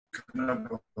रखना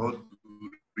बहुत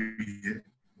जरूरी है,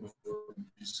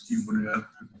 इसकी बुनियाद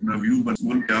अपना व्यू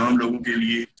बन के आम लोगों के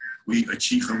लिए कोई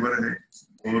अच्छी खबर है।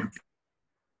 और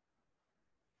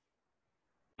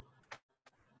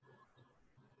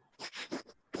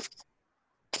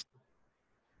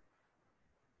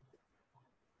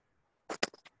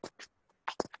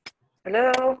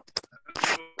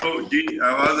हेलो जी,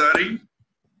 आवाज आ रही?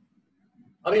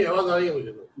 अरे आवाज आ रही है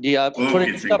मुझे जी। आप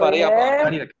थोड़ी डिस्टर्ब आ रही है, आप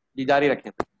जारी रखें जी, जारी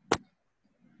रखें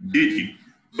जी जी।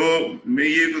 तो मैं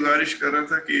ये गुजारिश कर रहा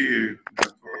था कि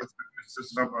थोड़ा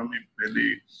सा हमें पहले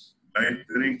गाइड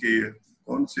करें कि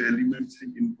कौन से एलिमेंट्स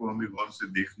हैं जिनको हमें गौर से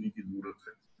देखने की जरूरत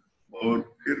है, और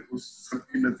फिर उस सब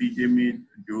के नतीजे में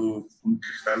जो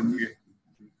उनके ख्याल में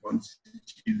कौन सी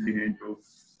चीजें हैं जो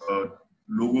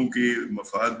लोगों के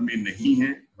मफाद में नहीं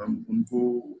हैं, हम उनको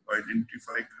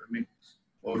आइडेंटिफाई करने,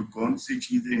 और कौन सी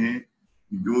चीजें हैं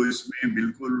जो इसमें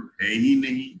बिल्कुल है ही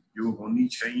नहीं जो होनी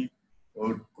चाहिए,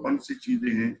 और कौन सी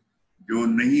चीजें हैं जो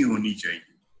नहीं होनी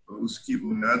चाहिए। तो उसकी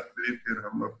बुनियाद पे फिर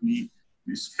हम अपनी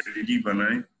स्ट्रेटेजी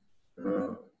बनाएं।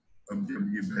 अब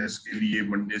जब ये बहस के लिए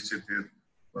मंडे से फिर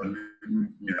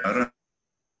पार्लियामेंट में आ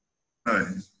रहा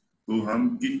है, तो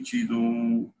हम किन चीजों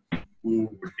को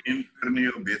रिटेन करने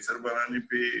और बेहतर बनाने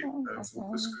पे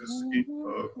फोकस कर सकें,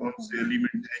 कौन से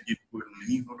एलिमेंट हैं जिनको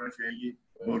नहीं होना चाहिए,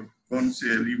 और कौन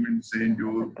से एलिमेंट्स हैं जो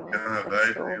यहाँ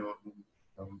गायब हैं और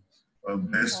हम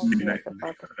बहस में लेकर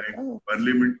आए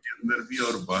पार्लियामेंट के अंदर भी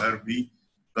और बाहर भी,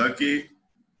 ताकि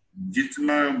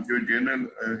जितना जो जनरल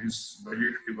इस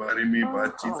बजट के बारे में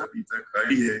बातचीत अभी तक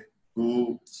आई है, तो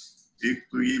एक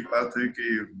तो ये बात है कि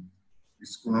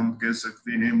इसको हम कह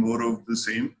सकते हैं मोर ऑफ द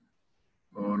सेम,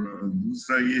 और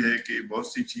दूसरा ये है कि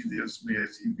बहुत सी चीजें उसमें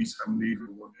ऐसी भी सामने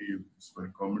लोगों ने उस पर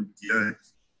कमेंट किया है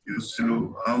कि उससे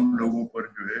आम लोगों पर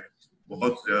जो है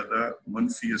बहुत ज्यादा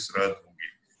मनफी असरात होंगे।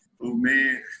 तो मैं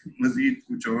मजीद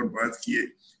कुछ और बात किए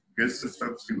कैसर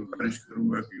साहब से गुजारिश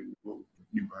करूंगा कि उनको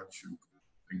अपनी बात शुरू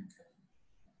करें।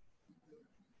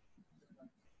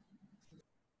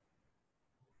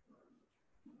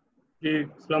 जी,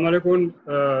 अस्सलाम वालेकुम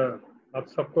आप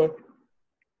सबको,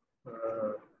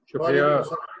 शुक्रिया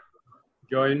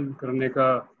ज्वाइन करने का।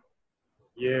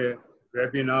 ये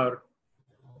वेबिनार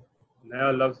नया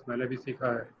लफ्ज़ मैंने भी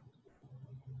सीखा है।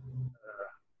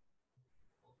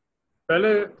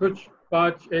 पहले कुछ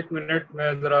 5-1 मिनट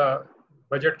में ज़रा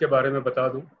बजट के बारे में बता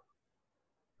दूं।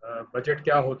 बजट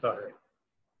क्या होता है।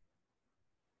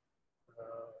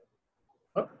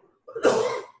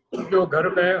 जो घर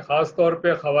में ख़ास तौर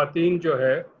पे ख़वातीन जो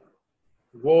है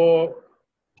वो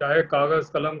चाहे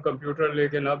कागज़ कलम कंप्यूटर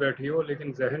लेके ना बैठी हो,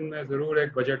 लेकिन जहन में ज़रूर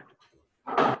एक बजट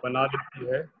बना लेती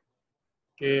है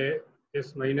कि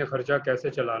इस महीने ख़र्चा कैसे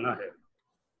चलाना है,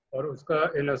 और उसका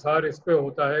इन्हिसार इस पे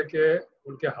होता है कि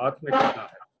उनके हाथ में कितना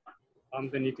है,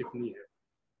 आमदनी कितनी है।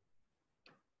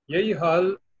 यही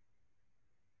हाल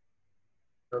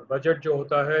बजट जो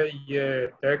होता है ये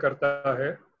तय करता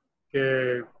है कि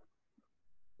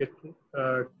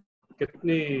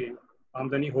कितनी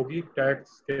आमदनी होगी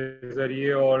टैक्स के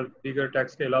ज़रिए, और दीगर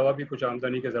टैक्स के अलावा भी कुछ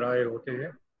आमदनी के ज़राए होते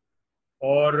हैं,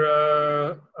 और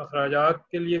अखराजात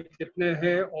के लिए कितने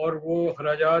हैं, और वो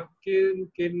अखराजात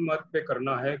किन मद पे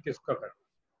करना है, किसका करना।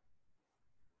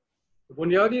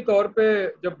 बुनियादी तौर पे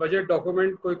जब बजट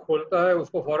डॉक्यूमेंट कोई खोलता है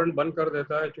उसको फ़ौरन बंद कर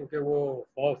देता है, चूँकि वो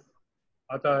खौफ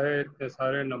आता है इतने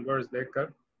सारे नंबर्स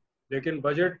देखकर। लेकिन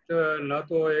बजट ना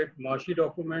तो एक माशी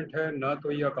डॉक्यूमेंट है, ना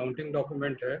तो ये अकाउंटिंग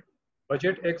डॉक्यूमेंट है।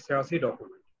 बजट एक सियासी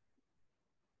डॉक्यूमेंट।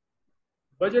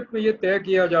 बजट में ये तय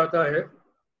किया जाता है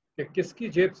कि किसकी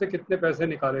जेब से कितने पैसे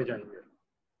निकाले जाएंगे,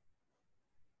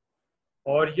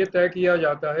 और ये तय किया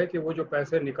जाता है कि वो जो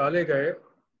पैसे निकाले गए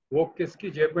वो किसकी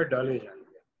जेब में डाले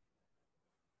जाएंगे।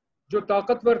 जो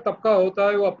ताकतवर तबका होता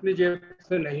है वो अपनी जेब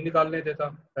से नहीं निकालने देता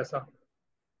पैसा,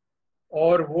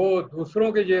 और वो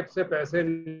दूसरों के जेब से पैसे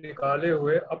निकाले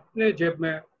हुए अपने जेब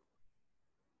में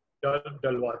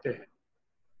डलवाते हैं।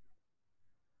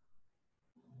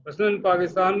 मसलन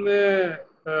पाकिस्तान में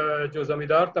जो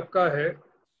ज़मींदार तबका है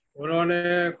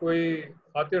उन्होंने कोई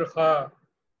खातिर खा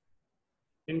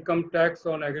income tax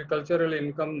on agricultural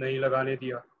income नहीं लगाने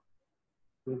दिया,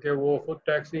 क्योंकि वो खुद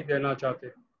टैक्स नहीं देना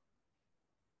चाहते।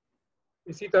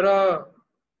 इसी तरह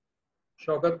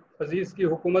शौकत अजीज़ की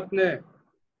हुकूमत ने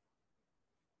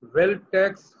वेल्थ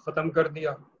टैक्स ख़त्म कर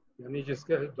दिया, यानी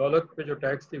जिसके दौलत पे जो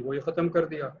टैक्स थी वही ख़त्म कर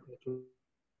दिया।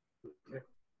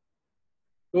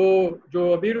 तो जो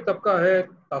अमीर तबका है,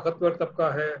 ताकतवर तबका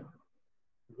है,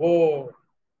 वो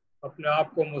अपने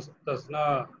आप को मुस्तस्ना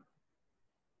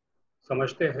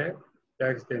समझते हैं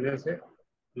टैक्स देने से,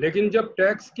 लेकिन जब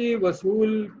टैक्स की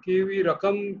वसूल की हुई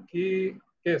रकम के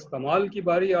इस्तेमाल की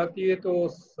बारी आती है तो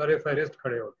सरे फहरिस्त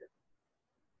खड़े होते हैं।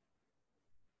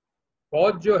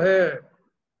 فوج جو ہے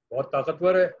بہت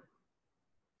طاقتور ہے،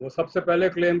 وہ سب سے پہلے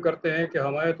کلیم کرتے ہیں کہ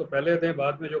ہمارے تو پہلے دیں،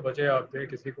 بعد میں جو بچے آپ دیں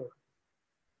کسی کو.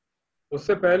 اس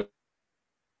سے پہلے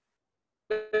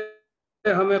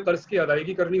ہمیں قرض کی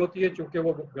ادائیگی کرنی ہوتی ہے، چونکہ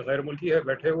وہ غیر ملکی ہے،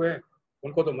 بیٹھے ہوئے ہیں،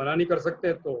 ان کو تو منع نہیں کر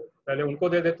سکتے، تو پہلے ان کو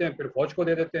دے دیتے ہیں، پھر فوج کو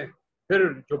دے دیتے ہیں،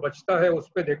 پھر جو بچتا ہے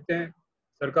اس پہ دیکھتے ہیں.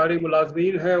 سرکاری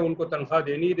ملازمین ہیں، ان کو تنخواہ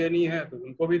دینی ہے تو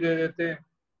ان کو بھی دے دیتے ہیں.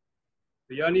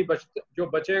 یعنی جو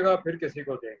بچے گا پھر کسی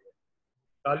کو دیں گے.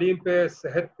 تعلیم پہ،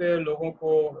 صحت پہ، لوگوں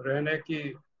کو رہنے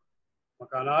کی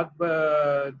مکانات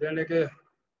دینے کے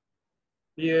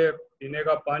لیے، پینے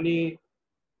کا پانی،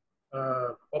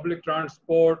 پبلک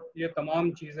ٹرانسپورٹ، یہ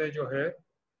تمام چیزیں جو ہے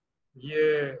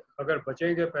یہ اگر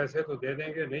بچیں گے پیسے تو دے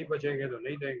دیں گے، نہیں بچیں گے تو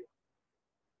نہیں دیں گے.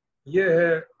 یہ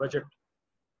ہے بجٹ.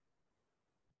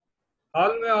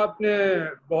 حال میں آپ نے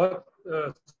بہت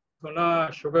سنا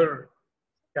شوگر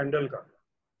اسکینڈل کا،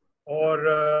 اور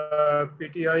پی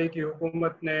ٹی آئی کی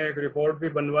حکومت نے ایک رپورٹ بھی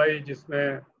بنوائی جس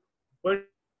میں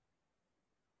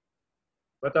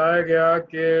بتایا گیا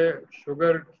کہ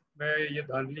شوگر میں یہ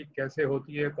دھاندلی کیسے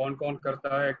ہوتی ہے، کون کون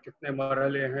کرتا ہے، کتنے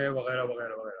مرحلے ہیں، وغیرہ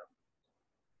وغیرہ وغیرہ.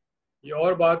 یہ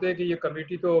اور بات ہے کہ یہ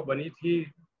کمیٹی تو بنی تھی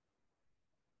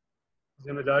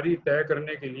ذمہ داری طے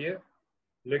کرنے کے لیے،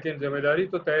 لیکن ذمہ داری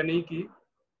تو طے نہیں کی،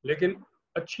 لیکن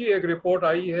اچھی ایک رپورٹ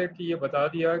آئی ہے کہ یہ بتا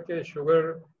دیا کہ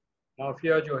شوگر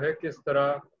مافیا جو ہے کس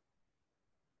طرح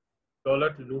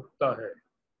دولت لوٹتا ہے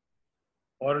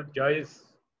اور جائز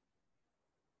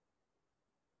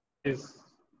اس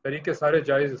طریقے سارے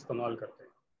جائز استعمال کرتے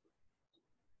ہیں.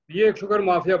 یہ ایک شوگر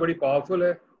مافیا بڑی پاورفل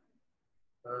ہے.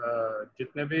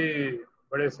 جتنے بھی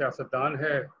بڑے سیاستدان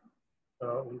ہیں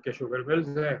ان کے شوگر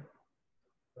ملز ہیں،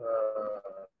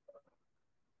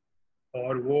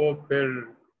 اور وہ پھر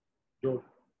جو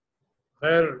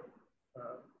خیر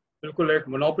بالکل ایک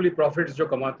مونوپلی پروفٹس جو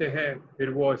کماتے ہیں، پھر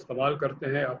وہ استعمال کرتے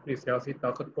ہیں اپنی سیاسی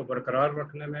طاقت کو برقرار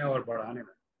رکھنے میں اور بڑھانے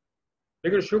میں.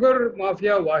 لیکن شوگر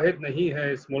مافیا واحد نہیں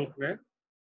ہے اس ملک میں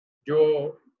جو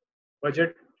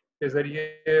بجٹ کے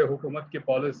ذریعے، حکومت کی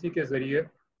پالیسی کے ذریعے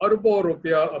اربوں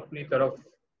روپیہ اپنی طرف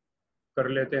کر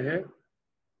لیتے ہیں.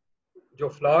 جو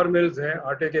فلاور ملز ہیں،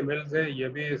 آٹے کے ملز ہیں، یہ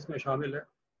بھی اس میں شامل ہے.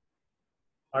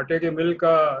 آٹے کے مل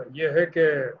کا یہ ہے کہ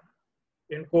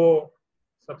ان کو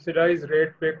سبسیڈائز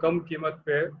ریٹ پہ، کم قیمت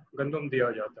پہ گندم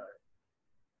دیا جاتا ہے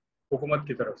حکومت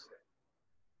کی طرف سے.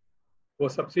 وہ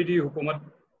سبسڈی حکومت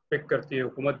پک کرتی ہے،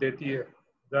 حکومت دیتی ہے.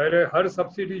 ظاہر ہے ہر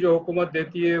سبسڈی جو حکومت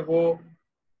دیتی ہے وہ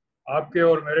آپ کے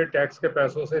اور میرے ٹیکس کے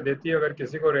پیسوں سے دیتی ہے. اگر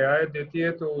کسی کو رعایت دیتی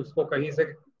ہے تو اس کو کہیں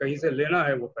سے لینا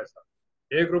ہے وہ پیسہ.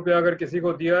 1 روپیہ اگر کسی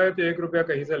کو دیا ہے تو 1 روپیہ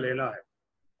کہیں سے لینا ہے،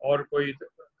 اور کوئی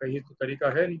کہیں تو طریقہ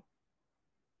ہے نہیں.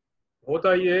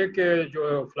 ہوتا یہ ہے کہ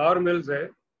جو فلاور ملز ہے،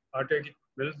 آٹے کی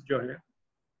ملز جو ہیں،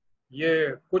 یہ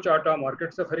کچھ آٹا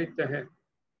مارکیٹ سے خریدتے ہیں،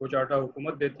 کچھ آٹا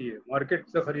حکومت دیتی ہے. مارکیٹ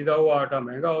سے خریدا ہوا آٹا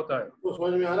مہنگا ہوتا ہے، وہ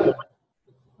سمجھ میں آ رہا ہے.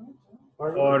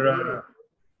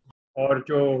 اور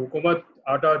جو حکومت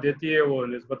آٹا دیتی ہے وہ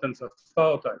نسبتاً سستا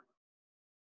ہوتا ہے.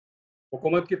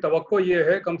 حکومت کی توقع یہ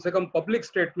ہے، کم سے کم پبلک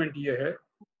سٹیٹمنٹ یہ ہے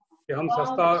کہ ہم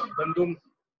سستا گندم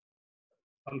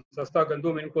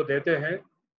ان کو دیتے ہیں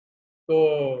تو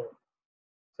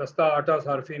سستا آٹا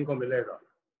صارفین کو ملے گا.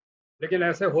 لیکن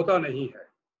ایسے ہوتا نہیں ہے.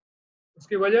 اس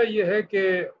کی وجہ یہ ہے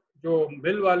کہ جو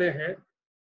مل والے ہیں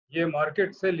یہ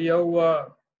مارکیٹ سے لیا ہوا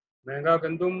مہنگا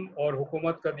گندم اور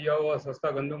حکومت کا دیا ہوا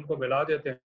سستا گندم کو ملا دیتے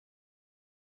ہیں.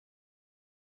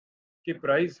 کی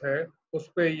پرائس ہے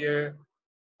اس پہ یہ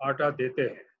آٹا دیتے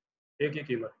ہیں ایک ہی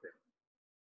قیمت پہ،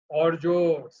 اور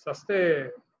جو سستے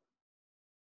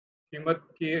قیمت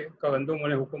کا گندم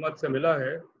انہیں حکومت سے ملا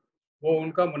ہے وہ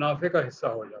ان کا منافع کا حصہ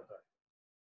ہو جاتا ہے.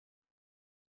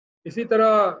 اسی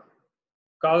طرح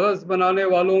کاغذ بنانے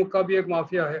والوں کا بھی ایک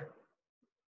مافیا ہے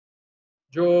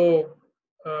جو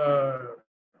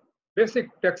بیسک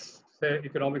ٹیکس سے،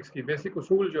 اکنامکس کی بیسک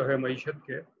اصول جو ہے معیشت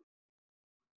کے،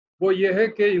 وہ یہ ہے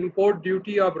کہ امپورٹ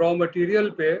ڈیوٹی آپ را مٹیریل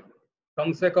پہ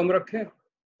کم سے کم رکھیں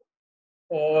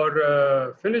اور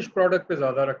فنش پروڈکٹ پہ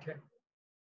زیادہ رکھیں،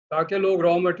 تاکہ لوگ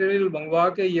را مٹیریل منگوا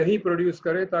کے یہی پروڈیوس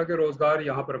کریں تاکہ روزگار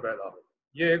یہاں پر پیدا ہو.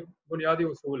 یہ ایک بنیادی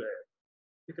اصول ہے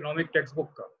اکنامک ٹیکسٹ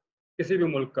بک کا، کسی بھی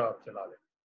ملک کا آپ چلا لیں.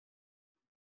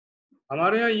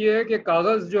 ہمارے یہاں یہ ہے کہ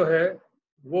کاغذ جو ہے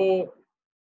وہ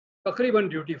تقریباً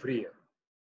ڈیوٹی فری ہے.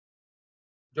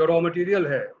 جو را مٹیریل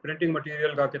ہے پرنٹنگ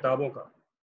مٹیریل کا، کتابوں کا،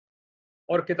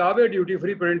 اور کتابیں ڈیوٹی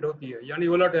فری پرنٹ ہوتی ہے، یعنی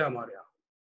الٹ ہے ہمارے یہاں.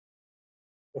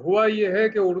 ہوا یہ ہے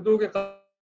کہ اردو کے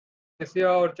ایشیا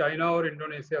اور چائنا اور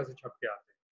انڈونیشیا سے چھپ کے آتے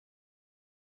ہیں،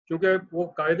 کیونکہ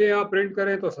وہ قاعدے یہاں پرنٹ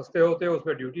کریں تو سستے ہوتے ہیں، اس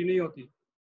پہ ڈیوٹی نہیں ہوتی،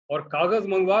 اور کاغذ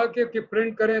منگوا کے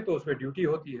پرنٹ کریں تو اس پہ ڈیوٹی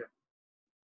ہوتی ہے.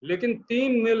 لیکن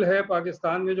 3 مل ہے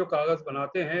پاکستان میں جو کاغذ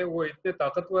بناتے ہیں، وہ اتنے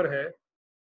طاقتور ہے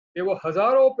کہ وہ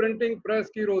ہزاروں پرنٹنگ پریس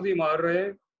کی روزی مار رہے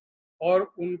ہیں، اور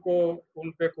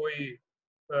ان پہ کوئی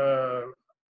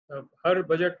ہر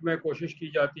بجٹ میں کوشش کی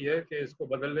جاتی ہے کہ اس کو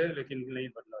بدل لیں، لیکن نہیں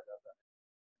بدلا جاتا۔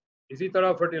 اسی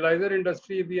طرح فرٹیلائزر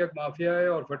انڈسٹری بھی ایک مافیا ہے،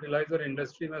 اور فرٹیلائزر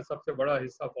انڈسٹری میں سب سے بڑا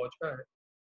حصہ فوج کا ہے۔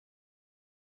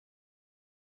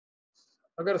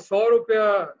 اگر 100 روپیہ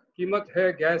قیمت ہے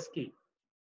گیس کی،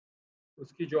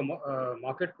 اس کی جو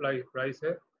مارکیٹ پرائس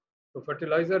ہے، تو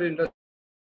فرٹیلائزر انڈسٹری،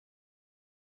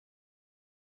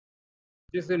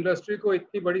 جس انڈسٹری کو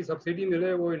اتنی بڑی سبسڈی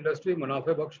ملے، وہ انڈسٹری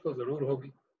منافع بخش تو ضرور ہوگی۔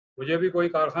 مجھے بھی کوئی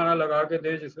کارخانہ لگا کے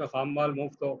دے جس میں خام مال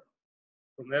مفت ہو،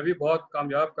 تو میں بھی بہت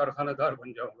کامیاب کارخانہ دار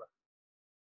بن جاؤں گا۔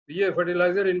 یہ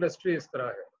فرٹیلائزر انڈسٹری اس طرح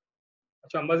ہے۔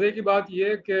 اچھا، مزے کی بات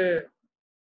یہ کہ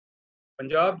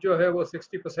پنجاب جو ہے وہ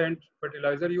 60%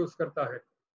 فرٹیلائزر یوز کرتا ہے،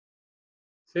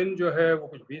 سندھ جو ہے وہ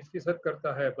کچھ 20%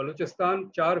 کرتا ہے، بلوچستان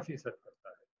 4% کرتا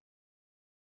ہے۔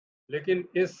 لیکن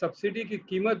اس سبسڈی کی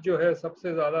قیمت جو ہے سب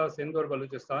سے زیادہ سندھ اور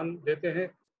بلوچستان دیتے ہیں،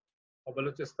 اور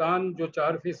بلوچستان جو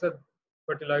 4%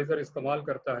 فرٹیلائزر استعمال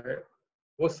کرتا ہے،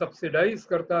 وہ سبسیڈائز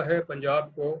کرتا ہے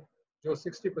پنجاب کو جو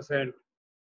 60%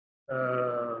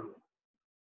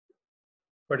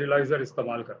 فرٹیلائزر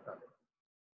استعمال کرتا ہے۔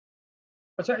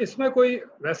 اچھا، اس میں کوئی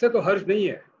ویسے تو حرج نہیں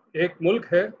ہے، ایک ملک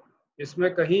ہے، اس میں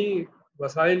کہیں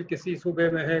وسائل کسی صوبے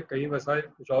میں ہے، کہیں وسائل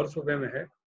کچھ اور صوبے میں ہے،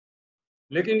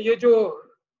 لیکن یہ جو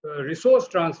ریسورس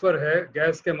ٹرانسفر ہے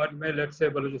گیس کے مد میں، لیٹ سے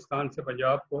بلوچستان سے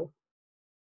پنجاب کو،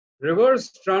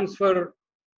 ریورس ٹرانسفر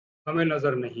ہمیں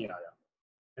نظر نہیں آیا۔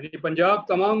 یعنی پنجاب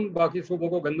تمام باقی صوبوں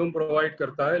کو گندم پرووائڈ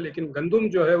کرتا ہے، لیکن گندم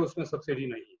جو ہے اس میں سبسڈی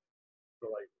نہیں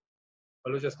پرووائڈ۔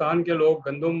 بلوچستان کے لوگ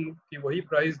گندم کی وہی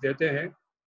پرائز دیتے ہیں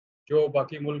جو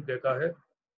باقی ملک دیتا ہے،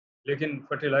 لیکن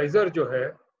فرٹیلائزر جو ہے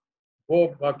وہ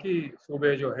باقی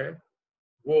صوبے جو ہے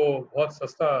وہ بہت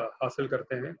سستا حاصل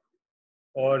کرتے ہیں،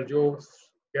 اور جو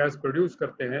گیس پروڈیوس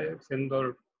کرتے ہیں سندھ اور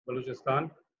بلوچستان،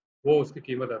 وہ اس کی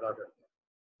قیمت ادا کرتے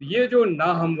ہیں۔ یہ جو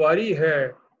ناہمواری ہے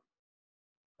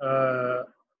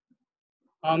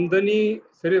آمدنی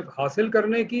صرف حاصل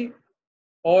کرنے کی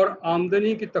اور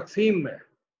آمدنی کی تقسیم میں،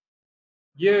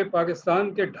 یہ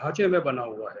پاکستان کے ڈھانچے میں بنا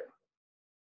ہوا ہے۔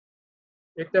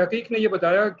 ایک تحقیق نے یہ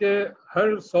بتایا کہ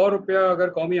ہر 100 روپیہ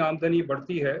اگر قومی آمدنی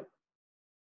بڑھتی ہے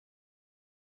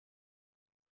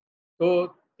تو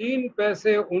 3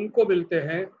 پیسے ان کو ملتے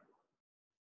ہیں،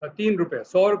 3 روپے،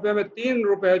 100 روپے میں 3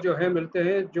 روپے جو ہیں ملتے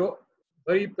ہیں جو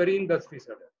غریب ترین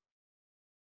 10% ہے۔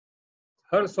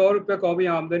 ہر 100 روپے قومی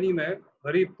آمدنی میں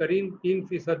غریب ترین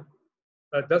 3%،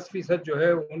 10% جو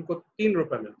ہے ان کو 3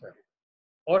 روپے ملتا ہے،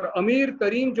 اور امیر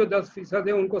ترین جو 10%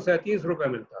 ہے ان کو 37 روپے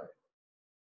ملتا ہے۔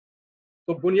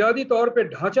 تو بنیادی طور پہ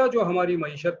ڈھانچہ جو ہماری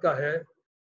معیشت کا ہے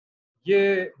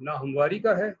یہ ناہمواری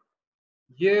کا ہے،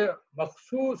 یہ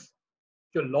مخصوص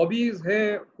جو لابیز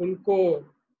ہیں ان کو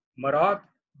مراد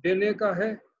دینے کا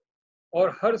ہے، اور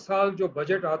ہر سال جو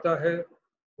بجٹ آتا ہے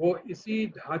وہ اسی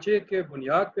ڈھانچے کے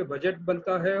بنیاد پہ بجٹ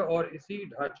بنتا ہے اور اسی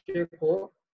ڈھانچے کو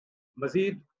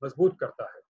مزید مضبوط کرتا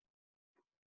ہے۔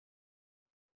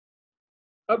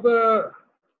 اب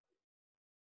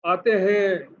آتے ہیں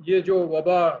یہ جو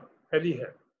وبا پھیلی ہے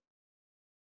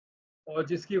اور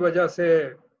جس کی وجہ سے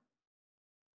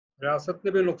ریاست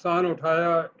نے بھی نقصان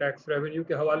اٹھایا، ٹیکس ریونیو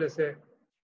کے حوالے سے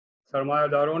سرمایہ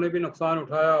داروں نے بھی نقصان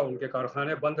اٹھایا، ان کے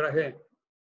کارخانے بند رہے،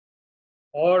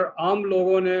 اور عام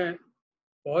لوگوں نے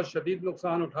بہت شدید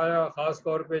نقصان اٹھایا، خاص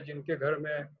طور پہ جن کے گھر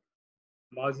میں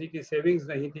ماضی کی سیونگز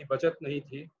نہیں تھی، بچت نہیں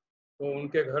تھی، تو ان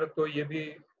کے گھر تو یہ بھی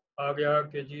آ گیا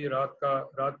کہ جی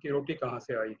رات کی روٹی کہاں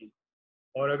سے آئے گی،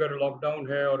 اور اگر لاک ڈاؤن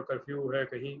ہے اور کرفیو ہے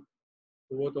کہیں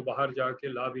تو وہ تو باہر جا کے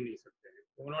لا بھی نہیں سکتے ہیں۔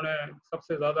 تو انہوں نے سب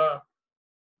سے زیادہ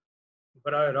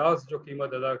براہ راست جو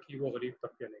قیمت ادا کی وہ غریب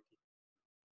طبقے نے کی۔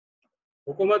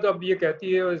 حکومت اب یہ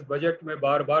کہتی ہے، اس بجٹ میں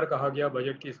بار بار کہا گیا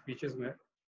بجٹ کی اسپیچز میں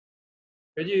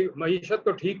کہ جی معیشت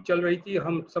تو ٹھیک چل رہی تھی،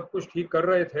 ہم سب کچھ ٹھیک کر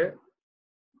رہے تھے،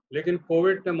 لیکن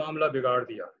کووڈ نے معاملہ بگاڑ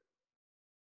دیا۔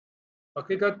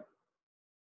 حقیقت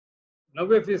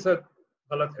 90%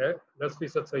 غلط ہے،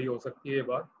 10% صحیح ہو سکتی ہے یہ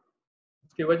بات۔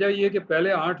 اس کی وجہ یہ کہ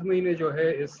پہلے 8 مہینے جو ہے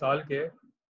اس سال کے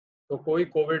تو کوئی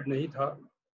کووڈ نہیں تھا،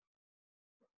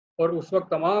 اور اس وقت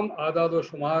تمام اعداد و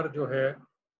شمار جو ہے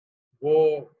وہ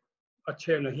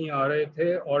اچھے نہیں آ رہے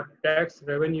تھے، اور ٹیکس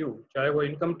ریونیو چاہے وہ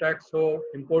انکم ٹیکس ہو،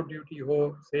 امپورٹ ڈیوٹی ہو،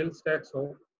 سیلز ٹیکس ہو،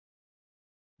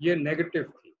 یہ نیگیٹو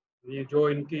تھی۔ یہ جو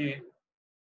ان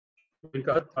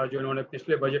کا حد تھا جو انہوں نے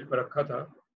پچھلے بجٹ پر رکھا تھا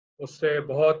اس سے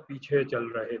بہت پیچھے چل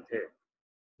رہے تھے۔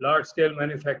 لارج اسکیل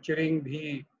مینوفیکچرنگ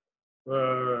بھی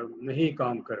نہیں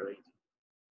کام کر رہی تھی۔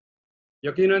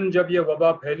 یقیناً جب یہ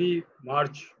وبا پھیلی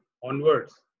مارچ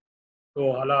آنورڈز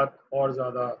تو حالات اور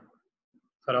زیادہ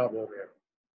ख़राब हो गए।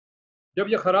 जब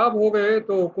ये ख़राब हो गए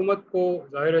तो हुकूमत को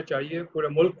ज़ाहिर है चाहिए, पूरे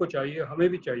मुल्क को चाहिए, हमें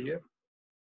भी चाहिए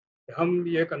कि हम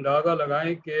ये एक अंदाज़ा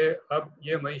लगाएं कि अब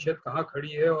ये मईशत कहाँ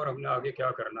खड़ी है और हमने आगे क्या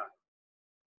करना है।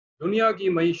 दुनिया की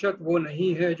मईशत वो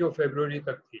नहीं है जो फरवरी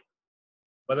तक थी,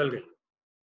 बदल गई,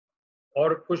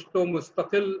 और कुछ तो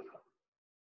मुस्तकिल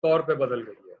तौर पे बदल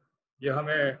गई है। ये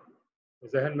हमें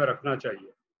जहन में रखना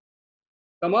चाहिए।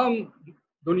 तमाम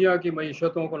दुनिया की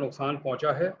मईशतों को नुकसान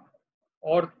पहुंचा है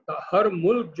और हर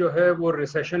मुल्क जो है वो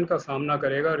रिसेशन का सामना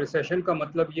करेगा। रिसेशन का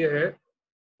मतलब ये है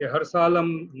कि हर साल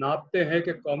हम नापते हैं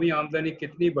कि कौमी आमदनी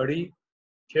कितनी बढ़ी,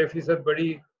 6%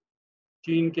 बढ़ी,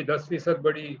 चीन की 10%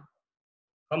 बढ़ी,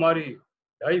 हमारी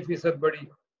 2.5% बढ़ी।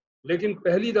 लेकिन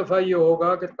पहली दफ़ा ये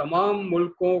होगा कि तमाम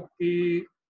मुल्कों की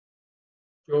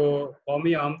जो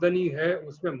कौमी आमदनी है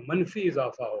उसमें मनफी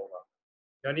इजाफा होगा,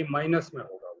 यानी माइनस में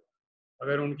होगा।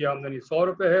 अगर उनकी आमदनी 100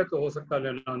 रुपये है तो हो सकता है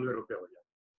 99 रुपये हो जाए।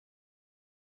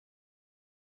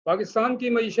 पाकिस्तान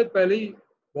की मईशत पहले ही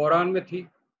बहरान में थी,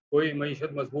 कोई मईशत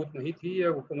मजबूत नहीं थी। ये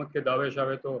हुकूमत के दावे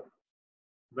शावे तो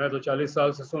मैं तो 40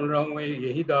 साल से सुन रहा हूँ,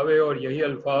 यही दावे और यही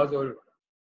अल्फाज और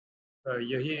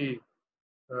यही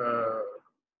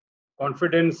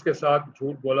कॉन्फिडेंस के साथ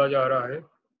झूठ बोला जा रहा है।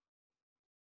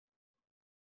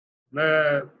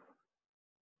 मैं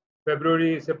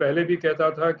फरवरी से पहले भी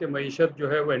कहता था कि मईशत जो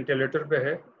है वो वेंटिलेटर पे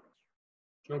है,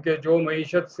 क्योंकि जो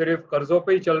मईशत सिर्फ कर्ज़ों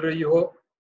पे ही चल रही हो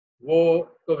वो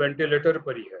तो वेंटिलेटर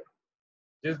पर ही है।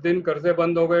 जिस दिन कर्जे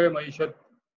बंद हो गए मईशत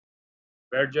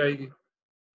बैठ जाएगी।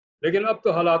 लेकिन अब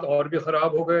तो हालात और भी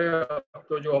ख़राब हो गए। अब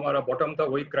तो जो हमारा बॉटम था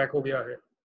वही क्रैक हो गया है,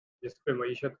 जिस पे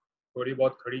मईशत थोड़ी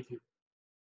बहुत खड़ी थी।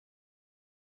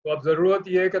 तो अब ज़रूरत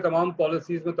यह है कि तमाम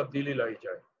पॉलिसीज़ में तब्दीली लाई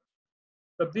जाए।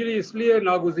 तब्दीली इसलिए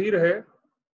नागुज़ीर है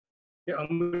कि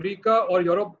अमेरिका और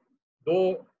यूरोप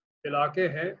दो इलाके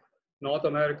हैं, नॉर्थ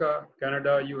अमेरिका,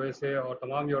 कनाडा, यूएसए और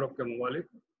तमाम यूरोप के ममालिक,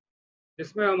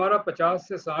 जिसमें हमारा 50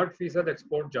 से 60%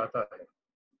 एक्सपोर्ट जाता है।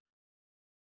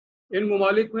 इन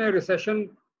ममालिक में रिसेशन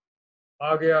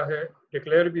आ गया है,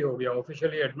 डिक्लेयर भी हो गया,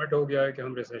 ऑफिशियली एडमिट हो गया है कि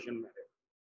हम रिसेशन में है।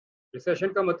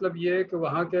 रिसेशन का मतलब ये है कि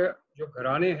वहाँ के जो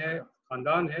घराने हैं,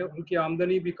 ख़ानदान हैं, उनकी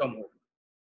आमदनी भी कम होगी।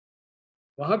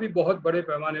 वहाँ भी बहुत बड़े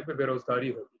पैमाने पर बेरोज़गारी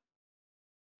होगी।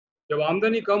 जब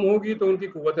आमदनी कम होगी तो उनकी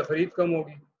कुव्वत ख़रीद कम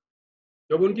होगी।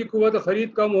 जब उनकी कुव्वत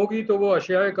ख़रीद कम होगी तो वो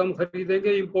अशियाएँ कम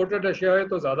ख़रीदेंगे, इम्पोर्टेड अशियाएँ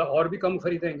तो ज़्यादा और भी कम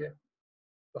ख़रीदेंगे।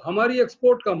 तो हमारी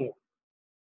एक्सपोर्ट कम होगी,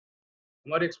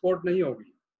 हमारी एक्सपोर्ट नहीं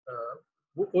होगी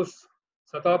वो उस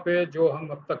सतह पे जो हम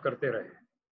अब तक करते रहे हैं।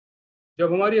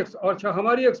 जब हमारी अच्छा,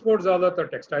 हमारी एक्सपोर्ट ज़्यादातर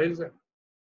टेक्सटाइल्स है।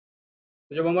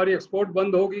 तो जब हमारी एक्सपोर्ट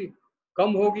बंद होगी,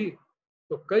 कम होगी,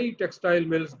 तो कई टेक्सटाइल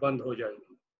मिल्स बंद हो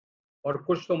जाएंगी और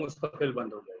कुछ तो मुस्तकिल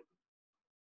बंद हो जाएगी।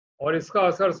 और इसका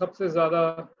असर सबसे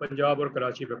ज़्यादा पंजाब और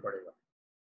कराची पे पड़ेगा।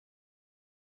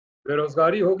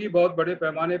 बेरोज़गारी होगी बहुत बड़े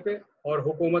पैमाने पे और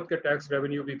हुकूमत के टैक्स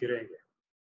रेवेन्यू भी गिरेंगे,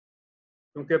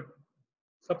 क्योंकि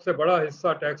सबसे बड़ा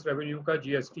हिस्सा टैक्स रेवेन्यू का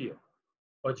जीएसटी है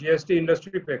और जीएसटी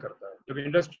इंडस्ट्री पे करता है। जब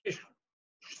इंडस्ट्री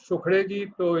सुखड़ेगी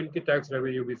तो इनकी टैक्स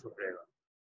रेवेन्यू भी सुखड़ेगा।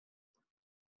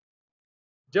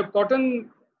 जब कॉटन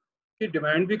की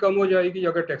डिमांड भी कम हो जाएगी,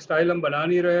 अगर टेक्सटाइल हम बना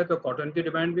नहीं रहे तो कॉटन की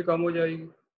डिमांड भी कम हो जाएगी।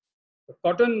 तो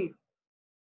कॉटन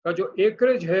का जो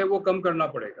एकरेज है वो कम करना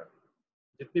पड़ेगा।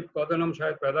 जितनी कॉटन हम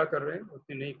शायद पैदा कर रहे हैं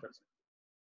उतनी नहीं कर सकते।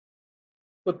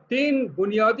 तो 3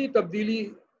 बुनियादी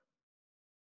तब्दीली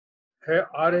है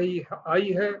आई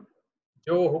है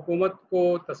जो हुकूमत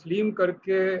को तस्लीम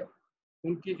करके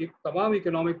उनकी तमाम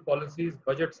इकोनॉमिक पॉलिसीज़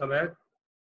बजट समेत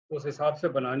उस हिसाब से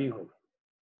बनानी होगी।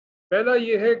 पहला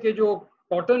ये है कि जो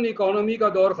कॉटन इकोनॉमी का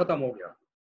दौर ख़त्म हो गया।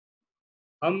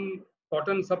 हम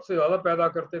कॉटन सबसे ज़्यादा पैदा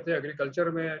करते थे एग्रीकल्चर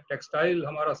में, टेक्सटाइल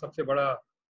हमारा सबसे बड़ा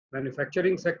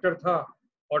मैन्युफैक्चरिंग सेक्टर था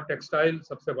और टेक्सटाइल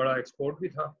सबसे बड़ा एक्सपोर्ट भी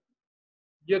था।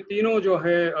 ये तीनों जो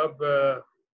हैं अब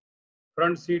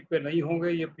फ्रंट सीट पे नहीं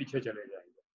होंगे, ये पीछे चले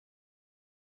जाएंगे।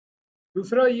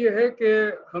 दूसरा ये है कि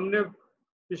हमने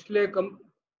पिछले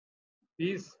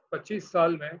 20-25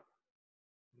 साल में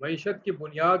मईशत की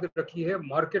बुनियाद रखी है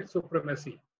मार्केट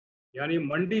सुप्रीमेसी, यानी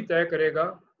मंडी तय करेगा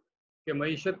कि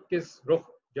मईशत किस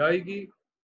रुख जाएगी,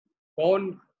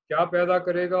 कौन क्या पैदा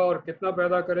करेगा और कितना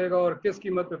पैदा करेगा और किस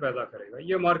कीमत पे पैदा करेगा।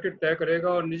 ये मार्केट तय करेगा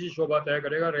और निजी शोबा तय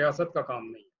करेगा, रियासत का काम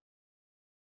नहीं है।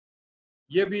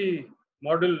 ये भी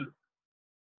मॉडल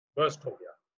बर्स्ट हो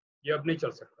गया, ये अब नहीं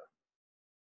चल सकता,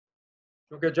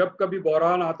 क्योंकि जब कभी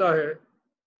बहरान आता है,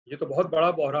 ये तो बहुत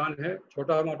बड़ा बहरान है,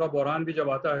 छोटा मोटा बहरान भी जब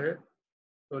आता है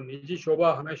तो निजी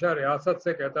शोबा हमेशा रियासत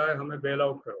से कहता है हमें बेल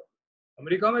आउट करो।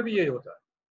 अमेरिका में भी यही होता है।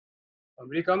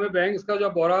 अमेरिका में बैंक्स का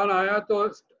जब बहरान आया तो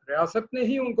रियासत ने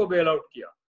ही उनको बेल आउट किया।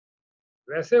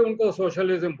 वैसे उनको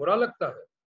सोशलिज्म बुरा लगता है,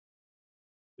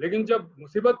 لیکن جب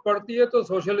مصیبت پڑتی ہے تو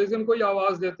سوشلزم کو ہی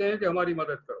آواز دیتے ہیں کہ ہماری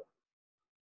مدد کرو.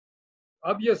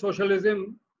 اب یہ سوشلزم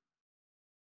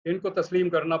ان کو تسلیم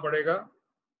کرنا پڑے گا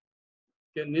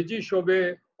کہ نجی شعبے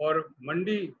اور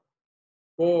منڈی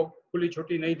کو کھلی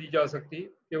چھٹی نہیں دی جا سکتی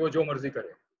کہ وہ جو مرضی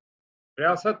کرے.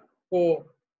 ریاست کو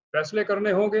فیصلے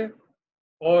کرنے ہوں گے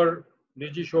اور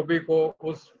نجی شعبے کو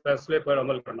اس فیصلے پر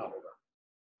عمل کرنا ہوگا.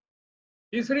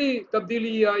 تیسری تبدیلی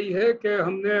یہ آئی ہے کہ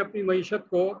ہم نے اپنی معیشت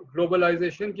کو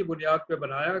گلوبلائزیشن کی بنیاد پہ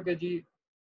بنایا کہ جی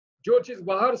جو چیز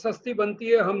باہر سستی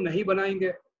بنتی ہے ہم نہیں بنائیں گے،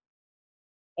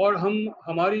 اور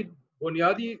ہماری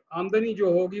بنیادی آمدنی جو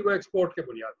ہوگی وہ ایکسپورٹ کے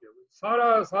بنیاد پہ ہوگی.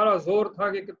 سارا زور تھا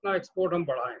کہ کتنا ایکسپورٹ ہم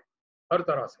بڑھائیں، ہر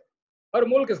طرح سے ہر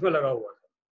ملک اس میں لگا ہوا تھا.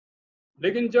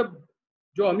 لیکن جب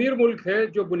جو امیر ملک ہے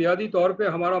جو بنیادی طور پہ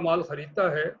ہمارا مال خریدتا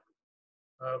ہے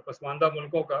پسماندہ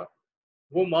ملکوں کا،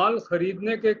 وہ مال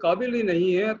خریدنے کے قابل ہی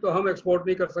نہیں ہے تو ہم ایکسپورٹ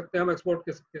نہیں کر سکتے. ہم ایکسپورٹ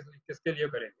کس کے لیے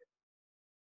کریں گے؟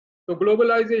 تو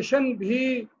گلوبلائزیشن بھی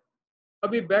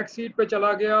ابھی بیک سیٹ پہ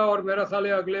چلا گیا، اور میرا خیال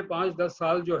ہے اگلے 5-10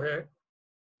 سال جو ہے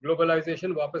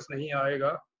گلوبلائزیشن واپس نہیں آئے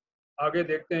گا. آگے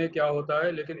دیکھتے ہیں کیا ہوتا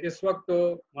ہے، لیکن اس وقت تو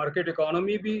مارکیٹ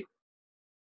اکانومی بھی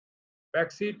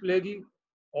بیک سیٹ لے گی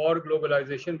اور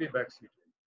گلوبلائزیشن بھی بیک سیٹ لے گی.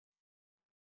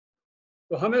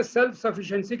 تو ہمیں سیلف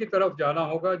سفیشینسی کی طرف جانا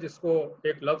ہوگا، جس کو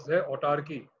ایک لفظ ہے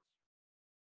اوٹارکی.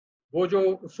 وہ جو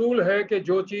اصول ہے کہ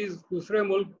جو چیز دوسرے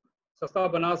ملک سستا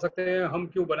بنا سکتے ہیں ہم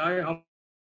کیوں بنائیں، ہم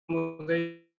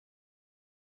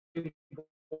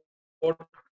امپورٹ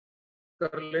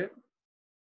کر لیں،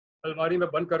 الماری میں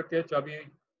بند کر کے چابی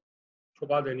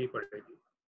چھپا دینی پڑے گی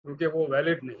کیونکہ وہ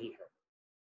ویلڈ نہیں ہے.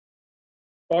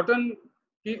 کاٹن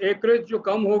کی ایکریج جو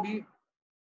کم ہوگی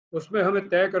اس میں ہمیں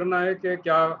طے کرنا ہے کہ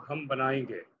کیا ہم بنائیں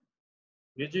گے.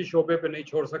 نجی شعبے پہ نہیں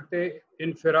چھوڑ سکتے،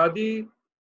 انفرادی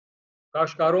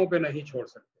کاشتکاروں پہ نہیں چھوڑ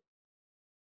سکتے.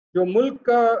 جو ملک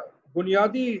کا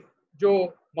بنیادی جو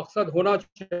مقصد ہونا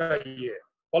چاہیے،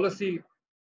 پالیسی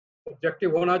آبجیکٹو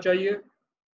ہونا چاہیے،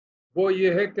 وہ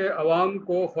یہ ہے کہ عوام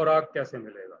کو خوراک کیسے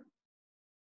ملے گا.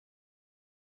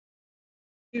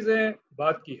 چیزیں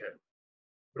بات کی ہے.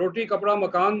 روٹی کپڑا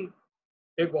مکان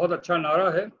ایک بہت اچھا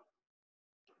نعرہ ہے،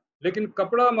 لیکن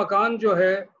کپڑا مکان جو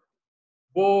ہے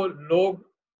وہ لوگ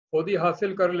خود ہی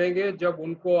حاصل کر لیں گے جب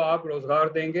ان کو آپ روزگار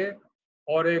دیں گے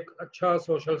اور ایک اچھا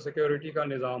سوشل سیکیورٹی کا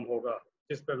نظام ہوگا،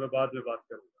 جس پہ میں بعد میں بات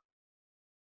کروں گا.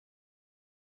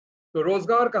 تو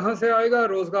روزگار کہاں سے آئے گا؟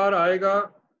 روزگار آئے گا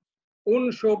ان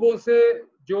شعبوں سے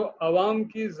جو عوام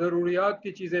کی ضروریات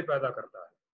کی چیزیں پیدا کرتا ہے.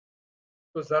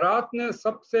 تو زراعت نے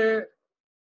سب سے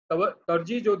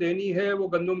ترجیح جو دینی ہے وہ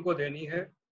گندم کو دینی ہے.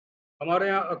 ہمارے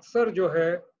یہاں اکثر جو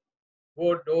ہے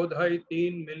وہ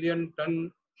 2-2.5-3 ملین ٹن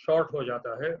شارٹ ہو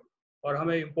جاتا ہے اور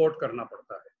ہمیں امپورٹ کرنا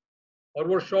پڑتا ہے. اور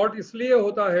وہ شارٹ اس لیے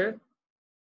ہوتا ہے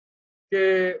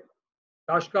کہ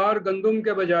کاشتکار گندم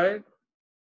کے بجائے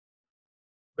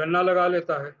گنا لگا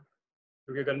لیتا ہے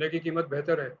کیونکہ گنے کی قیمت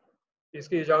بہتر ہے. اس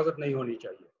کی اجازت نہیں ہونی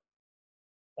چاہیے.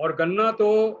 اور گنا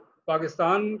تو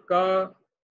پاکستان کا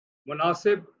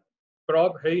مناسب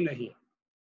کراپ ہے ہی نہیں.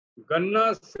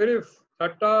 گنا صرف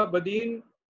ٹھٹا بدین،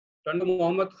 ٹنڈو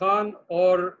محمد خان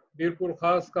اور بیرپور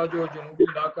خاص کا جو جنوبی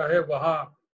علاقہ ہے وہاں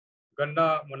گنا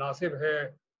مناسب ہے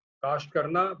کاشت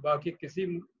کرنا. باقی کسی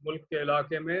ملک کے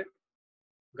علاقے میں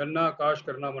گنا کاشت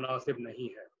کرنا مناسب نہیں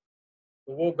ہے.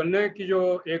 تو وہ گنے کی جو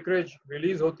ایکریج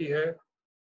ریلیز ہوتی ہے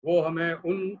وہ ہمیں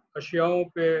ان اشیاؤں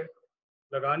پہ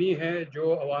لگانی ہے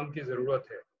جو عوام کی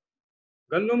ضرورت ہے.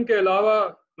 گندم کے علاوہ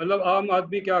مطلب عام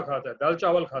آدمی کیا کھاتا ہے؟ دال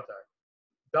چاول کھاتا ہے.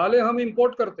 دالیں ہم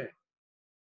امپورٹ کرتے ہیں،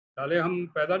 دالیں ہم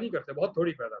پیدا نہیں کرتے، بہت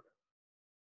تھوڑی پیدا کرتے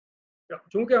ہیں.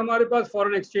 چونکہ ہمارے پاس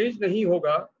فارن ایکسچینج نہیں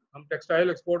ہوگا، ہم ٹیکسٹائل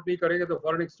ایکسپورٹ نہیں کریں گے تو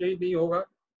فارن ایکسچینج نہیں ہوگا،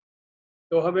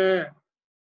 تو ہمیں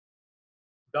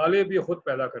دالیں بھی خود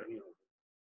پیدا کرنی ہوگی.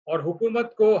 اور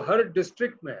حکومت کو ہر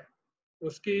ڈسٹرکٹ میں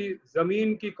اس کی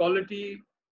زمین کی کوالٹی،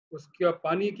 اس کا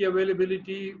پانی کی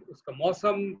اویلیبلٹی، اس کا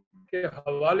موسم کے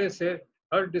حوالے سے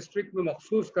ہر ڈسٹرکٹ میں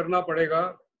مخصوص کرنا پڑے گا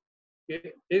کہ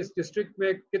اس ڈسٹرکٹ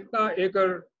میں کتنا ایکڑ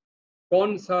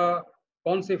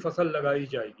کون سی فصل لگائی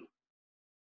جائے گی.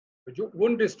 جو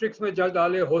ان ڈسٹرکٹس میں جہاں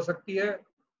دالیں ہو سکتی ہے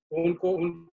ان کو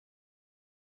ان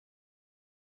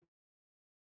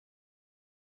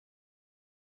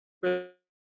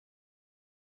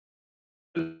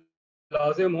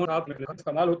لازم ہونا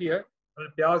استعمال ہوتی ہے.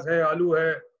 پیاز ہے، آلو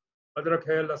ہے، ادرک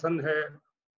ہے، لہسن ہے،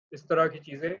 اس طرح کی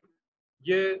چیزیں.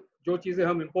 یہ جو چیزیں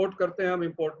ہم امپورٹ کرتے ہیں ہم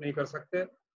امپورٹ نہیں کر سکتے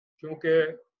کیونکہ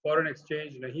فارن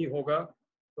ایکسچینج نہیں ہوگا.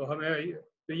 تو ہمیں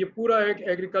تو یہ پورا ایک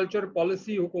ایگریکلچر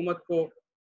پالیسی حکومت کو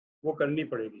وہ کرنی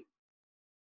پڑے گی.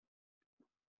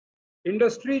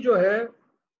 انڈسٹری جو ہے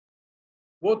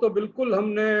وہ تو بالکل ہم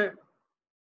نے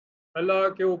اللہ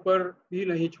کے اوپر بھی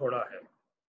نہیں چھوڑا ہے.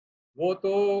 وہ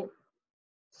تو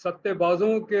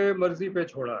سٹےبازوں کے مرضی پہ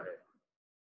چھوڑا ہے.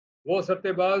 وہ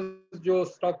سٹےباز جو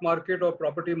اسٹاک مارکیٹ اور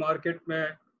پراپرٹی مارکیٹ میں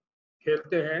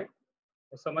کھیلتے ہیں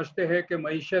وہ سمجھتے ہیں کہ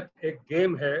معیشت ایک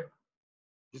گیم ہے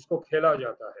جس کو کھیلا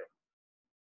جاتا ہے.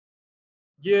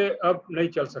 یہ اب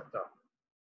نہیں چل سکتا.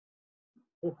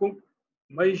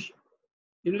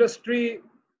 انڈسٹری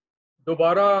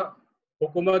دوبارہ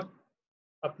حکومت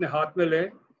اپنے ہاتھ میں لے.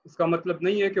 اس کا مطلب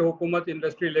نہیں ہے کہ حکومت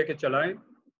انڈسٹری لے کے چلائیں،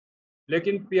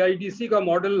 لیکن پی آئی ڈی سی کا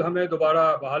ماڈل ہمیں دوبارہ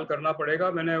بحال کرنا پڑے گا.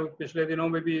 میں نے پچھلے دنوں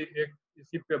میں بھی ایک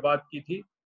اسی پہ بات کی تھی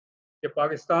کہ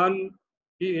پاکستان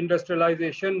کی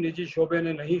انڈسٹریلائزیشن نجی شعبے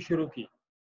نے نہیں شروع کی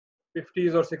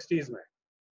 50s اور 60s میں.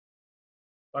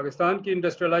 پاکستان کی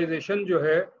انڈسٹریلائزیشن جو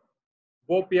ہے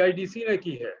وہ پی آئی ڈی سی نے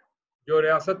کی ہے، جو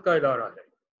ریاست کا ادارہ ہے.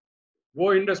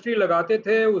 وہ انڈسٹری لگاتے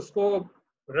تھے، اس کو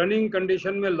رننگ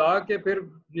کنڈیشن میں لا کے پھر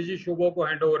نجی شعبوں کو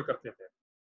ہینڈ اوور کرتے تھے.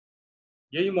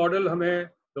 یہی ماڈل ہمیں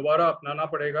دوبارہ اپنانا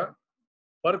پڑے گا.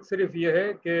 فرق صرف یہ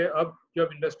ہے کہ اب جب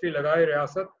انڈسٹری لگائے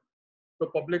ریاست تو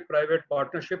پبلک پرائیویٹ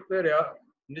پارٹنرشپ میں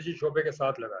نجی شعبے کے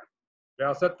ساتھ لگائیں.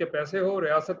 ریاست کے پیسے ہو،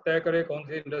 ریاست طے کرے کون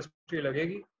سی انڈسٹری لگے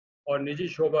گی اور نجی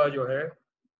شعبہ جو ہے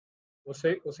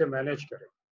اسے مینیج کرے.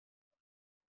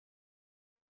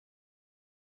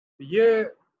 یہ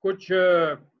کچھ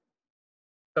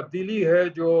تبدیلی ہے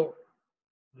جو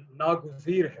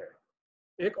ناگزیر ہے.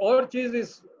 ایک اور چیز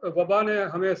اس وبا نے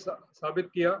ہمیں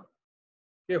ثابت کیا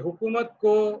کہ حکومت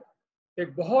کو ایک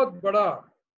بہت بڑا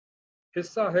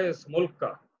حصہ ہے اس ملک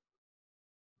کا،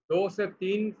 2 سے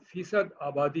 3%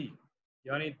 آبادی،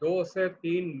 یعنی 2 سے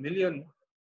 3 ملین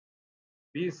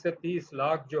 20 سے 30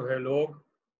 لاکھ جو ہے لوگ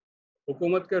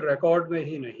حکومت کے ریکارڈ میں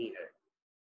ہی نہیں ہے،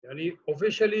 یعنی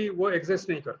آفیشلی وہ ایگزسٹ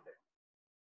نہیں کرتے.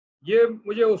 یہ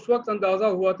مجھے اس وقت اندازہ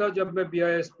ہوا تھا جب میں be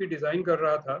I S P design کر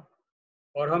رہا تھا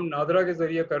اور ہم نادرا کے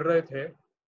ذریعے کر رہے تھے،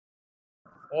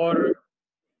 اور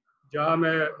جہاں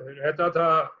میں رہتا تھا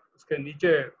اس کے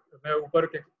نیچے، میں اوپر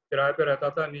کے کرائے پہ رہتا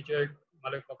تھا، نیچے ایک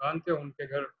مالک مکان تھے، ان کے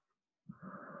گھر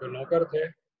جو نوکر تھے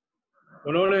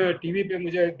انہوں نے ٹی وی پہ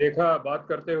مجھے دیکھا بات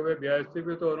کرتے ہوئے بی آئی ایس پی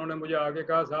پہ، تو انہوں نے مجھے آگے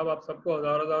کہا صاحب آپ سب کو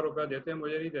 1000 روپیہ دیتے ہیں،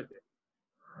 مجھے نہیں دیتے.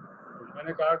 میں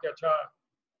نے کہا کہ اچھا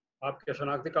آپ کے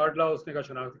شناختی کارڈ لاؤ. اس نے کہا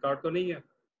شناختی کارڈ تو نہیں ہے.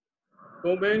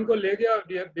 تو میں ان کو لے گیا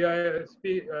be I S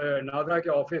P NADRA کے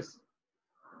آفس.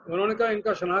 انہوں نے کہا ان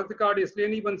کا شناختی کارڈ اس لیے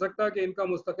نہیں بن سکتا کہ ان کا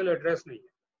مستقل ایڈریس نہیں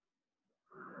ہے.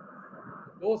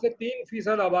 2 سے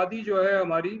 3% آبادی جو ہے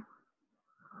ہماری،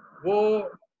 وہ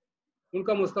ان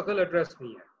کا مستقل ایڈریس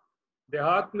نہیں ہے.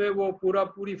 دیہات میں وہ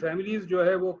پوری فیملیز جو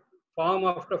ہے وہ فارم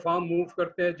آفٹر فارم موو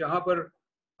کرتے ہیں، جہاں پر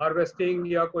ہارویسٹنگ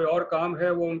یا کوئی اور کام ہے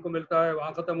وہ ان کو ملتا ہے،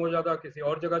 وہاں ختم ہو جاتا ہے، کسی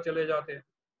اور جگہ چلے جاتے ہیں.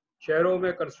 شہروں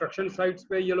میں کنسٹرکشن سائٹس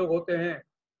پہ یہ لوگ ہوتے ہیں،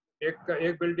 ایک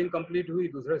بلڈنگ کمپلیٹ ہوئی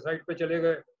دوسرے سائٹ پہ چلے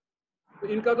گئے. تو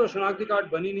ان کا تو شناختی کارڈ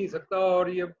بن ہی نہیں سکتا. اور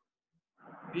یہ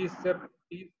 20 سے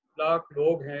 30 لاکھ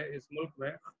لوگ ہیں اس ملک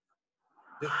میں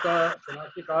جس کا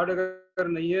شناختی کارڈ اگر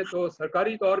نہیں ہے تو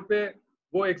سرکاری طور پہ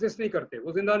وہ ایگزسٹ نہیں کرتے،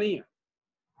 وہ زندہ نہیں ہے.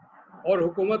 اور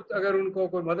حکومت اگر ان کو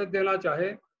کوئی مدد دینا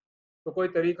چاہے تو کوئی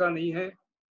طریقہ نہیں ہے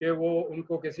کہ وہ ان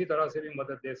کو کسی طرح سے بھی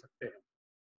مدد دے سکتے ہیں.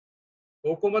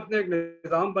 حکومت نے ایک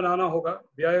نظام بنانا ہوگا.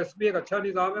 بی آئی ایس پی ایک اچھا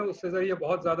نظام ہے، اس کے ذریعے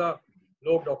بہت زیادہ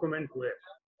لوگ ڈاکومنٹ ہوئے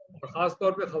اور خاص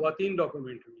طور پہ خواتین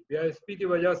ڈاکومنٹ ہوئی. بی آئی ایس پی کی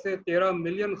وجہ سے 13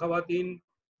 ملین خواتین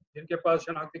جن کے پاس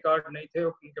شناختی کارڈ نہیں تھے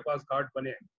ان کے پاس کارڈ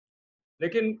بنے.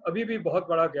 لیکن ابھی بھی بہت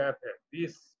بڑا گیپ ہے،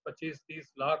 20 25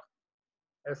 30 لاکھ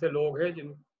ایسے لوگ ہیں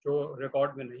جو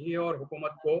ریکارڈ میں نہیں ہے، اور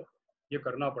حکومت کو یہ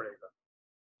کرنا پڑے گا.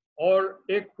 اور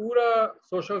ایک پورا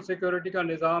سوشل سیکیورٹی کا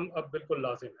نظام اب بالکل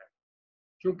لازم ہے،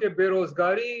 کیونکہ بے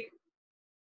روزگاری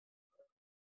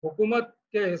حکومت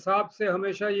کے حساب سے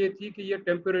ہمیشہ یہ تھی کہ یہ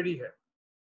ٹیمپریری ہے.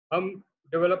 ہم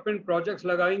ڈیولپمنٹ پروجیکٹس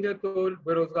لگائیں گے تو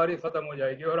بے روزگاری ختم ہو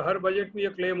جائے گی، اور ہر بجٹ میں یہ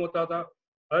کلیم ہوتا تھا،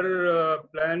 ہر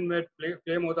پلان میں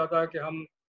کلیم ہوتا تھا کہ ہم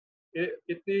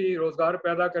اتنی روزگار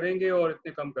پیدا کریں گے اور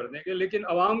اتنے کم کر دیں گے. لیکن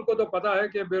عوام کو تو پتہ ہے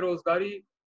کہ بے روزگاری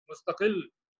مستقل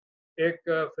ایک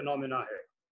فنومینا ہے.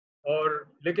 اور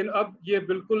لیکن اب یہ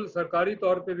بالکل سرکاری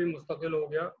طور پہ بھی مستقل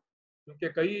ہو گیا، کیونکہ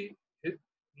کئی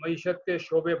معیشت کے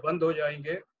شعبے بند ہو جائیں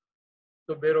گے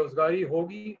تو بے روزگاری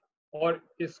ہوگی. اور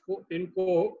ان کو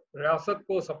ریاست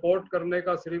کو سپورٹ کرنے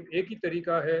کا صرف ایک ہی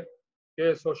طریقہ ہے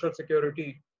کہ سوشل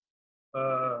سیکیورٹی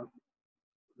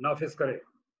نافذ کرے.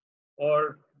 اور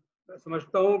میں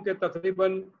سمجھتا ہوں کہ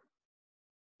تقریباً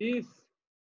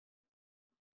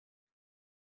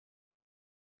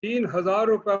 3,000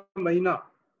 روپے مہینہ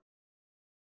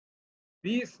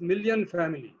 20 ملین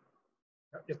فیملی،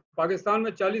 پاکستان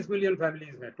میں 40 ملین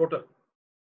فیملیز ہیں ٹوٹل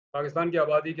پاکستان کی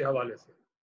آبادی کے حوالے سے.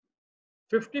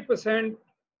 50%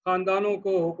 خاندانوں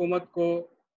کو حکومت کو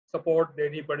سپورٹ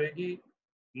دینی پڑے گی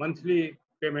منتھلی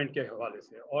پیمنٹ کے حوالے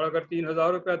سے، اور اگر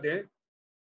 3,000 روپیہ دیں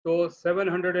تو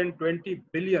 720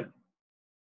 بلین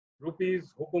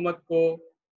روپیز حکومت کو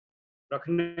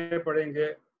رکھنے پڑیں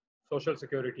گے سوشل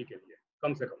سیکیورٹی کے لیے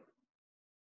کم سے کم۔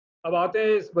 اب آتے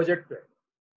ہیں اس بجٹ پہ۔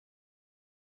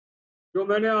 جو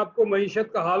میں نے آپ کو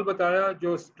معیشت کا حال بتایا،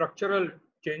 جو اسٹرکچرل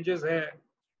چینجز ہیں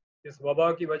اس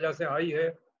وبا کی وجہ سے آئی ہے،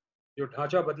 جو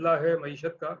ڈھانچہ بدلا ہے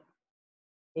معیشت کا،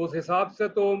 اس حساب سے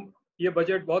تو یہ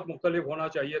بجٹ بہت مختلف ہونا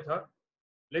چاہیے تھا،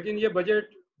 لیکن یہ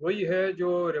بجٹ وہی ہے جو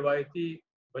روایتی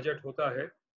بجٹ ہوتا ہے،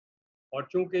 اور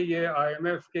چونکہ یہ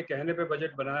IMF کے کہنے پہ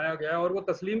بجٹ بنایا گیا، اور وہ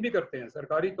تسلیم بھی کرتے ہیں،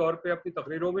 سرکاری طور پہ اپنی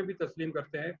تقریروں میں بھی تسلیم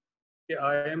کرتے ہیں کہ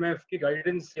IMF کی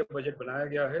گائیڈنس سے بجٹ بنایا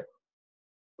گیا ہے۔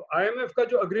 تو IMF کا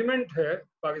جو اگریمنٹ ہے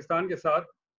پاکستان کے ساتھ،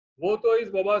 وہ تو اس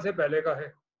وبا سے پہلے کا ہے۔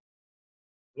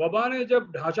 وبا نے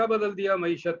جب ڈھانچہ بدل دیا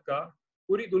معیشت کا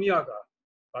پوری دنیا کا،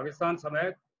 پاکستان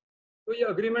سمیت، تو یہ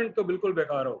اگریمنٹ تو بالکل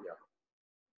بیکار ہو گیا۔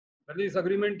 مطلب اس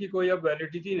اگریمنٹ کی کوئی اب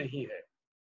ویلیڈیٹی نہیں ہے،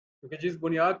 کیونکہ جس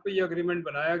بنیاد پہ یہ اگریمنٹ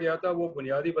بنایا گیا تھا وہ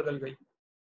بنیاد ہی بدل گئی۔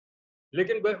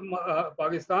 لیکن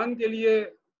پاکستان کے لیے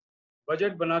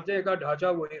بجٹ بنانے کا ڈھانچہ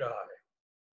وہی رہا ہے۔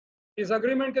 اس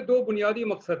اگریمنٹ کے دو بنیادی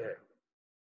مقصد ہے،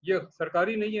 یہ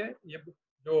سرکاری نہیں ہے، یہ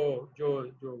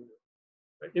جو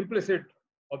امپلیسٹ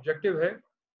آبجیکٹو ہے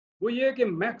وہ یہ کہ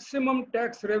میکسیمم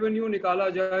ٹیکس ریونیو نکالا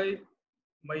جائے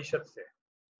معیشت سے،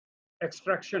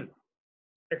 ایکسٹریکشن،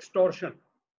 ایکسٹورشن،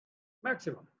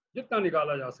 میکسیمم جتنا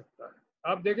نکالا جا سکتا ہے۔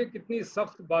 آپ دیکھیں کتنی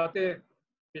سخت باتیں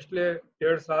پچھلے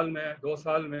 1.5 سال میں، 2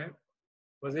 سال میں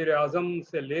وزیر اعظم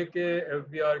سے لے کے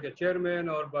FBR کے چیئرمین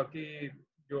اور باقی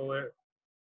جو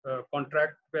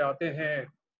کانٹریکٹ پہ آتے ہیں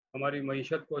ہماری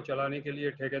معیشت کو چلانے کے لیے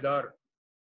ٹھیکیدار،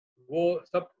 وہ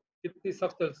سب کتنی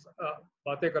سخت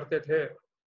باتیں کرتے تھے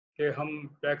کہ ہم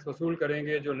ٹیکس وصول کریں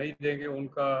گے، جو نہیں دیں گے ان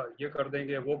کا یہ کر دیں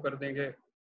گے، وہ کر دیں گے،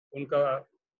 ان کا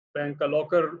بینک کا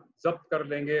لاکر ضبط کر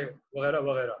لیں گے، وغیرہ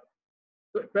وغیرہ۔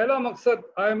 تو پہلا مقصد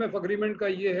IMF اگریمنٹ کا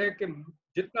یہ ہے کہ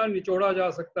جتنا نچوڑا جا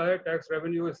سکتا ہے ٹیکس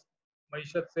ریونیو اس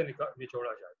معیشت سے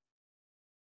نچوڑا جائے،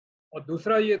 اور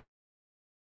دوسرا یہ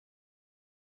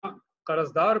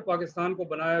قرضدار پاکستان کو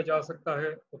بنایا جا سکتا ہے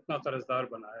اتنا قرضدار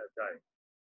بنایا جائے۔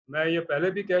 میں یہ پہلے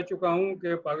بھی کہہ چکا ہوں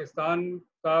کہ پاکستان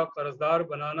کا قرضدار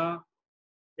بنانا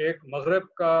ایک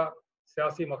مغرب کا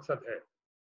سیاسی مقصد ہے۔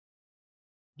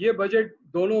 یہ بجٹ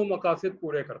دونوں مقاصد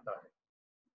پورے کرتا ہے۔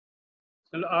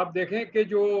 آپ دیکھیں کہ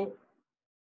جو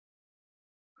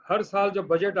ہر سال جب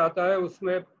بجٹ آتا ہے اس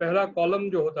میں پہلا کالم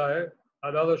جو ہوتا ہے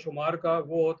اعداد و شمار کا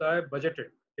وہ ہوتا ہے بجٹڈ،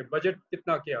 کہ بجٹ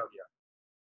کتنا کیا گیا۔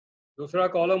 دوسرا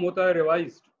کالم ہوتا ہے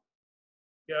ریوائزڈ،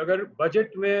 کہ اگر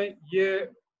بجٹ میں یہ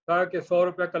تھا کہ 100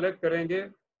 روپے کلیکٹ کریں گے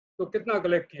تو کتنا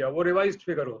کلیکٹ کیا، وہ ریوائزڈ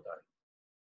فگر ہوتا ہے۔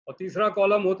 اور تیسرا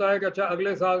کالم ہوتا ہے کہ اچھا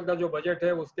اگلے سال کا جو بجٹ ہے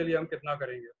اس کے لیے ہم کتنا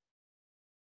کریں گے۔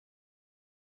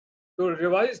 تو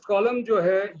ریوائزڈ کالم جو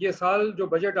ہے، یہ سال جو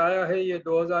بجٹ آیا ہے یہ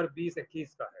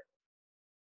 2020-21 کا ہے،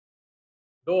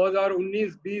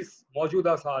 2019-20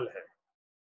 موجودہ سال ہے،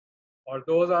 اور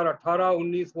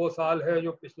 2018-19 وہ سال ہے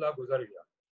جو پچھلا گزر گیا۔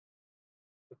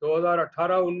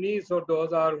 2018-19 اور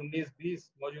 2019-20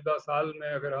 موجودہ سال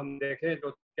میں اگر ہم دیکھیں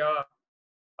تو کیا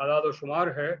اعداد و شمار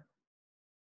ہے،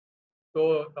 تو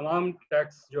تمام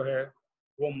ٹیکس جو ہے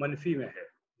وہ منفی میں ہے،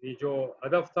 یہ جو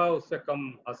ہدف تھا اس سے کم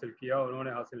حاصل کیا، انہوں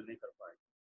نے حاصل نہیں کر پائے۔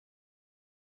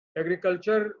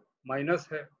 ایگریکلچر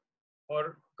مائنس ہے، اور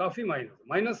کافی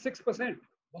مائنس 6%،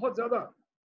 بہت زیادہ،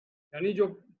 یعنی جو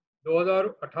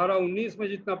 2018-19 میں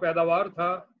جتنا پیداوار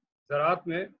تھا زراعت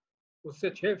میں اس سے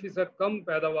 6% کم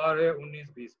پیداوار ہے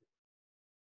 19-20 میں۔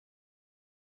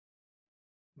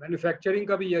 مینوفیکچرنگ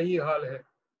کا بھی یہی حال ہے۔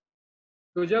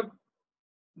 تو جب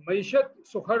معیشت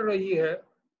سکھڑ رہی ہے،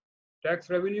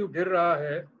 ٹیکس ریونیو گر رہا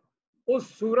ہے، اس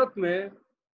صورت میں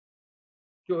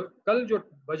جو کل جو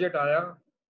بجٹ آیا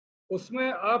اس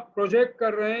میں آپ پروجیکٹ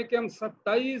کر رہے ہیں کہ ہم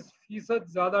 27%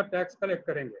 زیادہ ٹیکس کلیکٹ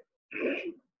کریں گے۔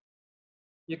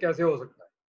 یہ کیسے ہو سکتا ہے؟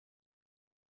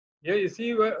 یہ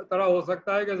اسی طرح ہو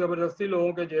سکتا ہے کہ زبردستی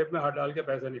لوگوں کے جیب میں ہاتھ ڈال کے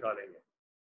پیسے نکالیں گے۔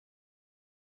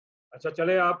 اچھا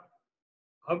چلے آپ،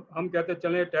 ہم کہتے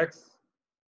چلیں ٹیکس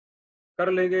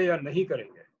کر لیں گے یا نہیں کریں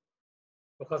گے،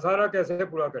 تو خسارہ کیسے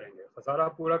پورا کریں گے؟ خسارہ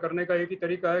پورا کرنے کا ایک ہی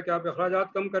طریقہ ہے کہ آپ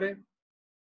اخراجات کم کریں۔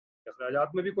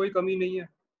 اخراجات میں بھی کوئی کمی نہیں ہے۔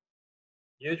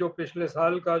 یہ جو پچھلے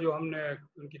سال کا جو ہم نے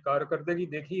ان کی کارکردگی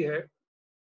دیکھی ہے،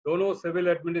 دونوں سول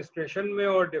ایڈمنسٹریشن میں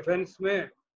اور ڈیفنس میں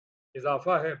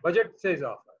اضافہ ہے، بجٹ سے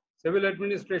اضافہ ہے۔ سول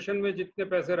ایڈمنسٹریشن میں جتنے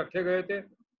پیسے رکھے گئے تھے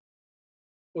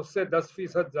اس سے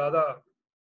 10% زیادہ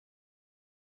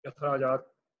اخراجات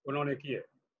انہوں نے کیے۔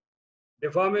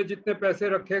 دفاع میں جتنے پیسے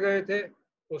رکھے گئے تھے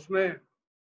اس میں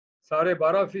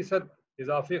 12.5%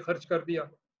 اضافی خرچ کر دیا۔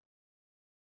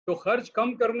 تو خرچ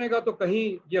کم کرنے کا تو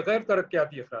کہیں یہ غیر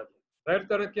ترقیاتی اخراج ہے، غیر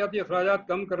ترقیاتی اخراجات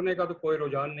کم کرنے کا تو کوئی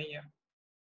رجحان نہیں ہے.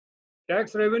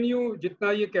 ٹیکس ریونیو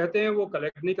جتنا یہ کہتے ہیں وہ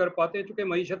کلیکٹ نہیں کر پاتے، چونکہ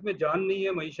معیشت میں جان نہیں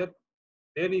ہے، معیشت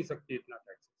دے نہیں سکتی اتنا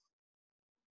ٹیکس.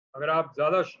 اگر آپ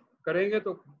زیادہ کریں گے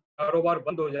تو کاروبار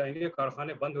بند ہو جائیں گے،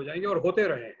 کارخانے بند ہو جائیں گے، اور ہوتے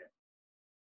رہے ہیں.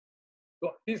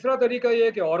 تو تیسرا طریقہ یہ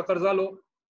ہے کہ اور قرضہ لو.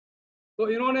 تو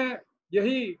انہوں نے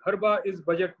یہی حربہ اس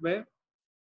بجٹ میں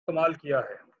استعمال کیا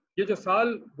ہے. یہ جو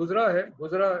سال گزرا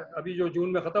ابھی جو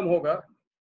جون میں ختم ہوگا،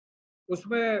 اس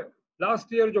میں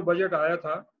لاسٹ ایئر جو بجٹ آیا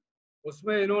تھا اس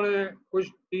میں انہوں نے کچھ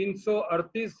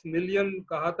 338 ملین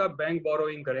کہا تھا بینک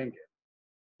بوروئنگ کریں گے،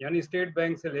 یعنی اسٹیٹ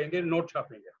بینک سے لیں گے، نوٹ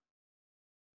چھاپیں گے.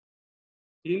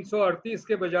 338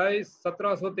 کے بجائے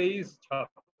 1723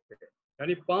 چھاپیں گے،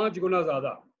 یعنی 5 گنا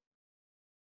زیادہ.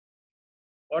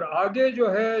 اور آگے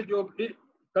جو ہے، جو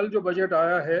کل جو بجٹ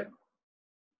آیا ہے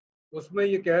اس میں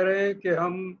یہ کہہ رہے ہیں کہ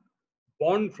ہم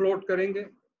بانڈ فلوٹ کریں گے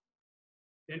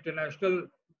انٹرنیشنل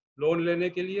لون لینے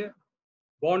کے لیے.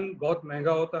 بانڈ بہت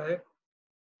مہنگا ہوتا ہے،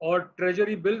 اور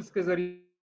ٹریجری بلز کے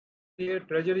ذریعے،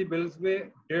 ٹریجری بلز میں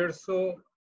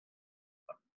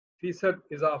 150%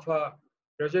 اضافہ،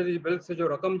 ٹریجری بلز سے جو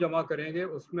رقم جمع کریں گے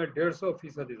اس میں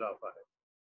 150% اضافہ ہے،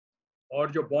 اور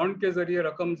جو بانڈ کے ذریعے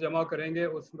رقم جمع کریں گے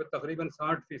اس میں تقریباً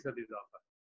 60% اضافہ ہے.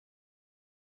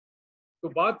 تو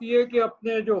بات یہ ہے کہ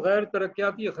اپنے جو غیر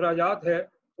ترقیاتی اخراجات ہے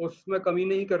اس میں کمی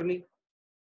نہیں کرنی،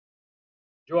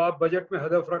 جو آپ بجٹ میں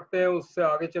ہدف رکھتے ہیں اس سے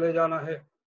آگے چلے جانا ہے.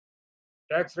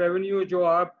 ٹیکس ریونیو جو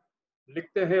آپ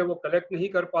لکھتے ہیں وہ کلیکٹ نہیں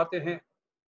کر پاتے ہیں،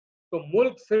 تو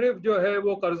ملک صرف جو ہے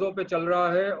وہ قرضوں پہ چل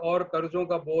رہا ہے، اور قرضوں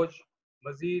کا بوجھ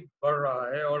مزید بڑھ رہا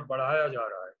ہے اور بڑھایا جا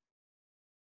رہا ہے.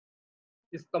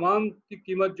 اس تمام کی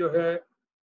قیمت جو ہے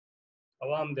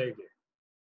عوام دیں گے،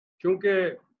 کیونکہ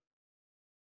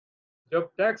جب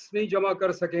ٹیکس نہیں جمع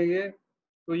کر سکیں گے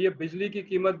تو یہ بجلی کی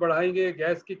قیمت بڑھائیں گے،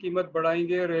 گیس کی قیمت بڑھائیں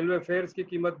گے، ریلوے فیئرز کی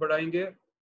قیمت بڑھائیں گے،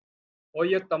 اور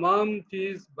یہ تمام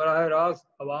چیز براہ راست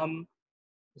عوام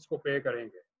اس کو پے کریں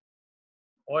گے،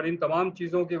 اور ان تمام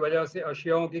چیزوں کی وجہ سے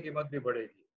اشیاؤں کی قیمت بھی بڑھے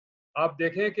گی. آپ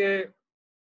دیکھیں کہ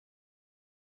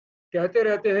کہتے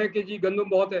رہتے ہیں کہ جی گندم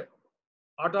بہت ہے،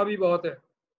 آٹا بھی بہت ہے،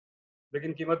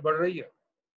 لیکن قیمت بڑھ رہی ہے.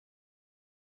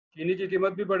 چینی کی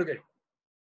قیمت بھی بڑھ گئی.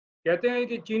 کہتے ہیں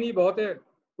کہ چینی بہت ہے،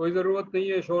 کوئی ضرورت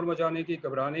نہیں ہے شور مچانے کی،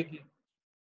 گھبرانے کی،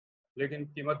 لیکن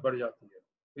قیمت بڑھ جاتی ہے.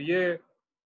 تو یہ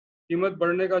قیمت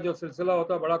بڑھنے کا جو سلسلہ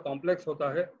ہوتا ہے بڑا کمپلیکس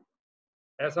ہوتا ہے.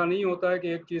 ایسا نہیں ہوتا ہے کہ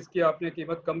ایک چیز کی آپ نے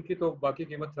قیمت کم کی تو باقی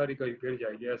قیمت ساری گر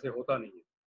جائے گی، ایسے ہوتا نہیں ہے.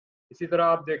 اسی طرح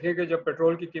آپ دیکھیں کہ جب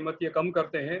پیٹرول کی قیمت یہ کم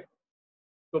کرتے ہیں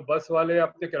تو بس والے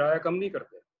اپنے کرایہ کم نہیں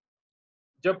کرتے.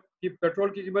 جب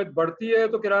پیٹرول کی قیمت بڑھتی ہے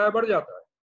تو کرایہ بڑھ جاتا ہے،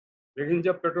 لیکن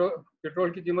جب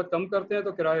پیٹرول کی قیمت کم کرتے ہیں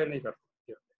تو کرایہ نہیں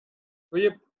کرتے. تو یہ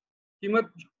قیمت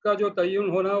کا جو تعین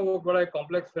ہونا وہ بڑا ایک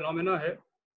کمپلیکس فینومینا ہے،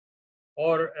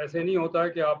 اور ایسے نہیں ہوتا ہے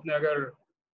کہ آپ نے اگر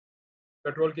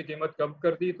پیٹرول کی قیمت کم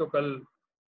کر دی تو کل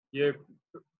یہ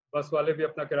بس والے بھی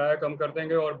اپنا کرایہ کم کر دیں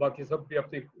گے اور باقی سب بھی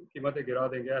اپنی قیمتیں گرا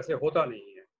دیں گے. ایسے ہوتا نہیں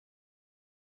ہے.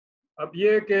 اب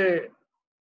یہ کہ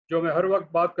جو میں ہر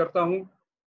وقت بات کرتا ہوں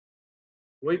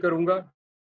وہی کروں گا.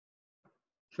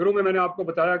 شروع میں نے آپ کو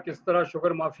بتایا کس طرح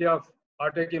شوگر مافیا،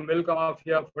 آٹے کی مل کا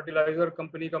مافیا، فرٹیلائزر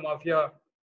کمپنی کا مافیا،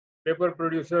 پیپر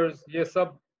پروڈیوسرز، یہ سب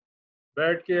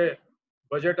بیٹھ کے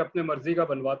بجٹ اپنے مرضی کا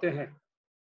بنواتے ہیں،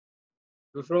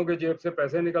 دوسروں کے جیب سے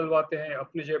پیسے نکلواتے ہیں،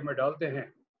 اپنی جیب میں ڈالتے ہیں.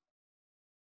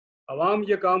 عوام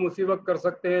یہ کام اسی وقت کر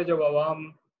سکتے ہیں جب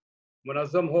عوام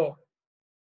منظم ہو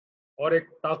اور ایک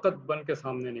طاقت بن کے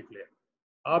سامنے نکلے.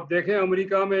 آپ دیکھیں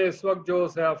امریکہ میں اس وقت جو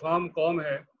سیاہ فام قوم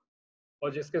ہے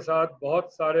اور جس کے ساتھ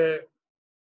بہت سارے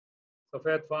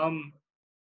سفید فام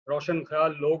روشن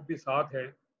خیال لوگ بھی ساتھ ہیں،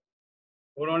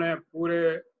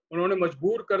 انہوں نے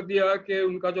مجبور کر دیا کہ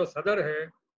ان کا جو صدر ہے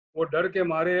وہ ڈر کے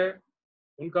مارے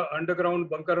ان کا انڈر گراؤنڈ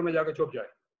بنکر میں جا کے چھپ جائے.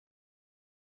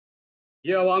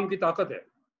 یہ عوام کی طاقت ہے.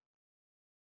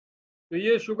 تو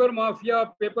یہ sugar mafia,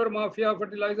 paper mafia,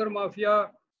 fertiliser mafia,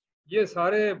 یہ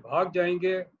سارے بھاگ جائیں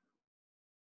گے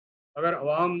اگر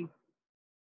عوام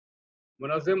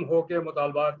منظم ہو کے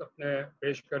مطالبات اپنے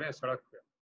پیش کریں سڑک پہ.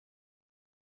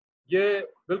 یہ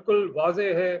بالکل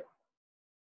واضح ہے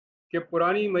کہ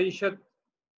پرانی معیشت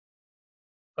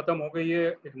ختم ہو گئی ہے،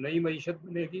 ایک نئی معیشت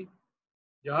بنے گی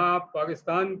جہاں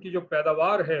پاکستان کی جو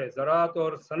پیداوار ہے زراعت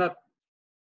اور صنعت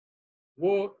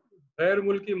وہ غیر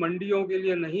ملکی منڈیوں کے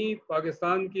لیے نہیں،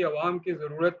 پاکستان کی عوام کی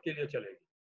ضرورت کے لیے چلے گی.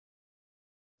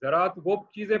 زراعت وہ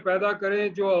چیزیں پیدا کریں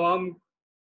جو عوام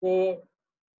کو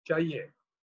چاہیے،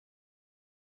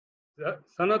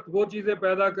 صنعت وہ چیزیں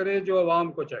پیدا کریں جو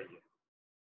عوام کو چاہیے.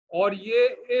 اور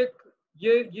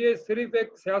یہ صرف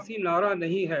ایک سیاسی نعرہ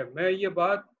نہیں ہے، میں یہ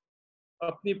بات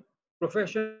اپنی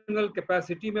پروفیشنل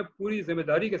کیپیسٹی میں پوری ذمہ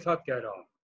داری کے ساتھ کہہ رہا ہوں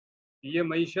کہ یہ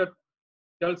معیشت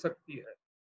चल सकती है।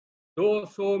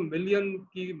 200 मिलियन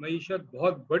की मईशत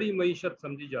बहुत बड़ी मईशत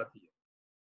समझी जाती है।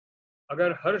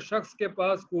 अगर हर शख्स के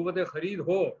पास कुव्वत खरीद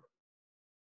हो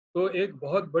तो एक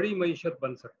बहुत बड़ी मईशत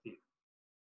बन सकती है।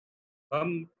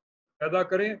 हम पैदा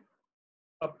करें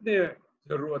अपने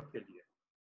ज़रूरत के लिए।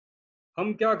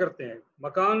 हम क्या करते हैं,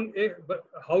 मकान एक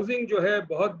हाउसिंग जो है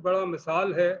बहुत बड़ा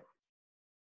मिसाल है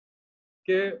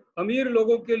कि अमीर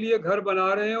लोगों के लिए घर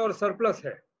बना रहे हैं और सरप्लस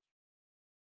है।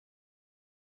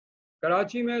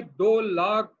 कराची में 2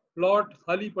 लाख प्लॉट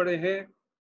खाली पड़े हैं,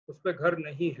 उस पर घर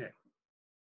नहीं है।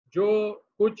 जो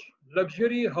कुछ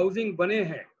लग्जरी हाउसिंग बने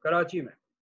हैं कराची में,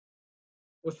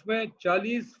 उसमें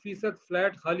 40%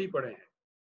 फ्लैट खाली पड़े हैं।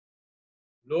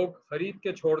 लोग खरीद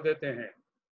के छोड़ देते हैं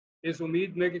इस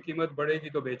उम्मीद में कि कीमत बढ़ेगी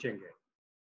तो बेचेंगे।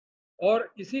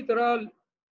 और इसी तरह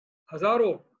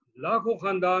हजारों लाखों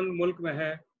खानदान मुल्क में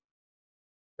हैं।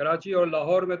 कराची और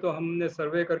लाहौर में तो हमने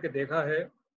सर्वे करके देखा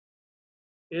है,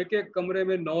 एक एक कमरे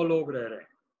में 9 लोग रह रहे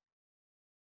हैं।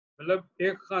 मतलब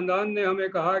एक खानदान ने हमें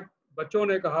कहा, बच्चों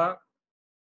ने कहा,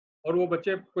 और वो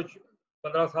बच्चे कुछ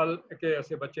 15 साल के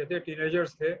ऐसे बच्चे थे,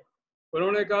 टीनेजर्स थे,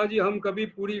 उन्होंने कहा जी हम कभी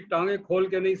पूरी टांगें खोल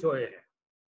के नहीं सोए हैं,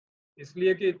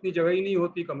 इसलिए कि इतनी जगह ही नहीं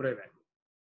होती कमरे में।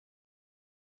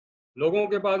 लोगों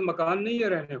के पास मकान नहीं है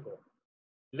रहने को।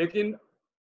 लेकिन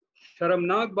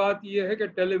शर्मनाक बात यह है कि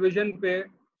टेलीविज़न पे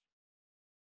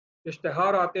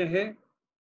इश्तिहार आते हैं,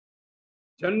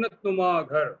 जन्नत नुमा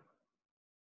घर,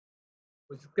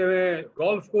 उसके में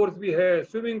गोल्फ कोर्स भी है,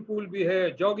 स्विमिंग पूल भी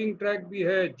है, जॉगिंग ट्रैक भी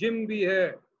है, जिम भी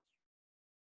है,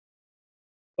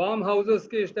 फार्म हाउसेस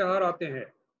के इश्तिहार आते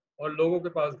हैं, और लोगों के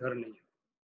पास घर नहीं है।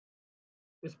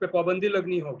 इस पे पाबंदी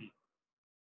लगनी होगी,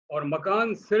 और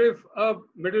मकान सिर्फ अब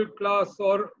मिडिल क्लास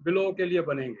और बिलो के लिए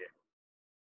बनेंगे।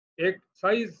 एक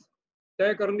साइज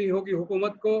तय करनी होगी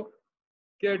हुकूमत को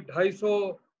कि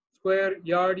 250 स्क्वायर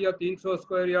यार्ड या 300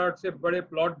 स्क्वायर यार्ड से बड़े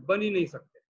प्लॉट बन ही नहीं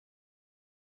सकते।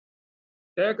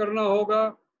 तय करना होगा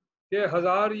कि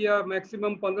 1000 या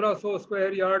मैक्सिमम 1500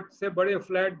 स्क्वायर यार्ड से बड़े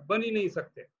फ्लैट बन ही नहीं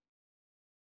सकते।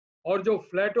 और जो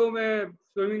फ्लैटों में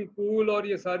स्विमिंग पूल और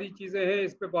ये सारी चीज़ें हैं,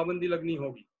 इस पे पाबंदी लगनी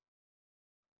होगी।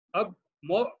 अब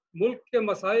मुल्क के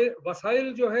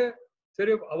वसाइल जो है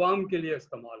सिर्फ आवाम के लिए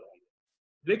इस्तेमाल होंगे,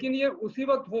 लेकिन ये उसी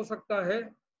वक्त हो सकता है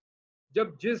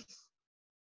जब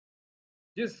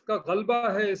जिसका गलबा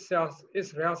है इस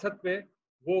रियासत में,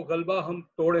 वो गलबा हम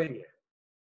तोड़ेंगे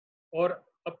और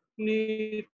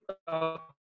अपनी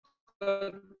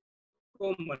ताकत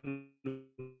को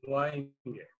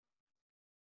मनवाएंगे।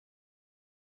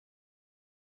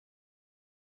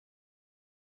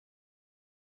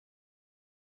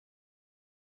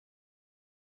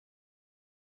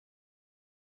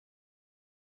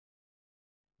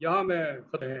 यहाँ मैं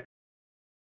हैं।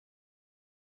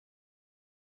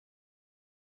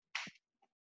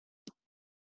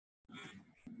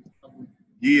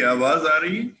 जी आवाज आ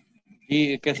रही है?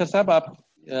 जी कैसर साहब, आप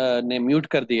ने म्यूट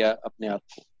कर दिया अपने आप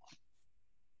को।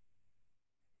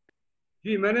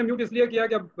 जी मैंने म्यूट इसलिए किया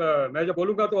कि अब मैं जब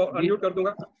बोलूंगा तो अनम्यूट कर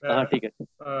दूंगा। हाँ ठीक है,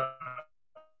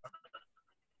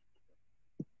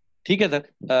 ठीक है सर।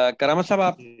 करामत साहब,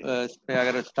 आप इस पे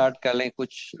अगर स्टार्ट कर लें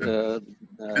कुछ।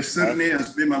 सर ने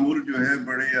हस्बे मामूल जो है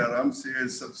बड़े आराम से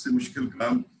सबसे मुश्किल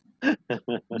काम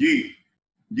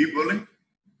जी बोले।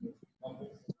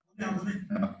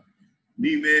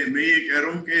 नहीं, मैं ये कह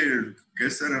रहा हूँ कि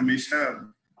कैसर हमेशा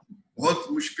बहुत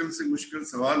मुश्किल से मुश्किल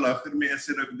सवाल आखिर में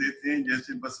ऐसे रख देते हैं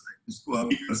जैसे बस इसको हम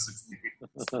ही कर सकते हैं।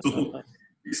 तो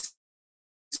इस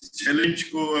चैलेंज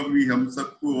को अभी हम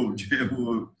सबको जो है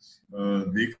वो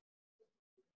देख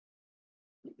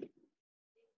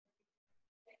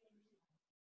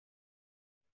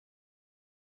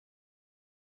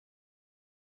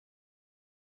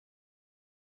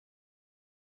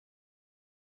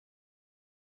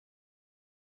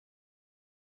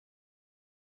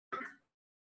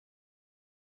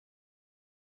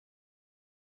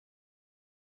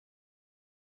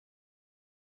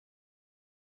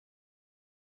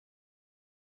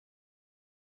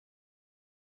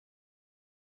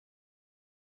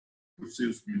उसे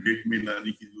उस डेट में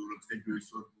लाने की जरूरत है जो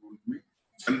इस वक्त मुल्क में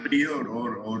चल रही है।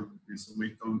 और मैं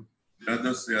समझता हूँ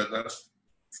ज्यादा से ज्यादा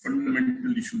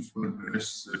फंडामेंटल इश्यूज पर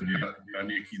बहस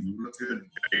जाने की जरूरत है,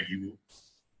 जाएगी वो।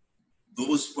 तो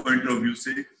उस पॉइंट ऑफ व्यू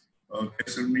से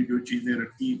कैसर ने जो चीजें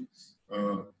रखी,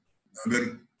 अगर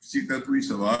किसी का कोई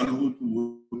सवाल हो तो वो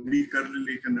भी कर ले,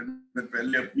 लेकिन अगर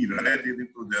पहले अपनी राय दे दें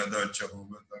तो ज्यादा अच्छा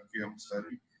होगा, ताकि हम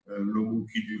सारी लोगों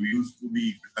की जो व्यूज को भी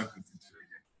इकट्ठा करते चले।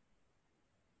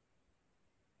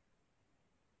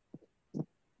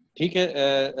 ठीक है,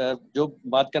 जो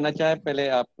बात करना चाहे पहले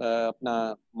आप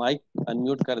अपना माइक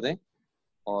अनम्यूट कर दें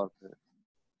और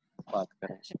बात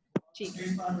करें। ٹھیک ہے.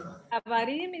 اب آ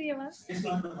رہی ہے میری آواز؟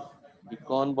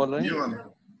 کون بول رہے یہ ہیں؟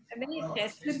 والا نہیں،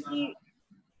 قیصر کی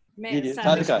میں جی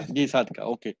صادقہ، جی صادقہ،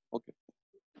 اوکے اوکے.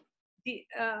 جی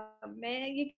میں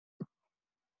یہ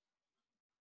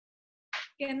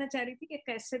کہنا چاہ رہی تھی کہ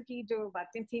قیصر کی جو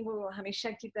باتیں تھیں وہ ہمیشہ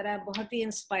کی طرح بہت ہی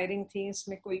انسپائرنگ تھیں، اس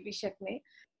میں کوئی بھی شک نہیں،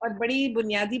 اور بڑی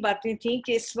بنیادی باتیں تھیں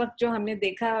کہ اس وقت جو ہم نے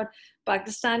دیکھا، اور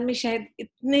پاکستان میں شاید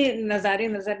اتنے نظارے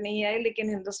نظر نہیں آئے، لیکن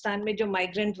ہندوستان میں جو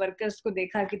مائیگرنٹ ورکرز کو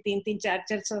دیکھا کہ 300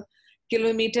 400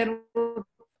 کلومیٹر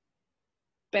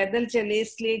پیدل چلے،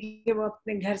 اس لیے کہ وہ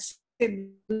اپنے گھر سے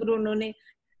دور انہوں نے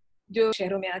جو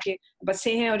شہروں میں آ کے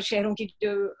بسے ہیں، اور شہروں کی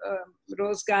جو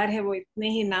روزگار ہے وہ اتنے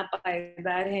ہی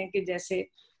ناپائیدار ہیں کہ جیسے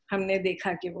ہم نے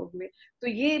دیکھا کہ وہ ہوئے. تو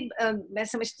یہ میں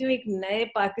سمجھتی ہوں ایک نئے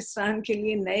پاکستان کے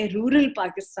لیے، نئے رورل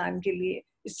پاکستان کے لیے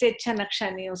اس سے اچھا نقشہ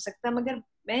نہیں ہو سکتا. مگر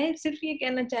میں صرف یہ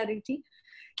کہنا چاہ رہی تھی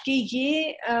کہ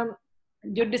یہ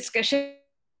جو ڈسکشن،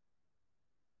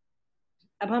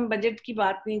 اب ہم بجٹ کی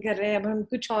بات نہیں کر رہے ہیں، اب ہم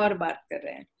کچھ اور بات کر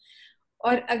رہے ہیں،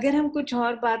 اور اگر ہم کچھ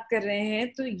اور بات کر رہے ہیں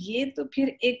تو یہ تو پھر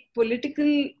ایک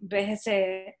پولیٹیکل بحث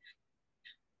ہے،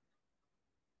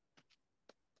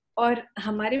 اور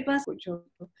ہمارے پاس کچھ ہو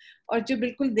اور جو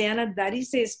بالکل دیانتداری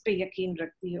سے اس پہ یقین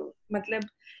رکھتی ہو. مطلب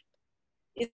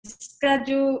اس کا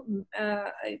جو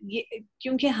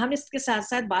کیونکہ ہم اس کے ساتھ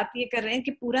ساتھ بات یہ کر رہے ہیں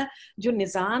کہ پورا جو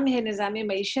نظام ہے، نظام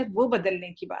معیشت، وہ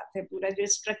بدلنے کی بات ہے. پورا جو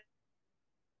اسٹرکچر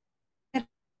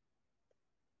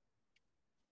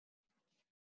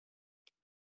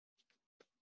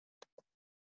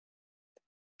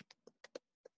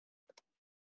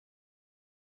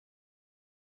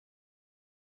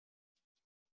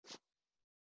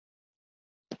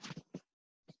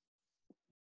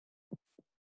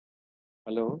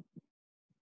ہلو،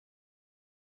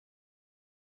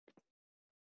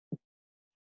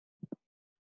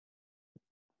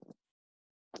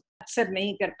 اکثر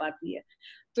نہیں کر پاتی ہے.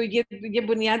 تو یہ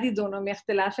بنیادی دونوں میں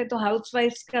اختلاف ہے. تو ہاؤس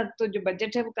وائفس کا تو جو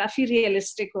بجٹ ہے وہ کافی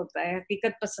ریئلسٹک ہوتا ہے،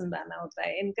 حقیقت پسندانہ ہوتا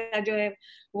ہے. ان کا جو ہے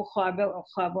وہ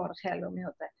خوابوں اور خیالوں میں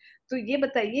ہوتا ہے. تو یہ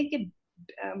بتائیے کہ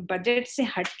بجٹ سے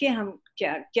ہٹ کے ہم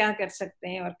کیا کر سکتے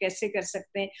ہیں اور کیسے کر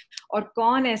سکتے ہیں، اور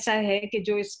کون ایسا ہے کہ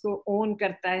جو اس کو اون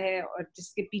کرتا ہے اور جس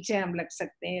کے پیچھے ہم لگ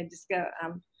سکتے ہیں، جس کا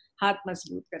ہم ہاتھ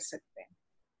مضبوط کر سکتے ہیں.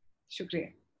 شکریہ.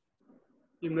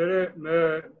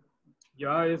 میں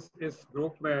یہاں اس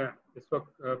گروپ میں اس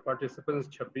وقت پارٹیسپینٹس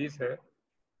 26 ہے.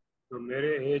 تو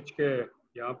میرے ایج کے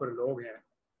یہاں پر لوگ ہیں،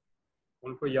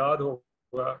 ان کو یاد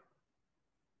ہوگا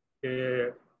کہ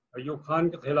ایوب خان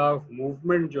کے خلاف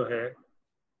موومنٹ جو ہے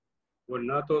وہ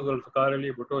نہ تو ذوالفقار علی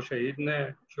بھٹو شہید نے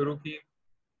شروع کی،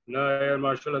 نہ ایئر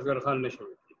مارشل اصغر خان نے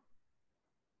شروع کی.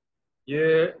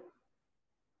 یہ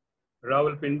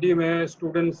راولپنڈی میں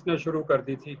اسٹوڈنٹس نے شروع کر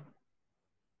دی تھی.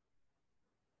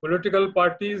 پولیٹیکل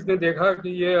پارٹیز نے دیکھا کہ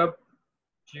یہ اب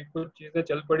کچھ چیزیں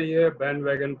چل پڑی ہے، بینڈ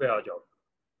ویگن پہ آ جاؤ.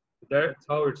 That's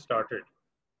how it started.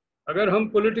 اگر ہم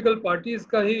پولیٹیکل پارٹیز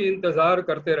کا ہی انتظار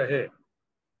کرتے رہے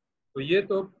تو یہ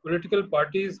تو پولیٹیکل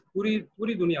پارٹیز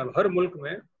پوری دنیا میں، ہر ملک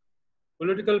میں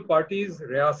پولیٹیکل پارٹیز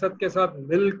ریاست کے ساتھ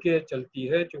مل کے چلتی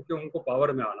ہے، چونکہ ان کو پاور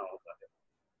میں آنا ہوتا ہے.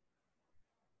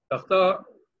 تختہ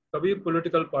کبھی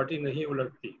پولیٹیکل پارٹی نہیں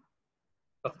الٹتی.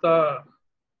 تختہ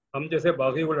ہم جیسے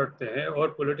باغی الٹتے ہیں، اور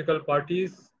پولیٹیکل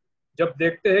پارٹیز جب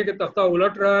دیکھتے ہیں کہ تختہ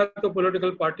الٹ رہا ہے تو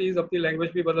پولیٹیکل پارٹیز اپنی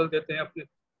لینگویج بھی بدل دیتے ہیں، اپنے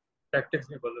ٹیکٹکس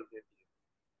بھی بدل دیتی ہیں.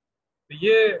 تو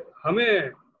یہ ہمیں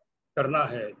کرنا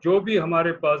ہے جو بھی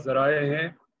ہمارے پاس ذرائع ہیں.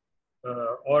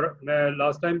 اور میں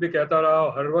لاسٹ ٹائم بھی کہتا رہا،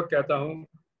 ہر وقت کہتا ہوں،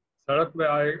 سڑک میں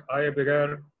آئے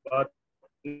بغیر بات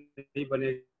نہیں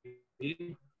بنے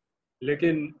گی،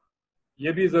 لیکن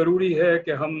یہ بھی ضروری ہے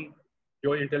کہ ہم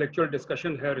جو انٹلیکچوئل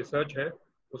ڈسکشن ہے، ریسرچ ہے،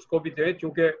 اس کو بھی دیں.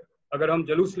 چونکہ اگر ہم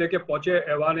جلوس لے کے پہنچے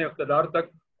ایوان اقتدار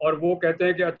تک اور وہ کہتے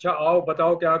ہیں کہ اچھا آؤ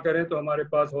بتاؤ کیا کریں، تو ہمارے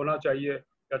پاس ہونا چاہیے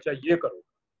کہ اچھا یہ کرو،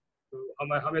 تو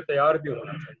ہمیں تیار بھی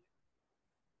ہونا چاہیے.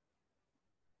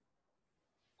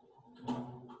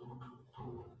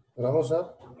 راما صاحب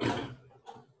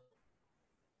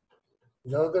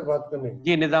اجازت ہے بات کرنے کی؟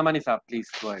 جی نظامانی صاحب پلیز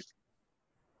گو اہیڈ.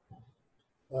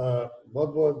 بہت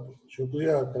بہت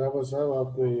شکریہ کرامت صاحب،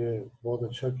 آپ نے یہ بہت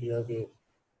اچھا کیا کہ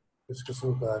اس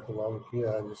قسم کا اہتمام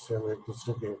کیا ہے، جس سے ہم ایک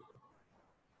دوسرے کے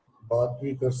بات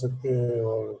بھی کر سکتے ہیں،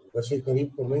 اور ویسے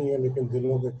قریب تو نہیں ہے لیکن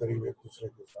دلوں کے قریب ایک دوسرے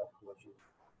کے ساتھ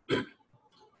موجود.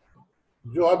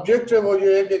 جو آبجیکٹ ہے وہ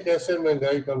یہ ہے کہ کیسے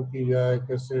مہنگائی کم کی جائے،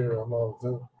 کیسے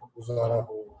ہمارا گزارا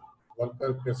ہو،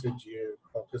 ورکر کیسے جیے،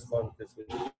 پاکستان کیسے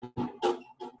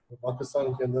جیے،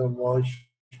 پاکستان کے اندر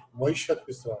معیشت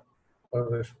کس طرح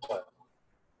پرورش پائے،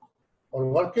 اور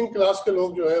ورکنگ کلاس کے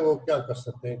لوگ جو ہے وہ کیا کر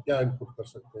سکتے ہیں، کیا انپٹ کر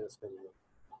سکتے ہیں اس کے لیے.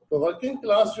 تو ورکنگ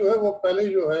کلاس جو ہے وہ پہلے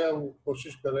جو ہے ہم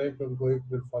کوشش کر رہے ہیں کہ ان کو ایک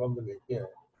پلیٹ فارم میں لے کے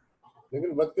آئیں.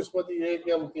 لیکن بدقسمتی یہ ہے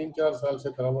کہ ہم 3-4 سال سے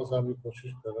کرامت صاحب بھی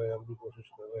کوشش کر رہے ہیں، ہم بھی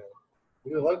کوشش کر رہے ہیں،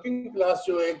 لیکن ورکنگ کلاس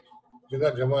جو ایک جگہ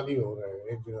جمع نہیں ہو رہے ہیں،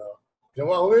 ایک جگہ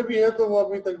جمع ہوئے بھی ہیں تو وہ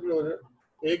ابھی تک بھی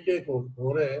ایک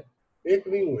ہو رہے ہیں، ایک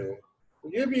نہیں ہوئے ہیں. تو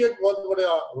یہ بھی ایک بہت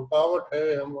بڑا رکاوٹ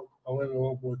ہے ہمیں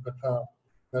لوگوں کو اکٹھا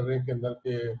کرنے کے اندر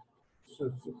کہ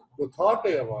جو تھاٹ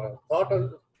ہے ہمارا تھاٹ،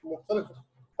 مختلف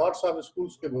تھاٹس آف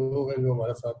اسکولس کے لوگ ہیں جو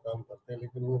ہمارے ساتھ کام کرتے ہیں،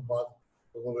 لیکن وہ بات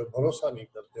لوگوں میں بھروسہ نہیں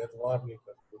کرتے، اعتبار نہیں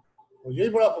کرتے. اور یہی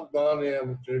بڑا فقدان ہے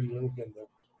ہم ٹریڈ یونین کے اندر.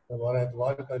 ہمارا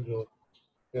اعتبار کا جو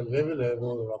لیول ہے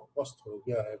وہ پست ہو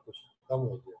گیا ہے، کچھ کم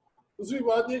ہو گیا. دوسری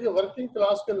بات یہ کہ ورکنگ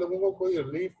کلاس کے لوگوں کو کوئی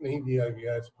ریلیف نہیں دیا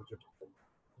گیا اس بجٹ کے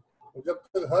اندر. جب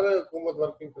تک ہر حکومت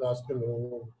ورکنگ کلاس کے لوگوں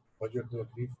کو بجٹ میں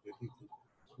ریلیف دیتی تھی،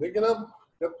 لیکن اب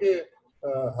جبکہ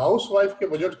ہاؤس وائف کے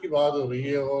بجٹ کی بات ہو رہی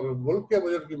ہے اور ملک کے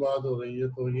بجٹ کی بات ہو رہی ہے،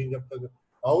 تو یہ جب تک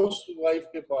ہاؤس وائف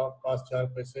کے پاس 4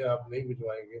 پیسے آپ نہیں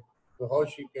بھجوائیں گے تو how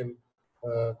she can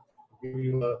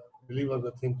deliver the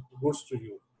thing goods to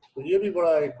you. تو یہ بھی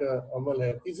بڑا ایک عمل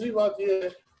ہے. تیسری بات یہ ہے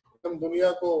کہ ہم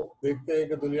دنیا کو دیکھتے ہیں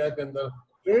کہ دنیا کے اندر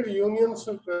ٹریڈ یونینس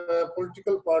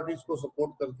پولیٹیکل پارٹیز کو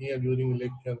سپورٹ کرتی ہیں ڈیورنگ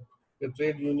الیکشن، کہ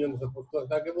ٹریڈ یونین سپورٹ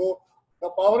کرتا ہے کہ وہ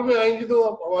پاور میں آئیں گی تو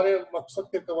ہمارے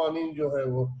مقصد کے قوانین جو ہے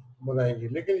وہ بنائیں گی.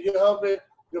 لیکن یہاں پہ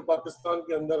جو پاکستان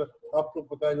کے اندر آپ کو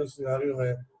پتہ ہے جو سیناریو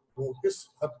ہے وہ کس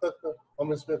حد تک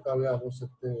ہم اس میں کامیاب ہو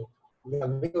سکتے ہیں یا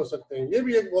نہیں ہو سکتے ہیں. یہ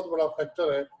بھی ایک بہت بڑا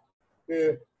فیکٹر ہے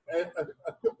کہ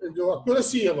جو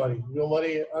ایکوریسی ہے ہماری، جو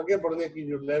ہماری آگے بڑھنے کی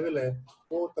جو لیول ہے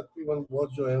وہ تقریباً بہت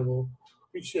جو ہے وہ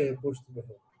پیچھے پشت میں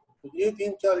ہے. تو یہ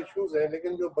 3-4 ایشوز ہیں.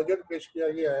 لیکن جو بجٹ پیش کیا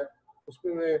گیا ہے اس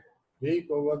میں یہی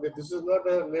کہوں گا کہ دس is not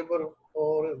a labour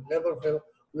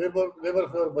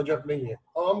fair budget نہیں ہے،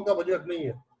 عوام کا بجٹ نہیں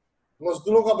ہے،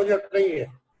 مزدوروں کا بجٹ نہیں ہے،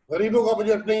 غریبوں کا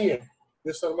بجٹ نہیں ہے.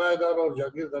 یہ سرمایہ دار اور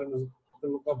جاگیردار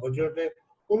کا بجٹ ہے.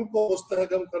 ان کو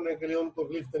مستحکم کرنے کے لیے، ان کو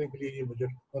ریلیف دینے کے لیے یہ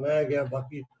بجٹ بنایا گیا.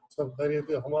 باقی سب خیریت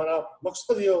ہے. ہمارا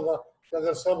مقصد یہ ہوگا کہ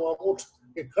اگر سب اٹھ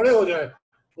کے کھڑے ہو جائیں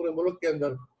پورے ملک کے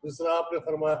اندر، جس طرح آپ نے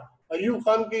فرمایا ایوب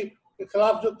خان کے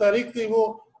خلاف جو تحریک تھی وہ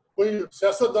کوئی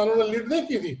سیاستدانوں نے لیڈ نہیں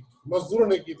کی تھی، مزدوروں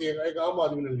نے کی تھی، ایک عام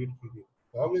آدمی نے لیڈ کی تھی.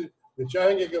 ہم یہ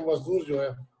چاہیں گے کہ مزدور جو ہے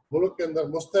ملک کے اندر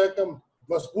مستحکم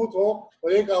مضبوط ہوں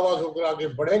اور ایک آواز ہو کر آگے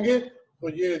بڑھیں گے. تو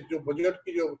یہ جو بجٹ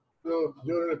کی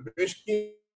جو پیش کی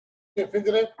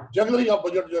فکریں جنرلی آپ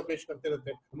بجٹ جو پیش کرتے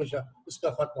رہتے ہیں ہمیشہ اس کا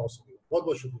خاتمہ ہو سکے. بہت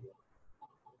بہت شکریہ.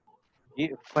 جی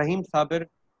فہیم صابر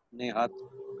نے ہاتھ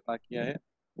کھڑا کیا ہے،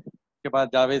 اس کے بعد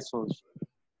جاوید سوز.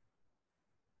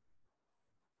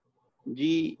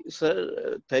 جی سر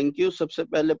تھینک یو سب سے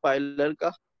پہلے پائلر کا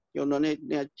کہ انہوں نے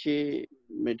اتنے اچھی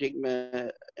میٹنگ میں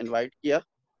انوائٹ کیا.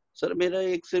 سر میرا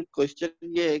ایک صرف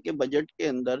کوشچن یہ ہے کہ بجٹ کے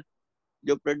اندر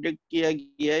جو پریڈکٹ کیا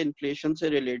گیا ہے انفلیشن سے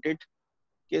ریلیٹڈ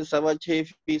کہ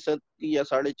 6.25% یا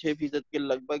 6.5% کے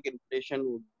لگ بھگ انفلیشن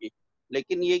ہوگی،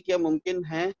 لیکن یہ کیا ممکن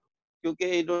ہے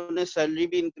کیونکہ انہوں نے سیلری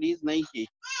بھی انکریز نہیں کی،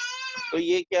 تو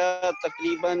یہ کیا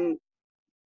تقریباً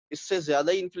اس سے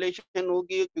زیادہ انفلیشن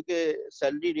ہوگی کیونکہ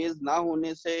سیلری ریز نہ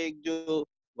ہونے سے ایک جو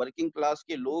ورکنگ کلاس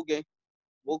کے لوگ ہیں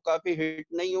وہ کافی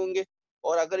ہٹ نہیں ہوں گے،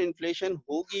 اور اگر انفلیشن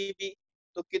ہوگی بھی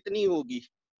تو کتنی ہوگی،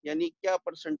 یعنی کیا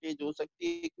پرسنٹیج ہو سکتی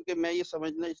ہے؟ کیونکہ میں یہ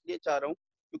سمجھنا اس لیے چاہ رہا ہوں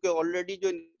کیونکہ آلریڈی جو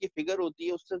ان کی فگر ہوتی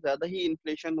ہے اس سے زیادہ ہی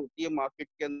انفلیشن ہوتی ہے مارکیٹ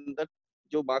کے اندر،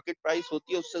 جو مارکیٹ پرائس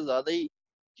ہوتی ہے اس سے زیادہ ہی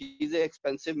چیزیں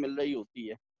ایکسپینسو مل رہی ہوتی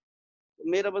ہے.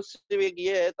 میرا بس صرف ایک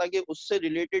یہ ہے تاکہ اس سے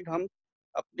ریلیٹڈ ہم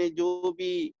اپنے جو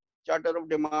بھی چارٹر آف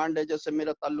ڈیمانڈ ہے، جیسے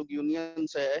میرا تعلق یونین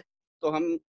سے ہے، تو ہم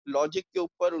لاجک کے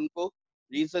اوپر ان کو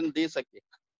ریزن دے سکے.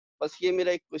 بس یہ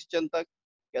میرا ایک کوشچن تھا.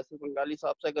 کیسر بنگالی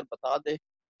صاحب سے اگر بتا دے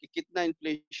کہ کتنا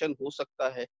انفلیشن ہو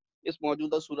سکتا ہے اس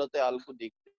موجودہ صورتحال کو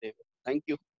دیکھتے ہوئے. Thank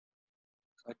you.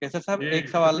 کیسر صاحب ایک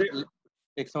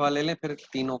سوال لے لیں پھر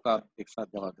تینوں کا ایک ساتھ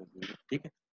جواب دے دیں گے، ٹھیک ہے؟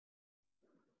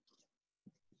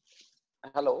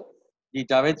 ہلو جی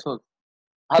جاوید سوز.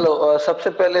 ہلو سب سے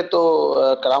پہلے تو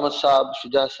کرامت صاحب،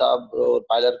 شجاع صاحب اور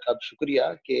پائلر کا شکریہ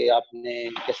کہ آپ نے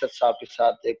کیسر صاحب کے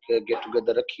ساتھ ایک گیٹ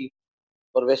ٹوگیدر رکھی،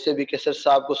 اور ویسے بھی کیسر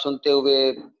صاحب کو سنتے ہوئے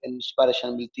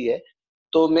انسپائریشن ملتی ہے.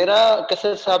 تو میرا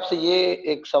کیسر صاحب سے یہ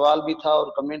ایک سوال بھی تھا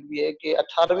اور کمنٹ بھی ہے کہ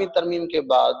 18ویں ترمیم کے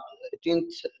بعد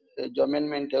 18 جو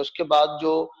امینڈمنٹ ہے اس کے بعد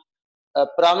جو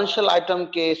پروونشل آئٹم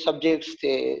کے سبجیکٹس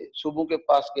تھے صوبوں کے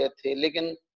پاس گئے تھے،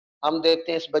 لیکن ہم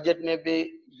دیکھتے ہیں اس بجٹ میں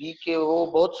بھی کہ وہ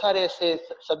بہت سارے ایسے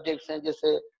سبجیکٹس ہیں جیسے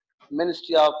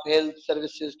منسٹری آف ہیلتھ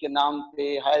سروسز کے نام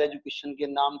پہ، ہائر ایجوکیشن کے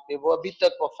نام پہ وہ ابھی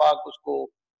تک وفاق اس کو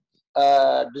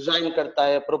ڈیزائن کرتا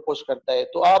ہے، پروپوز کرتا ہے.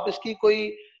 تو آپ اس کی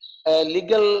کوئی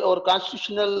لیگل اور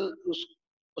کانسٹیٹیوشنل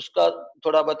اس کا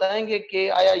تھوڑا بتائیں گے کہ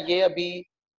آیا یہ ابھی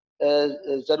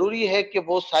ضروری ہے کہ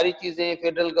وہ ساری چیزیں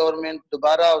فیڈرل گورنمنٹ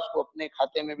دوبارہ اس کو اپنے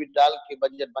کھاتے میں بھی ڈال کے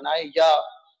بجٹ بنائے، یا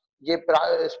ये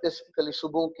स्पेसिफिकली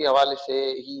सूबों के हवाले से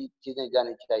ही चीजें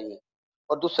जानी चाहिए।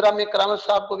 और दूसरा मैं करामत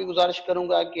साहब को भी गुजारिश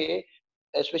करूंगा कि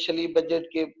स्पेशली बजट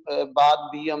के बाद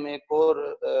भी हम एक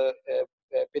और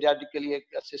पीरियडिकली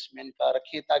एक असेसमेंट का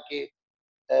रखें, ताकि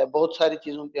बहुत सारी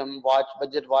चीजों पे हम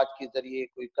बजट वॉच के जरिए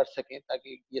कोई कर सकें,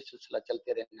 ताकि ये सिलसिला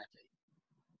चलते रहना चाहिए।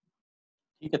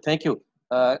 ठीक है, थैंक यू।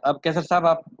 अब कैसर साहब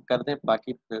आप कर दें,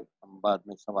 बाकी फिर हम बाद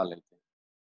में सवाल लेते हैं।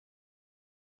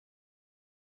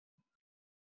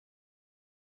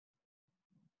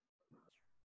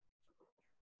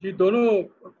 जी,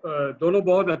 दोनों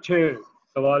बहुत अच्छे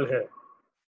सवाल है।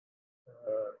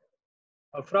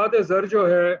 अफराद ज़र जो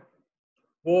है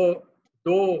वो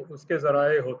दो उसके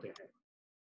ज़राए होते हैं,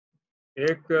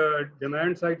 एक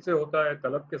डिमांड साइड से होता है,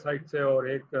 तलब के साइड से, और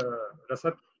एक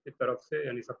रसद की तरफ से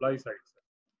यानी सप्लाई साइड से।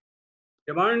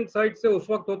 डिमांड साइड से उस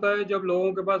वक्त होता है जब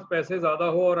लोगों के पास पैसे ज़्यादा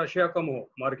हो और अशिया कम हो।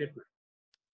 मार्केट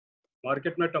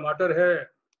में टमाटर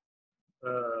है,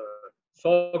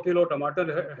 100 किलो टमाटर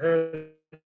है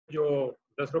जो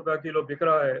 10 रुपये किलो बिक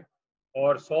रहा है,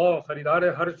 और 100 खरीदार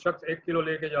है, हर शख्स 1 किलो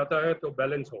लेके जाता है, तो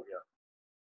बैलेंस हो गया।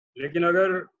 लेकिन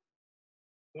अगर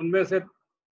उनमें से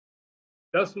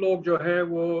 10 लोग जो है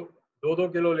वो 2-2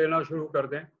 किलो लेना शुरू कर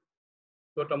दें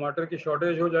तो टमाटर की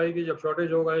शॉर्टेज हो जाएगी। जब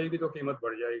शॉर्टेज हो जाएगी तो कीमत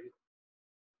बढ़ जाएगी।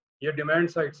 ये डिमांड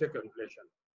साइड से इन्फ्लेशन।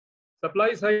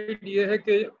 सप्लाई साइड ये है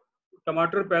कि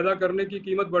टमाटर पैदा करने की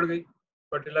कीमत बढ़ गई,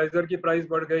 फर्टिलाइज़र की प्राइस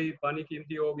बढ़ गई, पानी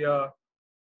कीमती हो गया,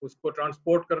 उसको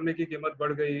ट्रांसपोर्ट करने की कीमत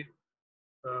बढ़ गई,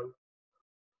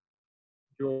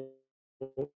 जो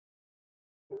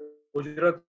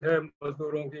उजरत है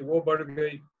मजदूरों की वो बढ़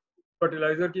गई,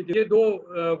 फर्टिलाइज़र की। ये दो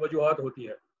वजूहात होती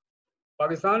है।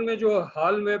 पाकिस्तान में जो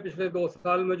हाल में पिछले 2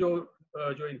 साल में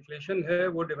जो इन्फ्लेशन है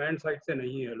वो डिमांड साइड से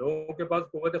नहीं है। लोगों के पास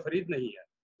कुव्वत खरीद नहीं है,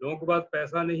 लोगों के पास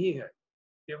पैसा नहीं है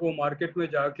कि वो मार्केट में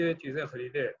जाके चीज़ें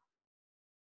खरीदे।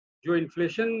 जो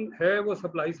इन्फ्लेशन है वो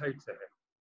सप्लाई साइड से है,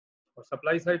 और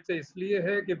सप्लाई साइड से इसलिए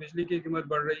है कि बिजली की कीमत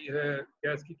बढ़ रही है,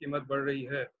 गैस की कीमत बढ़ रही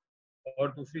है,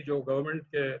 और दूसरी जो गवर्नमेंट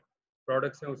के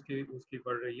प्रोडक्ट्स हैं उसकी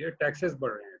बढ़ रही है, टैक्सेस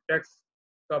बढ़ रहे हैं। टैक्स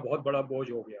का बहुत बड़ा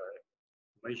बोझ हो गया है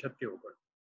मईशत के ऊपर।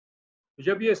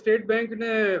 जब ये स्टेट बैंक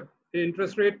ने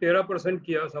इंटरेस्ट रेट 13%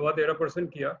 किया, 13.25%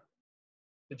 किया,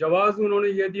 तो जवाब उन्होंने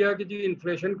ये दिया कि जी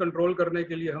इन्फ्लेशन कंट्रोल करने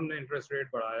के लिए हमने इंटरेस्ट रेट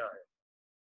बढ़ाया है।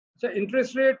 अच्छा,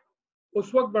 इंटरेस्ट रेट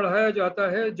उस वक्त बढ़ाया जाता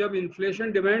है जब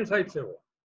इन्फ्लेशन डिमांड साइड से हो,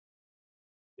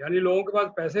 यानी लोगों के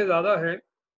पास पैसे ज़्यादा है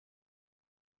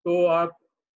तो आप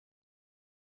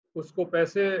उसको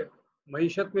पैसे,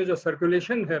 मईशत में जो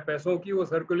सर्कुलेशन है पैसों की, वो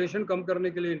सर्कुलेशन कम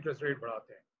करने के लिए इंटरेस्ट रेट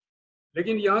बढ़ाते हैं।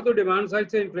 लेकिन यहाँ तो डिमांड साइड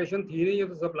से इन्फ्लेशन थी नहीं, है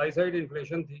तो सप्लाई साइड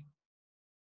इन्फ्लेशन थी।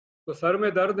 तो सर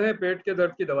में दर्द है, पेट के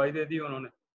दर्द की दवाई दे दी उन्होंने।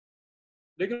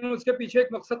 लेकिन उसके पीछे एक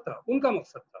मकसद था, उनका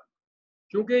मकसद था,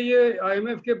 क्योंकि ये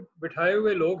IMF के बिठाए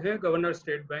हुए लोग हैं, गवर्नर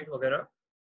स्टेट बैंक वगैरह।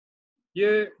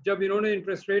 ये जब इन्होंने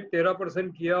इंटरेस्ट रेट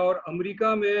 13% किया और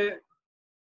अमेरिका में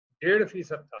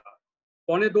 1.5% था,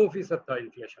 1.25% था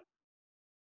इन्फ्लेशन,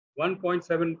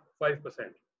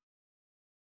 1.75%।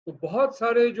 तो बहुत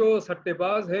सारे जो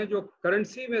सट्टेबाज हैं जो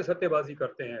करेंसी में सट्टेबाजी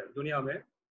करते हैं दुनिया में,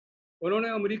 उन्होंने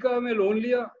अमेरिका में लोन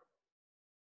लिया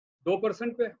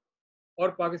 2% पे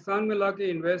और पाकिस्तान में लाके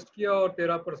इन्वेस्ट किया और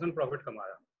 13% प्रॉफिट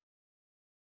कमाया,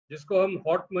 जिसको हम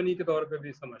हॉट मनी के तौर पे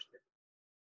भी समझते हैं।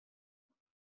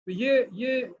 तो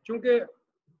ये चूंकि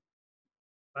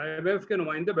IMF के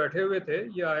नुमाइंदे बैठे हुए थे,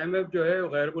 ये IMF जो है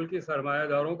गैर मुल्की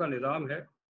सरमायादारों का निज़ाम है।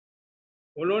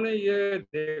 उन्होंने ये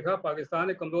देखा पाकिस्तान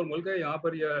एक कमज़ोर मुल्क है, यहाँ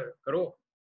पर यह करो,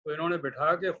 तो इन्होंने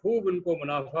बिठा के खूब उनको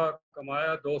मुनाफा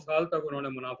कमाया। 2 साल तक उन्होंने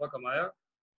मुनाफा कमाया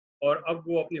और अब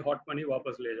वो अपनी हॉट मनी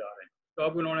वापस ले जा रहे हैं। तो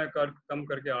अब उन्होंने कम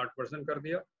करके 8% कर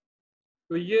दिया।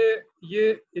 तो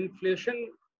ये इन्फ्लेशन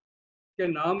के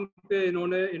नाम पे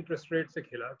इन्होंने इंटरेस्ट रेट से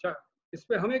खेला। अच्छा, इस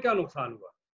पे हमें क्या नुकसान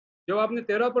हुआ? जब आपने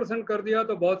 13% कर दिया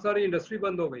तो बहुत सारी इंडस्ट्री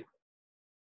बंद हो गई,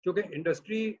 क्योंकि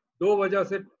इंडस्ट्री 2 वजह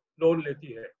से लोन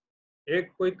लेती है।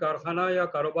 एक, कोई कारखाना या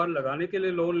कारोबार लगाने के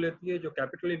लिए लोन लेती है जो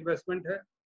कैपिटल इन्वेस्टमेंट है।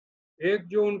 एक,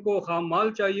 जो उनको खाम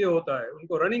माल चाहिए होता है,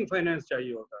 उनको रनिंग फाइनेंस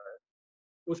चाहिए होता है,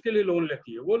 उसके लिए लोन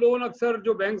लेती है। वो लोन अक्सर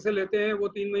जो बैंक से लेते हैं वो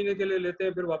 3 महीने के लिए लेते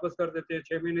हैं, फिर वापस कर देते हैं,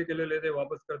 6 महीने के लिए लेते हैं,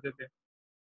 वापस कर देते हैं।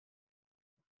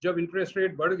 जब इंटरेस्ट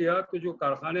रेट बढ़ गया तो जो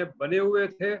कारखाने बने हुए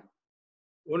थे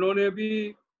उन्होंने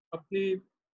भी अपनी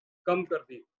कम कर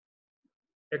दी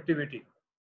एक्टिविटी,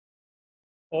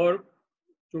 और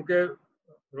चूँकि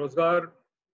रोज़गार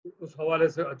उस हवाले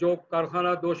से, जो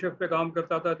कारखाना 2 शिफ्ट पे काम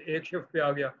करता था 1 शिफ्ट पे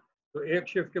आ गया, तो 1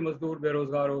 शिफ्ट के मजदूर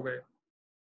बेरोज़गार हो गए।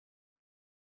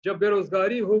 जब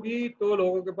बेरोज़गारी होगी तो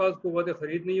लोगों के पास कुव्वत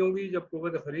ख़रीद नहीं होगी। जब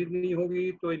कुव्वत ख़रीद नहीं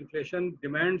होगी तो इन्फ्लेशन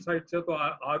डिमांड साइड से तो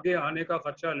आगे आने का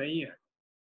खर्चा नहीं है,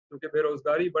 क्योंकि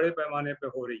बेरोज़गारी बड़े पैमाने पे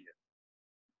हो रही है।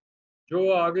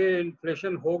 جو آگے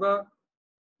انفلیشن ہوگا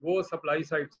وہ سپلائی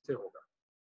سائڈ سے ہوگا.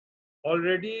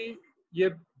 آلریڈی یہ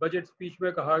بجٹ سپیچ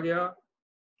میں کہا گیا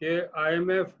کہ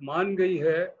IMF مان گئی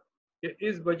ہے کہ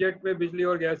اس بجٹ میں بجلی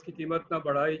اور گیس کی قیمت نہ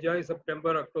بڑھائی جائے,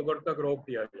 سپٹمبر اکتوبر تک روک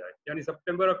دیا جائے, یعنی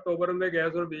سپٹمبر اکتوبر میں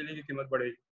گیس اور بجلی کی قیمت بڑھے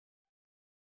گی.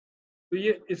 تو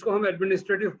یہ اس کو ہم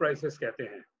ایڈمنسٹریٹو پرائسز کہتے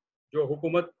ہیں, جو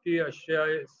حکومت کی اشیاء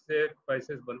سے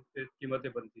پرائسز قیمتیں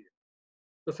بنتی ہیں.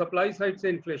 تو سپلائی سائڈ سے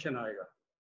انفلیشن آئے گا.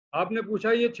 آپ نے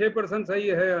پوچھا یہ 6%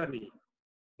 صحیح ہے یا نہیں.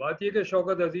 بات یہ کہ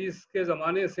شوکت عزیز کے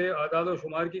زمانے سے اعداد و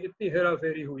شمار کی اتنی ہیرا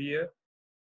پھیری ہوئی ہے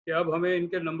کہ اب ہمیں ان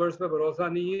کے نمبرز پہ بھروسہ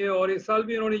نہیں ہے, اور اس سال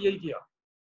بھی انہوں نے یہی کیا.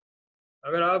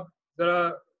 اگر آپ ذرا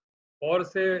اور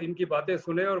سے ان کی باتیں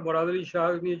سنیں, اور مراد علی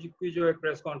شاہ کی جو ایک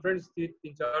پریس کانفرنس تھی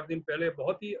 3-4 دن پہلے,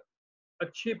 بہت ہی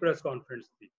اچھی پریس کانفرنس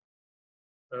تھی,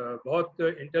 بہت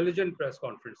انٹیلیجنٹ پریس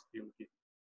کانفرنس تھی ان کی,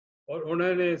 اور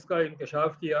انہوں نے اس کا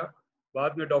انکشاف کیا. بعد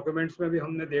میں ڈاکیومنٹس میں بھی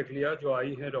ہم نے دیکھ لیا جو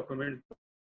آئی ہیں ڈاکیومنٹ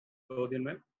 2 دن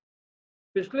میں.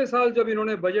 پچھلے سال جب انہوں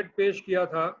نے بجٹ پیش کیا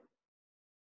تھا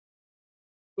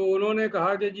تو انہوں نے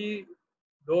کہا کہ جی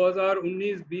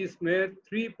 2019-20 میں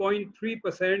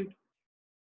 3.3%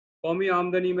 قومی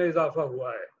آمدنی میں اضافہ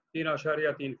ہوا ہے,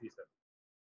 3.3%.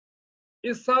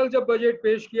 اس سال جب بجٹ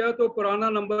پیش کیا تو پرانا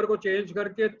نمبر کو چینج کر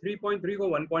کے 3.3 کو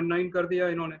 1.9 کر دیا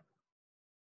انہوں نے.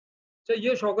 اچھا,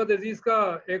 یہ شوکت عزیز کا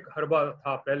ایک حربہ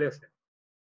تھا پہلے سے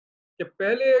کہ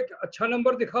پہلے ایک اچھا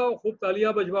نمبر دکھاؤ, خوب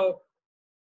تالیاں بجواؤ,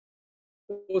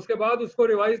 اس کے بعد اس کو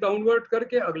ریوائز ڈاؤن ورڈ کر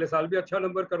کے اگلے سال بھی اچھا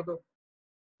نمبر کر دو.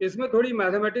 اس میں تھوڑی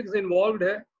میتھمیٹکس انوالوڈ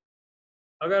ہے.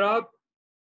 اگر آپ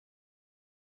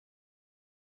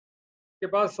کے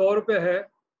پاس 100 روپے ہے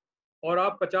اور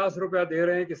آپ 50 روپیہ دے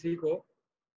رہے ہیں کسی کو,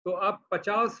 تو آپ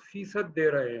 50% دے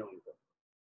رہے ہیں ان کو.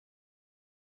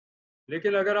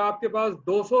 لیکن اگر آپ کے پاس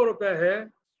 200 روپے ہے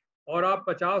اور آپ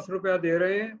 50 روپیہ دے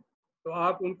رہے ہیں تو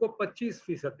آپ ان کو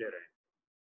 25% دے رہے ہیں.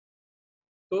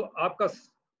 تو آپ کا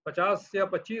 50 یا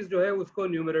 25 جو ہے اس کو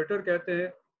نیومریٹر کہتے ہیں,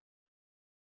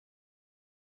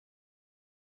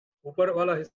 اوپر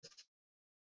والا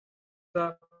حصہ,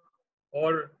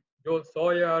 اور جو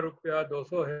 100 یا روپیہ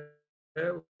 200 ہے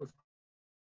اس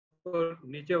کو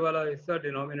نیچے والا حصہ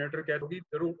ڈینومینیٹر کہتے ہوگی,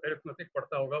 ضرور ایرتھمیٹک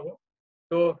پڑھتا ہوگا وہ.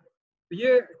 تو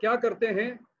یہ کیا کرتے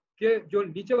ہیں کہ جو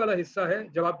نیچے والا حصہ ہے,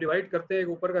 جب آپ ڈیوائڈ کرتے ہیں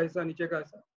اوپر کا حصہ نیچے کا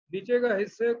حصہ, نیچے کا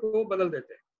حصے کو بدل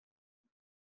دیتے ہیں.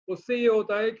 اس سے یہ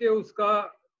ہوتا ہے کہ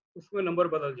اس میں نمبر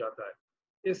بدل جاتا ہے.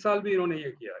 اس سال بھی انہوں نے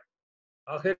یہ کیا ہے.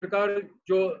 آخرکار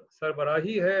جو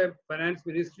سربراہی ہے فائنانس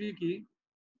منسٹری کی,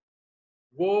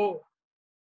 وہ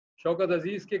شوکت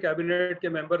عزیز کے کیبنٹ کے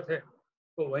ممبر تھے,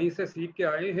 تو وہیں سے سیکھ کے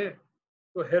آئے ہیں.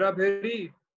 تو ہیرا پھیری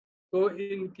تو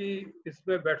ان کی اس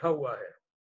میں بیٹھا ہوا ہے.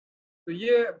 تو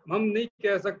یہ ہم نہیں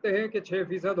کہہ سکتے ہیں کہ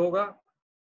 6% ہوگا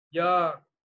یا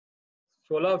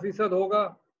 16% ہوگا.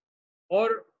 اور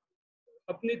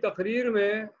اپنی تقریر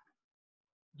میں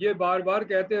یہ بار بار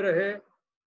کہتے رہے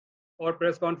اور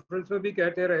پریس کانفرنس میں بھی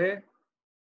کہتے رہے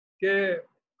کہ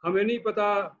ہمیں نہیں پتا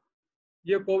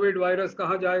یہ کووڈ وائرس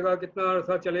کہاں جائے گا, کتنا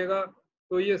عرصہ چلے گا,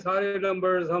 تو یہ سارے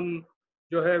نمبرز ہم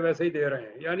جو ہے ویسے ہی دے رہے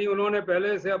ہیں. یعنی انہوں نے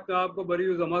پہلے سے اپنے آپ کو بری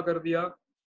جمع کر دیا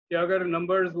کہ اگر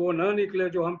نمبرز وہ نہ نکلے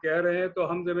جو ہم کہہ رہے ہیں تو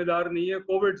ہم ذمہ دار نہیں ہے,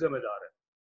 کووڈ ذمہ دار ہے.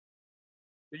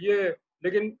 تو یہ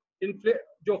لیکن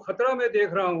جو خطرہ میں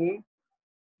دیکھ رہا ہوں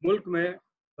ملک میں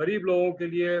غریب لوگوں کے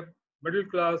لیے, مڈل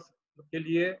کلاس کے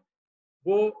لیے,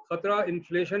 وہ خطرہ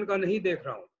انفلیشن کا نہیں دیکھ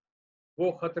رہا ہوں.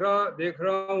 وہ خطرہ دیکھ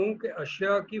رہا ہوں کہ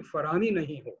اشیاء کی فراہمی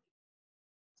نہیں ہو,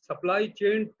 سپلائی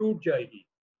چین ٹوٹ جائے گی.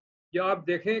 یا آپ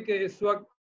دیکھیں کہ اس وقت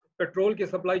پیٹرول کی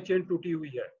سپلائی چین ٹوٹی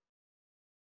ہوئی ہے.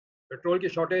 پیٹرول کی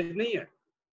شارٹیج نہیں ہے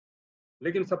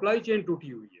لیکن سپلائی چین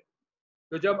ٹوٹی ہوئی ہے.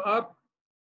 تو جب آپ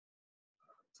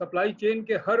سپلائی چین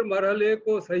کے ہر مرحلے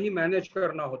کو صحیح مینیج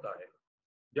کرنا ہوتا ہے,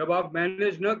 جب آپ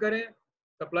مینیج نہ کریں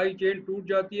سپلائی چین ٹوٹ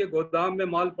جاتی ہے. گودام میں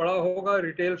مال پڑا ہوگا,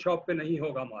 ریٹیل شاپ پہ نہیں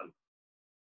ہوگا مال.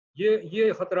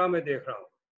 یہ خطرہ میں دیکھ رہا ہوں.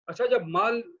 اچھا, جب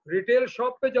مال ریٹیل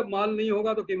شاپ پہ جب مال نہیں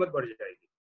ہوگا تو قیمت بڑھ جائے گی,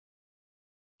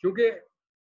 کیونکہ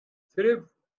صرف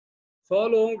 100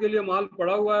 لوگوں کے لیے مال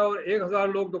پڑا ہوا ہے اور 1000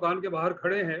 لوگ دکان کے باہر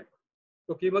کھڑے ہیں,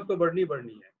 تو قیمت تو بڑھنی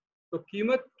ہے. تو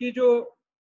قیمت کی جو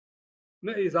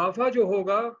میں اضافہ جو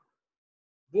ہوگا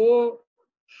وہ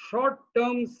شارٹ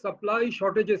ٹرم سپلائی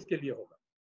شارٹیجز کے لیے ہوگا,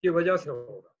 کی وجہ سے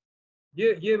ہوگا.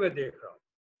 یہ میں دیکھ رہا ہوں.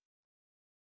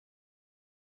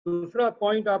 دوسرا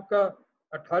پوائنٹ آپ کا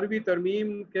 18ویں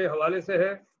ترمیم کے حوالے سے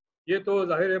ہے. یہ تو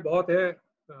ظاہر ہے بہت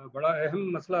بڑا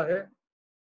اہم مسئلہ ہے.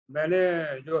 میں نے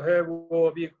جو ہے وہ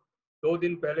ابھی 2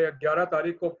 دن پہلے 11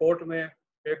 تاریخ کو کورٹ میں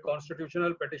ایک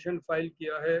کانسٹیٹیوشنل پیٹیشن فائل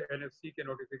کیا ہے NFC کے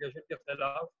نوٹیفیکیشن کے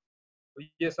خلاف.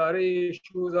 یہ سارے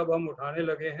ایشوز اب ہم اٹھانے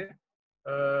لگے ہیں.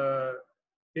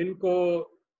 ان کو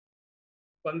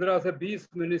 15 سے 20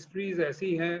 منسٹریز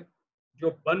ایسی ہیں جو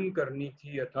بند کرنی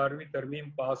تھی 18ویں ترمیم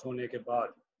پاس ہونے کے بعد،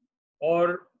 اور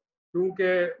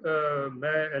کیونکہ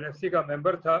میں NFC کا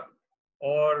ممبر تھا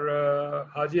اور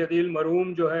حاجی عدیل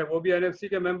مرحوم جو ہے وہ بھی NFC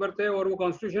کے ممبر تھے اور وہ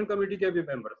کانسٹیٹیوشن کمیٹی کے بھی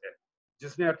ممبر تھے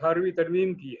جس نے 18ویں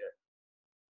ترمیم کی ہے،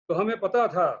 تو ہمیں پتا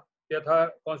تھا کہ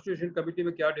کانسٹیٹیوشن کمیٹی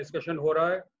میں کیا ڈسکشن ہو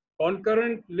رہا ہے.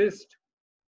 کانکرنٹ لسٹ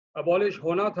ابالش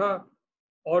ہونا تھا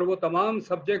اور وہ تمام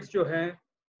سبجیکٹس جو ہیں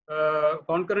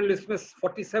کانکرنٹ لسٹ میں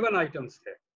 47 آئٹمس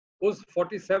تھے، اس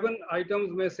 47 آئٹمس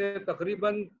میں سے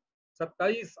تقریباً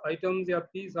 27 آئٹمز یا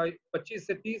 25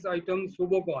 سے 30 آئٹمز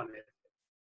صوبوں کو آنے تھے،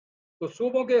 تو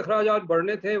صوبوں کے اخراجات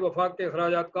بڑھنے تھے، وفاق کے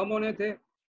اخراجات کم ہونے تھے،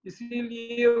 اسی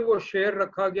لیے وہ شیئر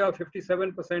رکھا گیا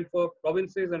 57% فار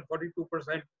پروونسز اینڈ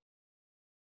 42%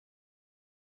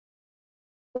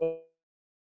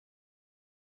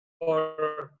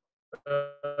 اور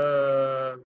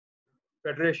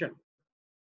فیڈریشن.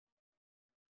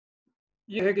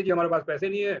 یہ ہے کہ جی ہمارے پاس پیسے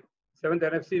نہیں ہے، 7th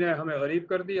NFC نے ہمیں غریب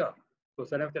کر دیا، تو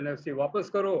 7th NFC واپس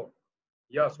کرو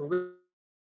یا صوبے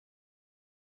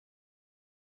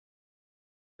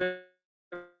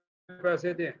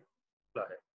پیسے دیں.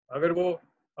 اگر وہ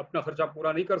اپنا خرچہ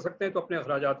پورا نہیں کر سکتے تو اپنے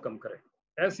اخراجات کم کریں.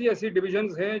 ایسی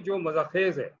ڈویژنز ہیں جو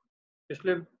مزاخیز ہے.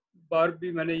 پچھلے بار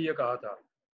بھی میں نے یہ کہا تھا،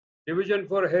 division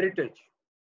for heritage,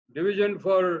 division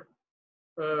for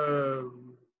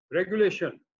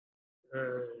regulation,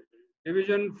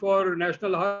 division for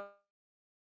national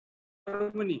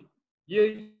harmony,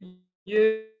 یہ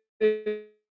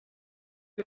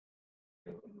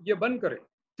بند کریں.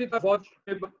 اسی طرح فوج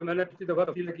میں نے پچھلی دفعہ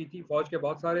تفصیل کی تھی، فوج کے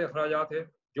بہت سارے اخراجات ہیں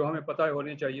جو ہمیں پتہ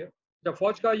ہونے چاہیے. جب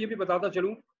فوج کا یہ بھی بتاتا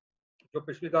چلوں جو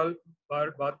پچھلی سال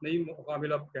بات نہیں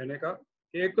مقابل اب کہنے کا،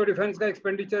 کہ ایک تو ڈیفنس کا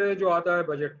ایکسپینڈیچر ہے جو آتا ہے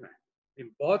بجٹ میں،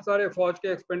 بہت سارے فوج کے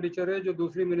ایکسپینڈیچر ہے جو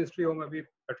دوسری منسٹریوں میں بھی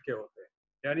اٹکے ہوتے ہیں.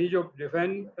 یعنی جو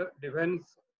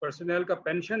ڈیفنس پرسنل کا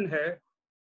پینشن ہے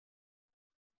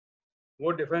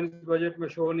وہ ڈیفنس بجٹ میں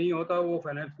شو نہیں ہوتا، وہ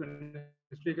فائنانس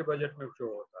منسٹری کے بجٹ میں شو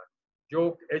ہوتا ہے.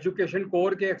 جو ایجوکیشن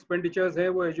کور کے ایکسپینڈیچرز ہیں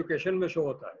وہ ایجوکیشن میں شو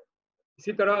ہوتا ہے.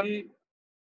 اسی طرح ہی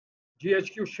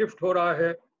GHQ شفٹ ہو رہا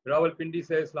ہے راولپنڈی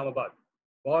سے اسلام آباد،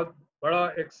 بہت بڑا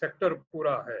ایک سیکٹر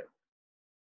پورا ہے،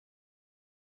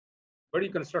 بڑی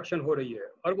کنسٹرکشن ہو رہی ہے،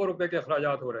 اربوں روپے کے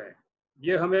اخراجات ہو رہے ہیں.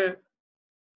 یہ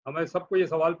ہمیں سب کو یہ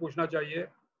سوال پوچھنا چاہیے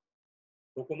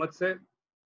حکومت سے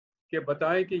کہ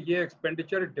بتائیں کہ یہ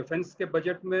ایکسپینڈیچر ڈیفنس کے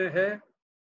بجٹ میں ہے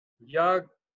یا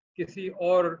کسی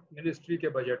اور منسٹری کے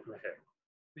بجٹ میں ہے.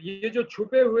 یہ جو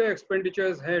چھپے ہوئے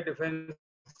ایکسپینڈیچرز ہیں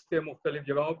ڈیفنس کے مختلف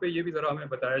جگہوں پہ، یہ بھی ذرا ہمیں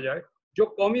بتایا جائے. جو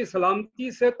قومی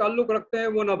سلامتی سے تعلق رکھتے ہیں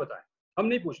وہ نہ بتائیں، ہم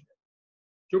نہیں پوچھتے،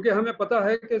 کیونکہ ہمیں پتہ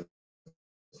ہے کہ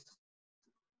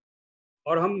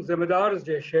اور ہم ذمہ دار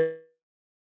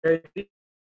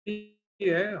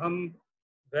ہیں، ہم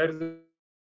غیر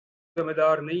ذمہ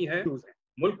دار نہیں ہیں.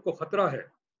 ملک کو خطرہ ہے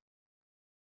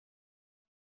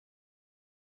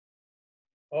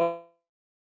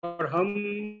اور ہم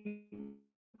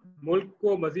ملک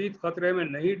کو مزید خطرے میں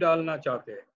نہیں ڈالنا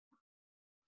چاہتے.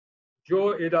 جو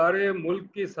ادارے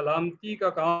ملک کی سلامتی کا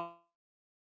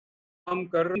کام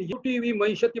کر رہے ہیں، ٹوٹی ہوئی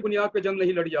معیشت کی بنیاد پہ جنگ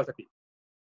نہیں لڑی جا سکتی.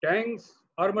 Tanks,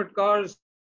 armed cars,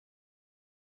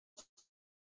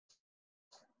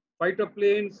 fighter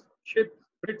planes,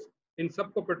 شپ، ان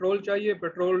سب کو پیٹرول چاہیے.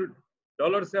 پیٹرول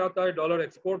ڈالر سے آتا ہے، ڈالر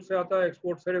ایکسپورٹ سے آتا ہے،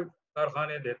 ایکسپورٹ صرف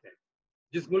کارخانے دیتے ہیں.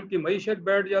 جس ملک کی معیشت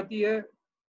بیٹھ جاتی ہے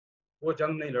وہ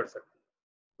جنگ نہیں لڑ سکتی.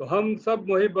 تو ہم سب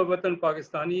محب وطن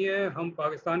پاکستانی ہیں، ہم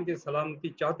پاکستان کی سلامتی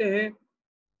چاہتے ہیں،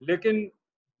 لیکن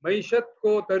معیشت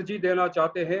کو ترجیح دینا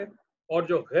چاہتے ہیں، اور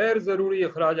جو غیر ضروری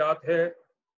اخراجات ہے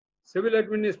سول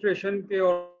ایڈمنسٹریشن کے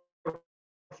اور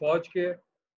فوج کے،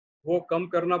 وہ کم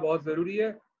کرنا بہت ضروری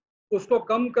ہے. اس کو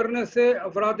کم کرنے سے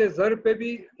افراد زر پہ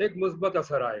بھی ایک مثبت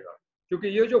اثر آئے گا، کیونکہ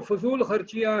یہ جو فضول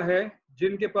خرچیاں ہیں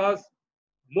جن کے پاس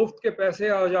مفت کے پیسے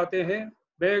آ جاتے ہیں.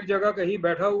 میں ایک جگہ کہیں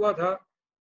بیٹھا ہوا تھا،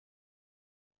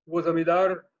 وہ زمیندار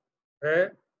ہے،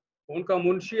 ان کا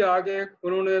منشی آگے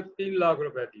انہوں نے 3 لاکھ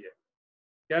روپے دیے،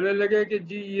 کہنے لگے کہ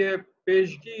جی یہ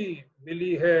پیشگی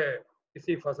ملی ہے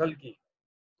کسی فصل کی.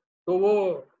 تو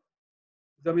وہ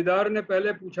زمیندار نے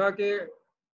پہلے پوچھا کہ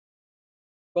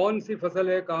کون سی فصل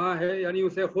ہے، کہاں ہے، یعنی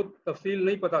اسے خود تفصیل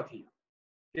نہیں پتا تھی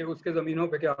کہ اس کے زمینوں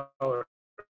پہ کیا ہو رہا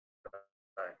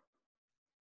ہے.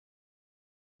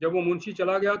 جب وہ منشی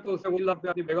چلا گیا تو اسے 1 لاکھ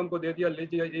اپنی بیگم کو دے دیا،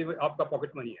 لیجیے یہ آپ کا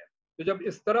پاکٹ منی ہے. تو جب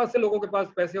اس طرح سے لوگوں کے پاس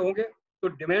پیسے ہوں گے تو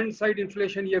ڈیمانڈ سائڈ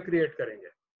انفلیشن یہ کریٹ کریں گے.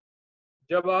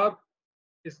 جب آپ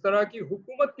اس طرح کی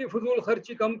حکومت کی فضول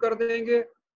خرچی کم کر دیں گے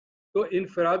تو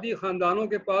انفرادی خاندانوں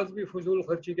کے پاس بھی فضول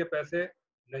خرچی کے پیسے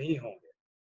نہیں ہوں گے.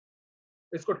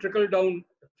 اس کو ٹرکل ڈاؤن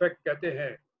ایفیکٹ کہتے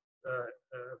ہیں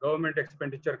گورنمنٹ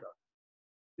ایکسپینڈیچر کا.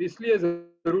 اس لیے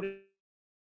ضروری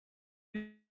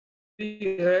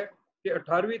ہے کہ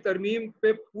 18ویں ترمیم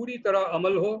پہ پوری طرح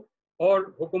عمل ہو اور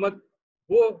حکومت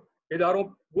وہ اداروں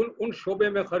ان شعبے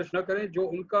میں خرچ نہ کریں جو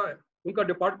ان کا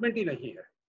ڈپارٹمنٹ ہی نہیں ہے.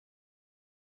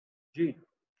 جی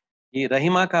جی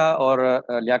رحیمہ کا اور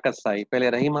لیاقت سائی،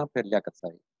 پہلے رحیمہ پھر لیاقت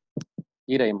سائی.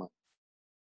 جی رحیمہ.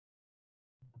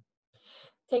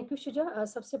 Thank you شجا.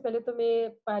 سب سے پہلے تو میں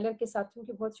پائلر کے ساتھیوں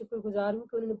کی بہت شکر گزار ہوں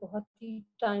کہ انہوں نے بہت ہی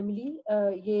ٹائملی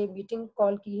یہ میٹنگ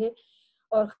کال کی ہے،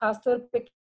 اور خاص طور پہ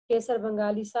کیسر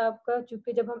بنگالی صاحب کا،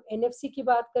 چونکہ جب ہم NFC کی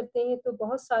بات کرتے ہیں تو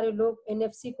بہت سارے لوگ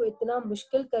NFC کو اتنا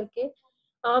مشکل کر کے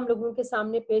عام لوگوں کے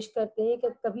سامنے پیش کرتے ہیں کہ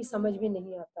کبھی سمجھ میں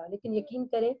نہیں آتا. لیکن یقین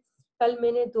کریں کل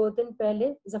میں نے 2 دن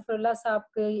پہلے ظفر اللہ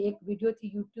صاحب کی ایک ویڈیو تھی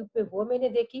یوٹیوب پہ، وہ میں نے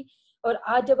دیکھی، اور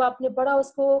آج جب آپ نے بڑا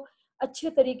اس کو اچھے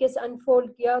طریقے سے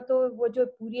انفولڈ کیا تو وہ جو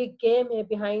پوری ایک گیم ہے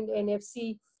بیہائنڈ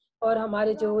NFC اور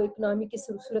ہمارے جو اکنامی کی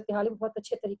صورتحال ہے بہت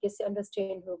اچھے طریقے سے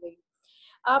انڈرسٹینڈ ہو گئی.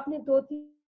 آپ نے 2-3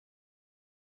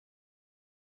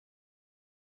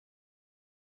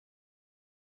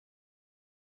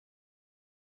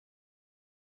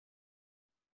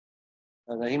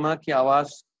 رحیمہ کی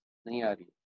آواز نہیں آ رہی.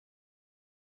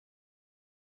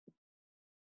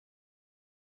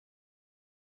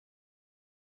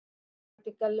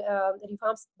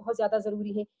 ریفارمس بہت زیادہ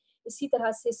ضروری ہیں، اسی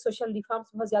طرح سے سوشل ریفارمس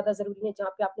بہت زیادہ ضروری ہیں، جہاں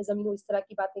پہ آپ نے زمین و اس طرح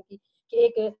کی باتیں کی کہ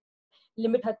ایک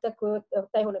لمٹ حد تک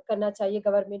طے کرنا چاہیے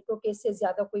گورنمنٹ کو کہ اس سے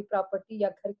زیادہ کوئی پراپرٹی یا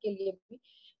گھر کے لیے بھی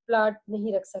پلاٹ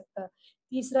نہیں رکھ سکتا.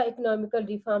 تیسرا اکنامیکل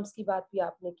ریفارمس کی بات بھی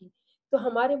آپ نے کی. تو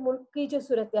ہمارے ملک کی جو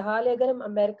صورتحال ہے اگر ہم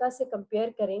امریکہ سے کمپیئر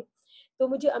کریں تو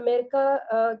مجھے امریکہ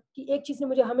کی ایک چیز نے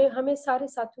مجھے ہمیں سارے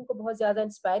ساتھیوں کو بہت زیادہ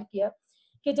انسپائر کیا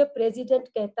کہ جب پریزیڈنٹ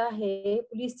کہتا ہے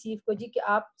پولیس چیف کو جی کہ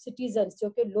آپ سٹیزنز جو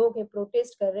کہ لوگ ہیں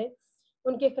پروٹیسٹ کر رہے ہیں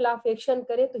ان کے خلاف ایکشن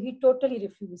کریں تو ہی ٹوٹلی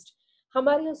ریفیوزڈ.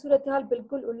 ہمارے یہاں صورتحال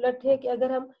بالکل الٹ ہے کہ اگر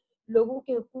ہم لوگوں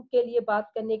کے حقوق کے لیے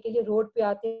بات کرنے کے لیے روڈ پہ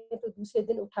آتے ہیں تو دوسرے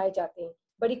دن اٹھائے جاتے ہیں.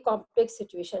 بڑی کمپلیکس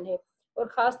سچویشن ہے، اور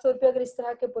خاص طور پہ اگر اس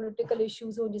طرح کے پولیٹیکل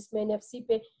ایشوز ہوں جس میں NFC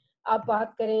پہ آپ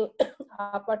بات کریں،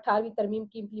 آپ 18ویں ترمیم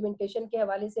کی امپلیمنٹیشن کے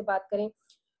حوالے سے بات کریں،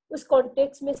 اس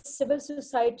کانٹیکس میں سول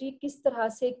سوسائٹی کس طرح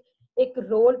سے ایک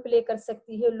رول پلے کر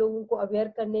سکتی ہے لوگوں کو اویئر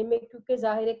کرنے میں، کیونکہ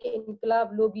ظاہر ہے کہ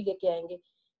انقلاب لوگ ہی لے کے آئیں گے،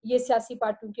 یہ سیاسی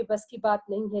پارٹیوں کے بس کی بات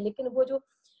نہیں ہے. لیکن وہ جو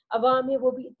عوام ہے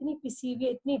وہ بھی اتنی پسی ہوئی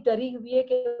ہے، اتنی ڈری ہوئی ہے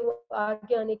کہ وہ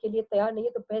آگے آنے کے لیے تیار نہیں ہے.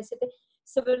 تو بحثیت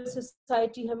سول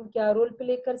سوسائٹی ہم کیا رول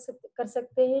پلے کر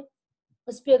سکتے ہیں،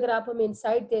 اس پہ اگر آپ ہمیں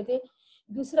انسائٹ دے دیں.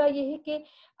 دوسرا یہ ہے کہ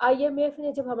IMF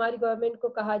نے جب ہماری گورنمنٹ کو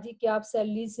کہا جی کہ آپ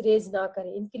سیلریز ریز نہ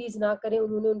کریں، انکریز نہ کریں،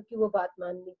 انہوں نے ان کی وہ بات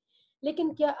مان لی.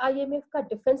 لیکن کیا IMF کا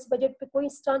ڈیفنس بجٹ پہ کوئی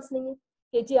سٹانس نہیں ہے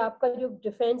کہ جی آپ کا جو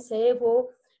ڈیفنس ہے وہ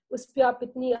اس پہ آپ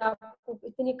کو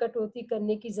اتنی کٹوتی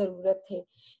کرنے کی ضرورت ہے.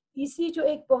 تیسری جو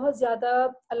ایک بہت زیادہ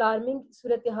الارمنگ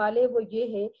صورتحال ہے وہ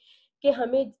یہ ہے کہ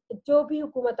ہمیں جو بھی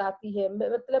حکومت آتی ہے،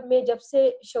 مطلب میں جب سے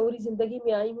شعوری زندگی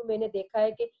میں آئی ہوں میں نے دیکھا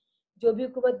ہے کہ جو بھی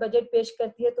حکومت بجٹ پیش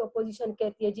کرتی ہے تو اپوزیشن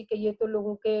کہتی ہے جی کہ یہ تو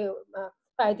لوگوں کے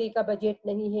فائدے کا بجٹ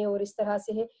نہیں ہے اور اس طرح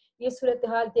سے ہے. یہ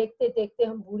صورتحال دیکھتے دیکھتے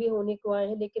ہم بوڑھے ہونے کو آئے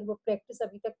ہیں، لیکن وہ پریکٹس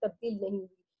ابھی تک تبدیل نہیں ہوئی.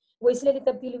 وہ اس لیے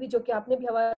تبدیل ہوئی جو کہ آپ نے بھی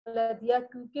حوالہ دیا،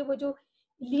 کیونکہ وہ جو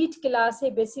لیڈ کلاس ہے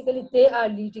بیسیکلی دے آر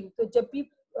لیڈنگ. تو جب بھی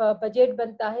بجٹ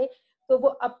بنتا ہے تو وہ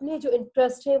اپنے جو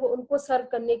انٹرسٹ ہیں وہ ان کو سرو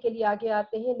کرنے کے لیے آگے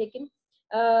آتے ہیں، لیکن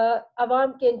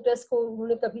عوام کے انٹرسٹ کو انہوں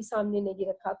نے کبھی سامنے نہیں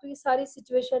رکھا. تو یہ ساری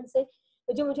سچویشنز ہیں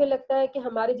جو مجھے لگتا ہے کہ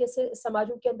ہمارے جیسے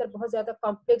سماجوں کے اندر بہت زیادہ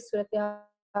کمپلیکس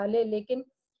صورتحال ہے، لیکن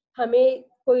ہمیں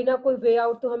کوئی نہ کوئی وے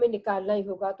آؤٹ تو ہمیں نکالنا ہی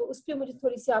ہوگا. تو اس پہ مجھے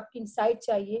تھوڑی سی آپ کی انسائٹ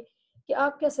چاہیے کہ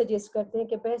آپ کیا سجیسٹ کرتے ہیں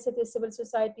کہ بحیثیت سول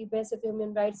سوسائٹی، بحیثیت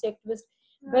ہیومن رائٹس ایکٹیوسٹ،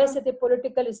 بحیثیت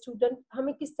پولیٹیکل اسٹوڈنٹ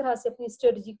ہمیں کس طرح سے اپنی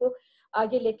اسٹریٹجی کو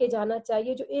آگے لے کے جانا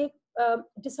چاہیے. جو ایک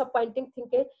ڈس اپوائنٹنگ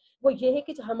تھنگ ہے وہ یہ ہے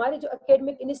کہ ہمارے جو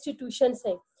اکیڈمک انسٹیٹیوشنس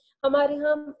ہیں، ہمارے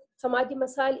یہاں سماجی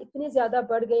مسائل اتنے زیادہ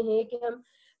بڑھ گئے ہیں کہ ہم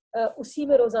اسی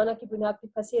میں روزانہ کی بنیاد پہ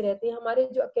پھنسے رہتے ہیں. ہمارے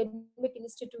جو اکیڈمک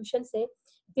انسٹیٹیوشنس ہیں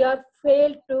they are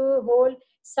failed to hold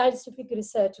scientific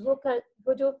research.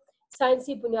 وہ جو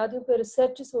سائنسی بنیادوں پہ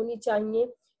ریسرچز ہونی چاہیے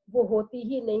وہ ہوتی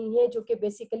ہی نہیں ہے، جو کہ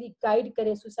بیسیکلی گائیڈ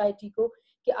کریں سوسائٹی کو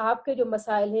کہ آپ کے جو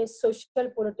مسائل ہیں سوشل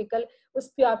پولیٹیکل،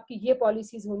 اس پہ آپ کی یہ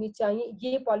پالیسیز ہونی چاہیے،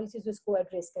 یہ پالیسیز اس کو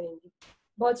ایڈریس کریں گی.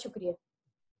 بہت شکریہ.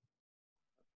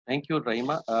 Thank you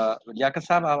Rahima. لیاقت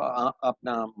صاحب آپ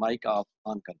اپنا مائک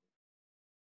آن کر دیں.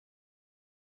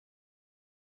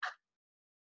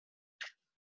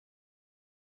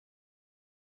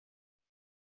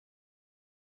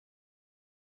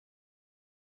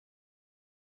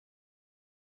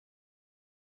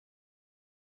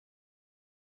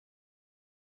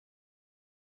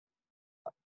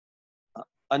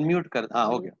 انمیوٹ کر، ہاں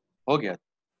ہو گیا.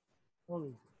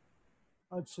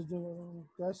 اچھا جو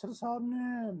کیسر صاحب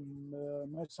نے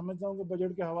میں سمجھتا ہوں کہ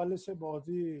بجٹ کے حوالے سے بہت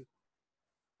ہی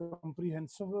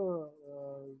کمپریہنسو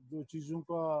جو چیزوں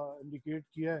کا انڈیکیٹ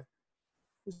کیا ہے.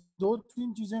 دو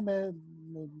تین چیزیں میں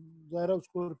ظاہر اس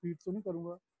کو رپیٹ تو نہیں کروں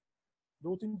گا,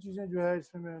 دو تین چیزیں جو ہے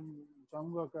اس میں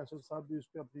چاہوں گا کیسر صاحب بھی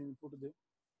اس پہ اپنی انپٹ دیں.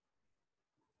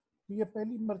 یہ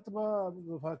پہلی مرتبہ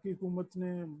وفاقی حکومت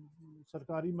نے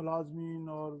سرکاری ملازمین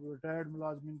اور ریٹائرڈ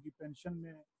ملازمین کی پینشن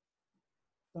میں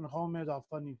تنخواہوں میں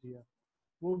اضافہ نہیں کیا,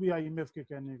 وہ بھی آئی ایم ایف کے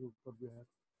کہنے کے اوپر جو ہے.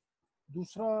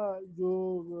 دوسرا جو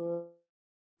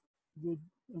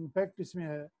امپیکٹ اس میں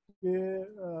ہے کہ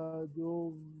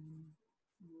جو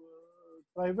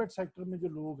پرائیویٹ سیکٹر میں جو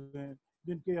لوگ ہیں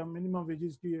جن کے ہم منیمم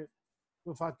ویجز کی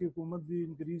وفاقی حکومت بھی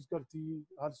انکریز کرتی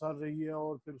ہر سال رہی ہے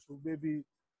اور پھر صوبے بھی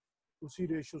اسی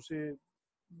ریشو سے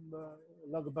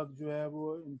لگ بھگ جو ہے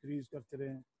وہ انکریز کرتے رہے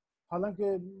ہیں. حالانکہ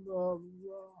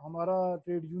ہمارا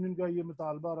ٹریڈ یونین کا یہ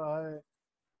مطالبہ رہا ہے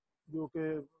جو کہ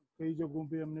کئی جگہوں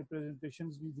پہ ہم نے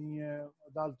پریزنٹیشنز بھی دی ہیں,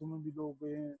 عدالتوں میں بھی لوگ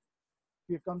گئے ہیں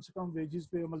کہ کم سے کم ویجز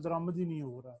پہ عمل درآمد ہی نہیں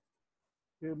ہو رہا.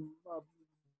 کہ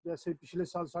جیسے پچھلے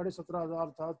سال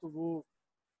 17,500 تھا تو وہ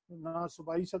نہ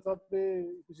صوبائی سطح پہ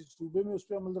کسی صوبے میں اس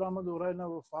پہ عمل درآمد ہو رہا ہے, نہ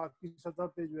وفاق کی سطح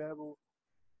پہ جو ہے وہ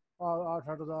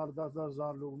 8,000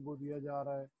 10,000 لوگوں کو دیا جا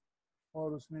رہا ہے.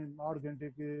 اور اس میں 8 گھنٹے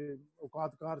کے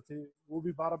اوقات کار تھے, وہ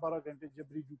بھی 12 گھنٹے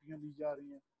جبری ڈیوٹیاں دی جا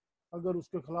رہی ہیں. اگر اس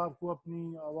کے خلاف کو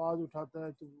اپنی آواز اٹھاتا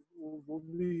ہے تو وہ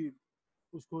بھی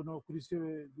اس کو نوکری سے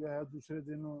جو ہے دوسرے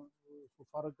دن اس کو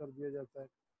فارغ کر دیا جاتا ہے.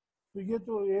 تو یہ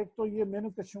تو ایک تو یہ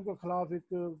محنت کشوں کے خلاف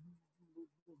ایک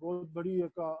بہت بڑی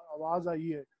ایک آواز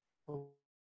آئی ہے.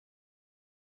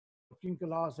 ورکنگ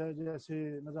کلاس ہے, جیسے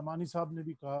نظمانی صاحب نے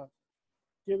بھی کہا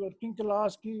کہ ورکنگ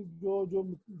کلاس کی جو جو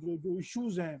جو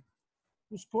ایشوز ہیں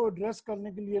اس کو ایڈریس کرنے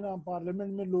کے لیے نا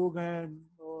پارلیمنٹ میں لوگ ہیں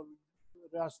اور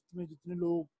ریاست میں جتنے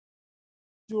لوگ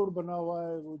جوڑ بنا ہوا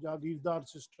ہے وہ جاگیردار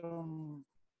سسٹم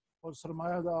اور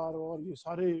سرمایہ دار اور یہ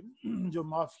سارے جو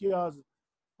مافیاز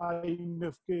آئی ایم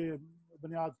ایف کے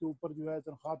بنیاد کے اوپر جو ہے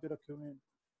تنخواہ پہ رکھے ہوئے ہیں.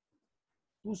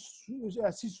 تو اس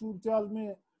ایسی صورتحال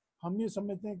میں ہم یہ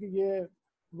سمجھتے ہیں کہ یہ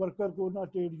ورکر کو نہ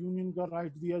ٹریڈ یونین کا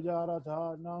رائٹ دیا جا رہا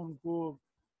تھا, نہ ان کو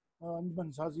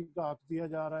انبن سازی کا حق دیا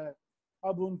جا رہا ہے.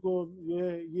 اب ان کو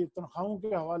یہ تنخواہوں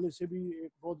کے حوالے سے بھی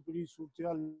ایک بہت بڑی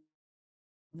صورتحال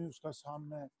میں اس کا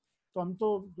سامنا ہے. تو ہم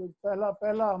تو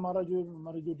پہلا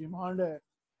ہماری جو ڈیمانڈ ہے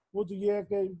وہ تو یہ ہے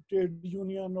کہ ٹریڈ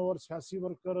یونین اور سیاسی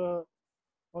ورکر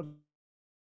اور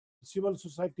سول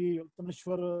سوسائٹی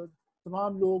تنشور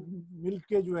تمام لوگ مل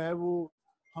کے جو ہے وہ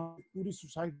ہم پوری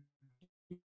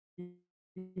سوسائٹی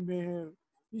میں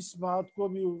اس بات کو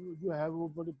بھی جو ہے وہ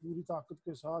بڑی پوری طاقت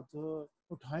کے ساتھ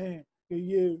اٹھائیں کہ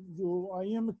یہ جو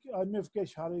آئی ایم ایف کے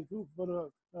اشارے کے اوپر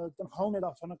تنخواہوں میں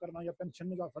اضافہ نہ کرنا یا پینشن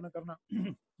میں اضافہ نہ کرنا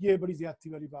یہ بڑی زیادتی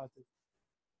والی بات ہے.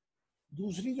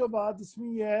 دوسری جو بات اس میں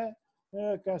یہ ہے,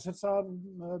 کیسر صاحب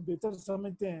بہتر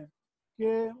سمجھتے ہیں کہ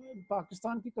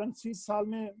پاکستان کی کرنسی سال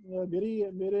میں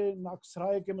میرے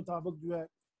ناقصرائے کے مطابق جو ہے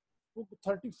وہ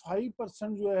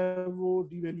 35% جو ہے وہ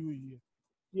ڈی ویلیو ہوئی ہے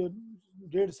یہ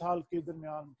 1.5 سال کے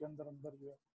درمیان کے اندر جو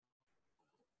ہے.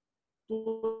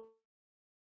 تو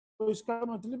اس کا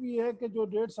مطلب یہ ہے کہ جو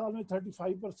 1.5 سال میں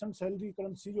 35% سیلری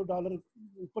کرنسی جو ڈالر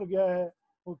اوپر گیا ہے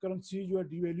وہ کرنسی جو ہے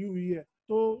ڈی ویلیو ہوئی ہے.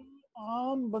 تو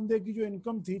عام بندے کی جو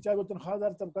انکم تھی, چاہے وہ تنخواہ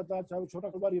دار طبقہ تھا, چاہے وہ چھوٹا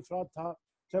کاروباری افراد تھا,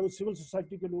 چاہے وہ سول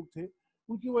سوسائٹی کے لوگ تھے,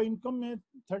 ان کی وہ انکم میں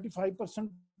 35%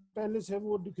 پہلے سے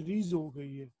وہ ڈکریز ہو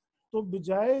گئی ہے. تو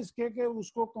بجائے اس کے کہ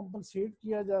اس کو کمپنسیٹ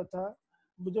کیا جاتا,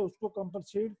 مجھے اس کو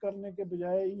کمپنسیٹ کرنے کے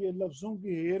بجائے یہ لفظوں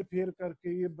کی ہیر پھیر کر کے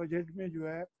یہ بجٹ میں جو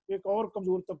ہے ایک اور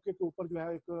کمزور طبقے کے اوپر جو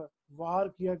ہے ایک وار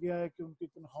کیا گیا ہے کہ ان کی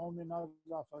تنخواہوں میں نہ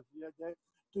اضافہ کیا جائے.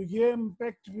 تو یہ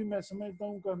امپیکٹ بھی میں سمجھتا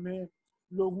ہوں کہ ہمیں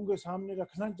لوگوں کے سامنے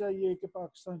رکھنا چاہیے کہ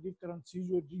پاکستان کی کرنسی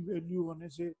جو ڈی ویلیو ہونے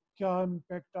سے کیا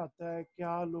امپیکٹ آتا ہے,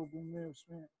 کیا لوگوں میں اس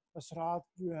میں اثرات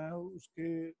جو ہیں اس کے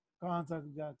کہاں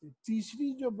تک جاتے.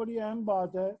 تیسری جو بڑی اہم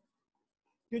بات ہے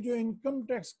کہ جو انکم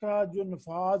ٹیکس کا جو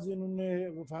نفاذ انہوں نے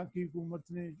وفاقی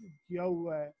حکومت نے کیا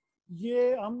ہوا ہے,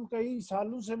 یہ ہم کئی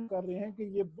سالوں سے کر رہے ہیں کہ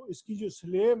یہ اس کی جو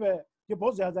سلیب ہے یہ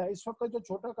بہت زیادہ ہے. اس وقت جو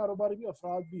چھوٹا کاروباری بھی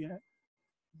افراد بھی ہیں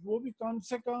وہ بھی کم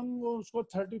سے کم وہ اس کو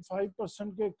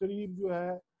 35% کے قریب جو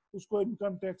ہے اس کو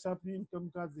انکم ٹیکس اپنی انکم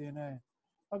کا دینا ہے.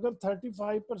 اگر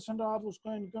 35% آپ اس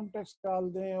کا انکم ٹیکس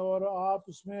ڈال دیں اور آپ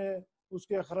اس میں اس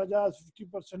کے اخراجات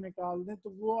 50% نکال دیں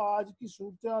تو وہ آج کی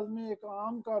صورتحال میں ایک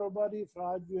عام کاروباری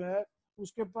افراد جو ہے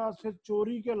اس کے پاس پھر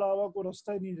چوری کے علاوہ کوئی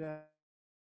راستہ ہی نہیں رہا.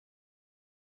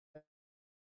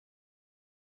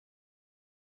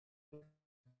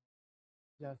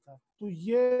 جاتا. تو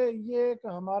یہ ایک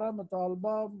ہمارا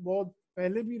مطالبہ بہت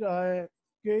پہلے بھی رہا ہے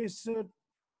کہ اس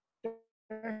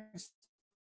ٹیکس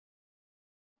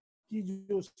की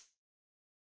जो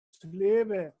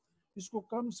स्लेब है इसको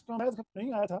कम से कम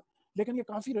नहीं आया था, लेकिन ये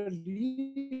काफी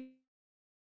रिलीफ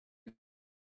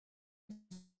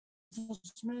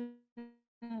उसमें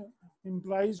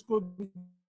एम्प्लॉइज को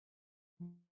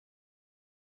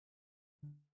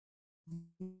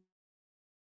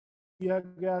किया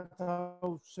गया था,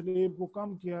 उस स्लेब को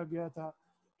कम किया गया था,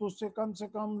 तो उससे कम से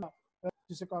कम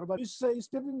जिसे कारोबार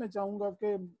इससे भी मैं चाहूंगा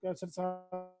कि कैसर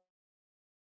साहब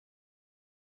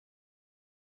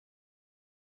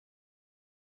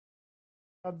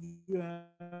जो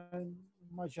है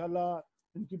माशाल्लाह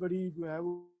इनकी बड़ी जो है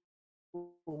वो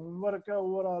होमवर्क है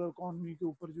ओवरऑल इकोनॉमी के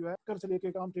ऊपर जो है, कर से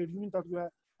लेके आम ट्रेड यूनियन तक जो है,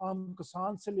 आम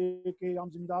किसान से लेके आम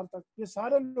जिम्मेदार तक, ये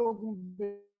सारे लोगों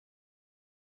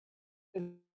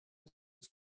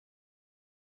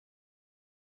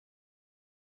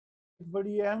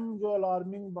बड़ी अहम जो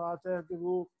अलार्मिंग बात है कि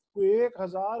वो कोई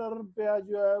 1000 अरब रुपया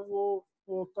जो है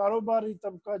वो कारोबारी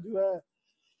तबका जो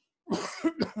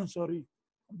है सॉरी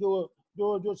जो जो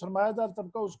जो सरमायादार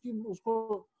तबका उसको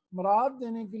मराद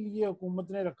देने के लिए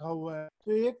हुकूमत ने रखा हुआ है।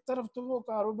 तो एक तरफ तो वो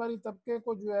कारोबारी तबके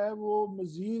को जो है वो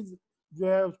मजीद जो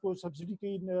है उसको सब्सिडी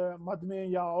की मद में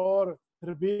या और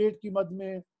रिबेट की मद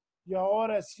में या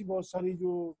और ऐसी बहुत सारी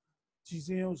जो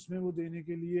चीज़ें हैं उसमें वो देने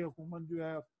के लिए हुकूमत जो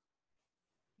है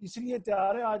इसलिए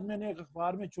तैयार है। आज मैंने एक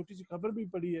अखबार में छोटी सी खबर भी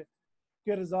पढ़ी है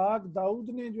कि रज़ाक दाऊद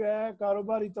ने जो है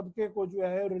कारोबारी तबके को जो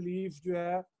है रिलीफ जो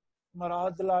है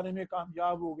मराद दिलाने में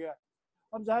कामयाब हो गया।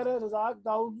 अब जाहिर है रज़ाक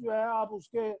दाऊद जो है आप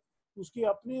उसकी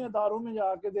अपने अदारों में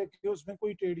जाके देखिए, उसमें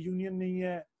कोई ट्रेड यूनियन नहीं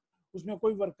है, उसमें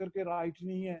कोई वर्कर के राइट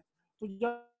नहीं है। तो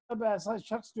जब ऐसा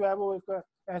शख्स जो है वो एक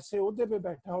ऐसे ओहदे पे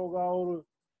बैठा होगा और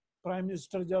प्राइम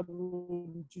मिनिस्टर जब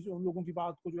उन लोगों की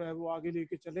बात को जो है वो आगे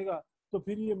लेके चलेगा, तो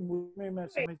फिर ये मुल्क में मैं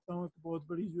समझता हूँ कि बहुत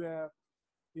बड़ी जो है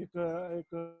एक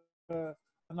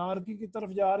अनारकी की तरफ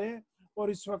जा रहे हैं। और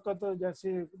इस वक्त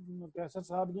जैसे कैसर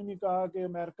साहब ने भी कहा कि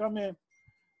अमेरिका में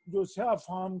जो स्याह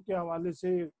फार्म के हवाले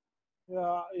से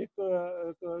एक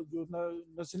जो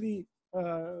नस्ली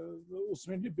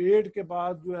उसमें डिबेट के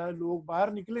बाद जो है लोग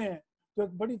बाहर निकले हैं, तो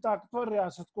एक बड़ी ताकतवर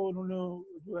रियासत को उन्होंने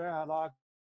जो है हला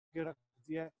के रख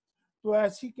दिया है। तो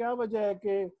ऐसी क्या वजह है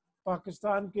कि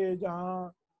पाकिस्तान के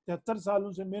जहाँ 73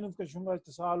 सालों से मेहनत कशों का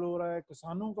इस्तेसाल हो रहा है,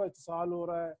 किसानों का इस्तेसाल हो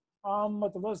रहा है, आम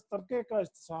मतवस्त तबके का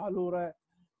इस्तेसाल हो रहा है,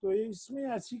 तो इसमें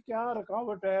ऐसी क्या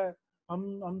रुकावट है?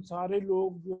 हम सारे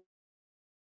लोग जो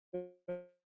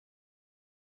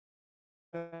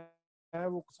है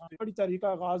वो बड़ी तरीका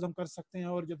आगाज हम कर सकते हैं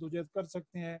और जदोजहद कर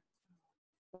सकते हैं।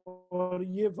 और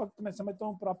ये वक्त मैं समझता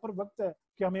हूँ प्रॉपर वक्त है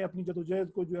कि हमें अपनी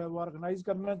जदोजहद को जो है वो ऑर्गेनाइज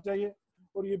करना चाहिए।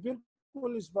 और ये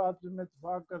बिल्कुल इस बात पे मैं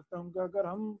इत्तेफाक करता हूँ कि अगर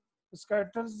हम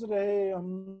स्कैटर्स रहे,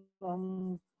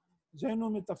 हम जहनों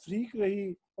में तफरीक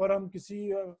रही और हम किसी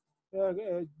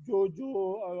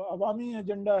जो अवामी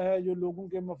एजेंडा है, जो लोगों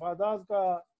के मफादात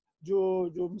का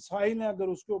जो मसाइल हैं, अगर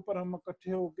उसके ऊपर हम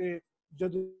इकट्ठे होके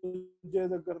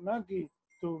जदोजहद अगर ना की,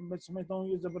 तो मैं समझता हूँ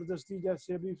ये ज़बरदस्ती,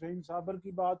 जैसे अभी फ़हीम साबर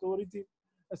की बात हो रही थी,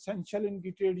 एसेंशियल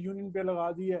इनकी ट्रेड यूनियन पे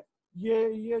लगा दी है।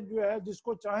 ये जो है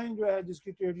जिसको चाहें जो है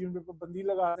जिसकी ट्रेड यूनियन पे पाबंदी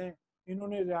लगा दें।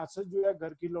 इन्होंने रियासत जो है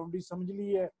घर की लौंडी समझ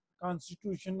ली है,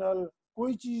 कॉन्स्टिट्यूशनल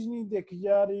कोई चीज़ नहीं देखी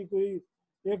जा रही। कोई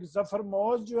एक जफर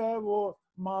मौज जो है वो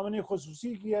मामने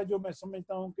खुसूसी की है, जो मैं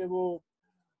समझता हूँ कि वो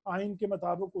आइन के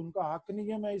मुताबिक उनका हक नहीं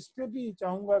है। मैं इस पर भी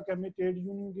चाहूँगा कि हमें ट्रेड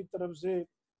यूनियन की तरफ से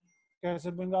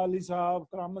कैसर बंगाली साहब,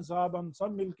 करामत साहब, हम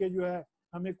सब मिलके जो है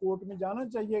हमें कोर्ट में जाना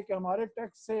चाहिए कि हमारे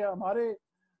टैक्स से, हमारे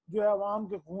जो है अवाम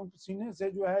के खून पसीने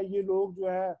से जो है ये लोग जो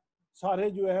है सारे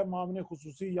जो है मामले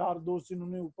खुसूसी यार दोस्त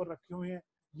इन्होंने ऊपर रखे हुए हैं।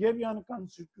 ये भी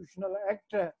अनकॉन्स्टिट्यूशनल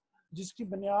एक्ट है जिसकी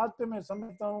बुनियाद पे मैं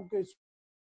समझता हूँ कि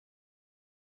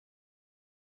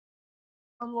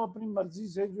वो अपनी मर्जी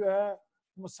से जो है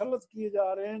मुसल्लत किए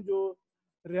जा रहे हैं, जो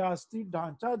रियासती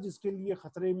ढांचा जिसके लिए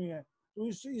खतरे में है। तो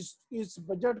इस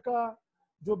बजट का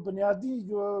जो बुनियादी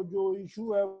जो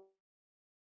इशू है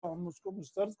हम उसको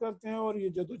मुस्तरद करते हैं। और ये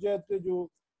जदोजहद पे जो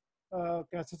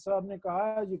कैसर साहब ने कहा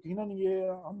है, यकीनन ये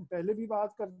हम पहले भी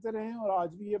बात करते रहे हैं और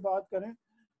आज भी ये बात करें,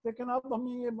 लेकिन अब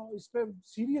हमें ये इस पे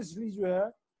सीरियसली जो है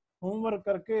होमवर्क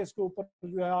करके इसके ऊपर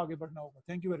जो है आगे बढ़ना होगा।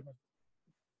 Thank you very much.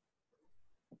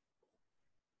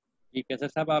 जी कैसर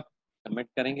साहब आप कमेंट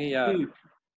करेंगे या?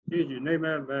 जी नहीं,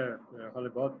 मैं हाल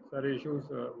बहुत सारे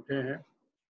इश्यूज उठे हैं।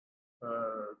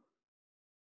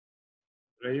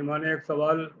 रहीमा ने एक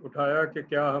सवाल उठाया कि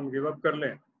क्या हम गिव अप कर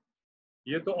लें।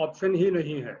 ये तो ऑप्शन ही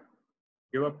नहीं है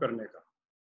गिव अप करने का,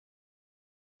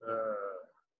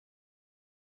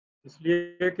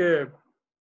 इसलिए कि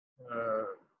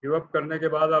गिव अप करने के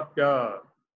बाद आप क्या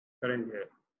करेंगे?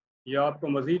 या आपको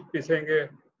मज़ीद पिसेंगे,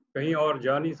 कहीं और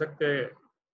जा नहीं सकते,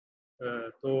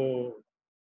 तो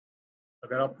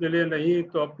اگر اپنے لیے نہیں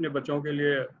تو اپنے بچوں کے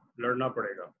لیے لڑنا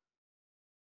پڑے گا.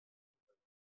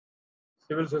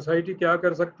 سول سوسائٹی کیا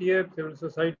کر سکتی ہے؟ سول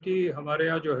سوسائٹی ہمارے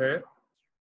یہاں جو ہے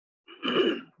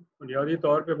بنیادی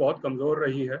طور پہ بہت کمزور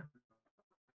رہی ہے.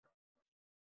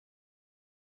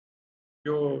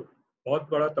 جو بہت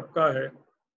بڑا طبقہ ہے،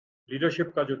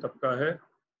 لیڈرشپ کا جو طبقہ ہے،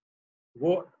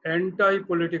 وہ اینٹائی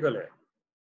پولیٹیکل ہے.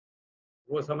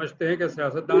 وہ سمجھتے ہیں کہ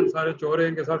سیاستدان سارے چور ہیں،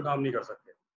 ان کے ساتھ کام نہیں کر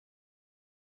سکتے.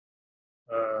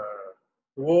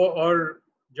 وہ اور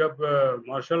جب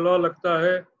مارشل لاء لگتا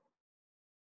ہے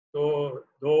تو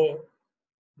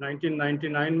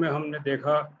 1999 میں ہم نے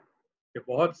دیکھا کہ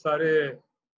بہت سارے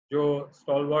جو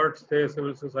اسٹالورٹس تھے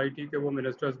سول سوسائٹی کے وہ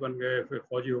منسٹرز بن گئے پھر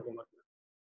فوجی حکومت میں.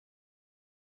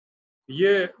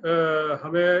 یہ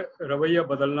ہمیں رویہ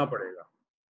بدلنا پڑے گا.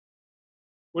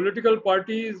 پولیٹیکل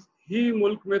پارٹیز ہی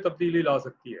ملک میں تبدیلی لا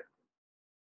سکتی ہے.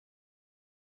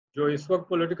 جو اس وقت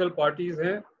پولیٹیکل پارٹیز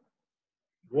ہیں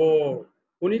وہ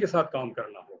انہی کے ساتھ کام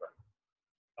کرنا ہوگا.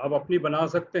 آپ اپنی بنا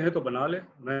سکتے ہیں تو بنا لیں.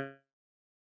 میں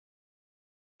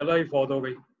ہی فوت ہو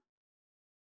گئی،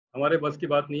 ہمارے بس کی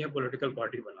بات نہیں ہے پولیٹیکل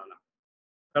پارٹی بنانا.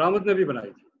 کرامت نے بھی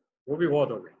بنائی تھی، وہ بھی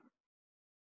فوت ہو گئی.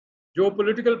 جو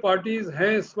پولیٹیکل پارٹیز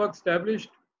ہیں اس وقت اسٹیبلشڈ،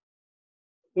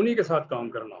 انہی کے ساتھ کام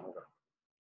کرنا ہوگا.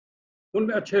 ان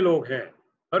میں اچھے لوگ ہیں،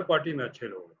 ہر پارٹی میں اچھے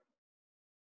لوگ ہیں،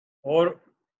 اور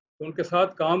ان کے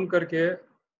ساتھ کام کر کے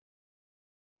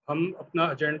ہم اپنا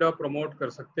ایجنڈا پروموٹ کر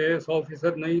سکتے ہیں.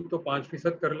 100% نہیں تو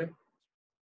 5% کر لیں.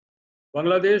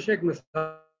 بنگلہ دیش ایک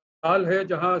مثال ہے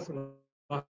جہاں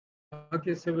وہاں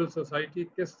کی سول سوسائٹی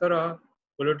کس طرح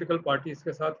پولیٹیکل پارٹیز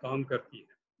کے ساتھ کام کرتی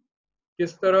ہے،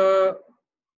 کس طرح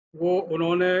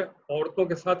انہوں نے عورتوں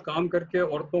کے ساتھ کام کر کے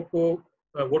عورتوں کو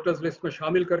ووٹرز لسٹ میں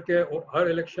شامل کر کے ہر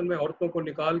الیکشن میں عورتوں کو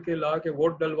نکال کے لا کے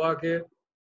ووٹ ڈلوا کے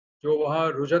جو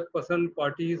وہاں رجحت پسند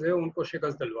پارٹیز ہیں ان کو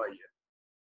شکست دلوائی ہے.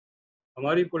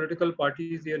 ہماری پولیٹیکل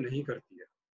پارٹیز یہ نہیں کرتی ہے.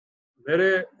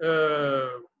 میرے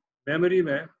میموری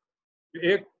میں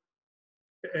ایک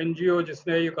این جی او جس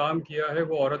نے یہ کام کیا ہے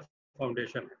وہ عورت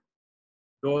فاؤنڈیشن ہے.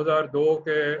 2002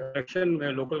 کے الیکشن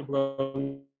میں لوکل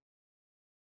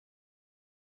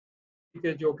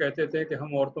کہ جو کہتے تھے کہ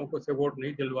ہم عورتوں کو سے ووٹ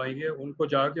نہیں دلوائیں گے، ان کو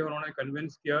جا کے انہوں نے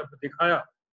کنونس کیا، دکھایا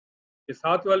کہ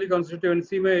 7 والی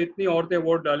کانسٹیٹیوئنسی میں اتنی عورتیں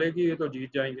ووٹ ڈالے گی یہ تو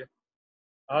جیت جائیں گے.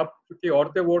 آپ چونکہ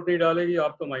عورتیں ووٹ نہیں ڈالے گی،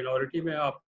 آپ تو مائنورٹی میں،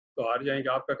 آپ تو ہار جائیں گے،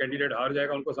 آپ کا کینڈیڈیٹ ہار جائے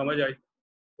گا. ان کو سمجھ آئی،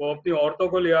 وہ اپنی عورتوں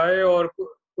کو لے آئے، اور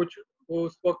کچھ وہ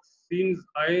اس وقت سینز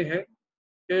آئے ہیں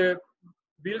کہ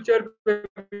ویل چیئر پہ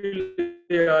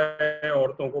لے آئے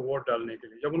عورتوں کو ووٹ ڈالنے کے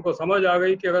لیے. جب ان کو سمجھ آ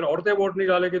گئی کہ اگر عورتیں ووٹ نہیں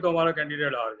ڈالے گی تو ہمارا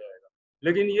کینڈیڈیٹ ہار جائے گا.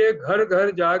 لیکن یہ گھر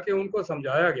گھر جا کے ان کو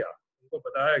سمجھایا گیا، ان کو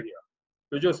بتایا گیا.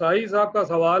 تو جو ساحی صاحب کا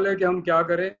سوال ہے کہ ہم کیا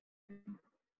کریں،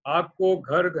 آپ کو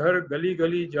گھر گھر گلی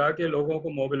گلی جا کے لوگوں کو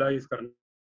موبلائز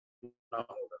کرنا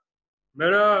ہوگا.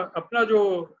 میرا اپنا جو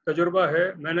تجربہ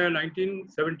ہے، میں نے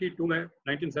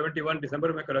 1971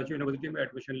 دسمبر میں کراچی یونیورسٹی میں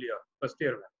ایڈمیشن لیا فرسٹ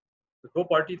ایئر میں. 2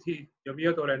 پارٹی تھی،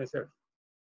 جمعیت اور این ایس ایف،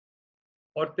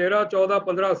 اور 13 14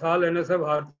 15 سال این ایس ایف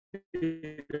ہارتی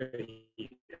رہی.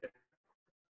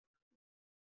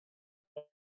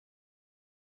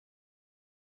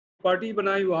 پارٹی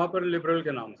بنائی وہاں پر لبرل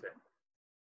کے نام سے،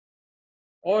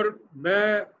 اور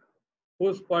میں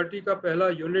اس پارٹی کا پہلا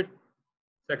یونٹ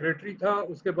سیکریٹری تھا.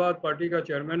 اس کے بعد پارٹی کا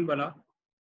چیئرمین بنا.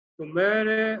 تو میں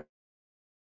نے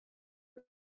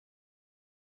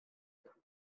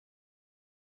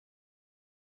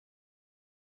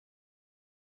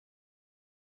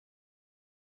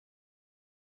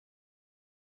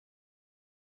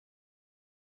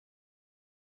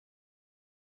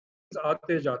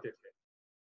آتے جاتے تھے،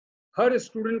 ہر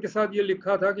اسٹوڈنٹ کے ساتھ یہ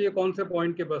لکھا تھا کہ یہ کون سے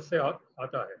پوائنٹ کے بس سے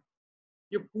آتا ہے.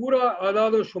 یہ پورا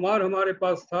اعداد و شمار ہمارے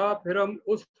پاس تھا. پھر ہم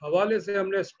اس حوالے سے ہم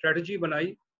نے اسٹریٹجی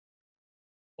بنائی،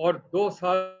 اور 2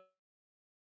 سال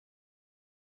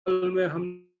میں ہم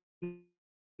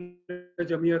نے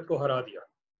جمعیت کو ہرا دیا.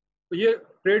 تو یہ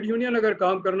ٹریڈ یونین اگر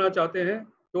کام کرنا چاہتے ہیں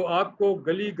تو آپ کو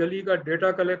گلی گلی کا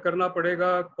ڈیٹا کلیکٹ کرنا پڑے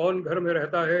گا، کون گھر میں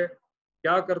رہتا ہے،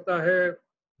 کیا کرتا ہے،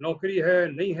 نوکری ہے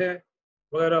نہیں ہے،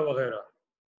 وغیرہ وغیرہ.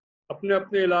 اپنے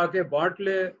اپنے علاقے بانٹ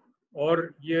لیں اور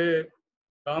یہ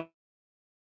کام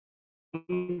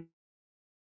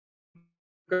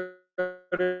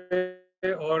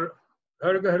کریں اور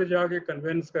گھر گھر جا کے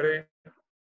کنونس کریں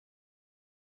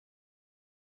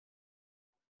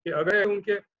کہ اگر ان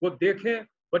کے وہ دیکھیں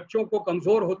بچوں کو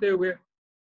کمزور ہوتے ہوئے.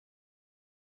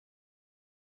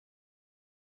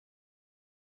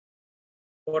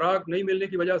 خوراک نہیں ملنے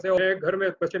کی وجہ سے ایک گھر میں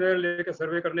کوشچنر لے کے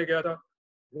سروے کرنے گیا تھا،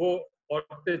 وہ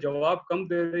عورتیں جواب کم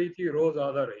دے رہی تھی، روز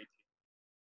زیادہ رہی تھی.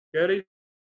 کہہ رہی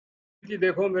تھی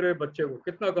دیکھو میرے بچے کو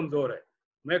کتنا کمزور ہے،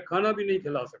 میں کھانا بھی نہیں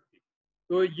کھلا سکتی.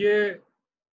 تو یہ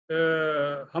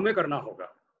ہمیں کرنا ہوگا،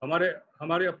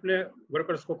 ہمارے اپنے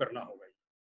ورکرز کو کرنا ہوگا.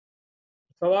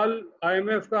 سوال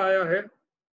IMF کا آیا ہے.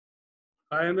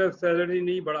 IMF سیلری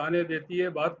نہیں بڑھانے دیتی ہے.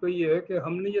 بات تو یہ ہے کہ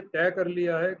ہم نے یہ طے کر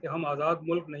لیا ہے کہ ہم آزاد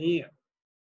ملک نہیں ہیں.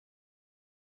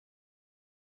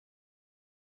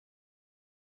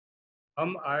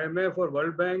 ہم IMF اور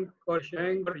ورلڈ بینک اور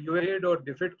شینگ اور UAID اور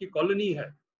ڈیفٹ کی کالونی ہے.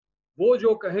 وہ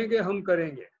جو کہیں گے ہم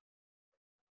کریں گے.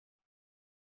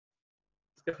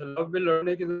 اس کے خلاف بھی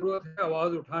لڑنے کی ضرورت ہے،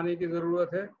 آواز اٹھانے کی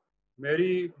ضرورت ہے.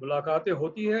 میری ملاقاتیں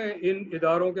ہوتی ہیں ان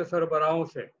اداروں کے سربراہوں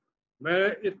سے. میں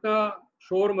اتنا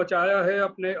شور مچایا ہے،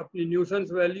 اپنی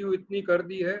نیوسنس ویلیو اتنی کر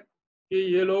دی ہے کہ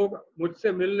یہ لوگ مجھ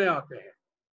سے ملنے آتے ہیں.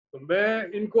 تو میں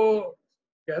ان کو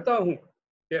کہتا ہوں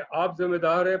کہ آپ ذمہ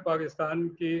دار ہیں پاکستان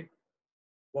کی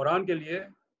بحران کے لیے،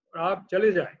 اور آپ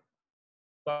چلے جائیں.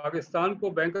 پاکستان کو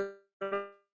بینک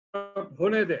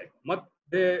ہونے دیں، مت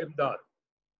دے امداد.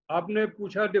 آپ نے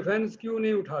پوچھا ڈیفنس کیوں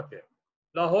نہیں اٹھاتے.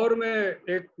 لاہور میں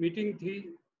ایک میٹنگ تھی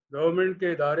گورنمنٹ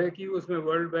کے ادارے کی، اس میں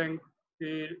ورلڈ بینک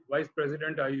کی وائس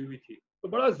پریزیڈنٹ آئی ہوئی تھی. تو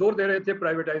بڑا زور دے رہے تھے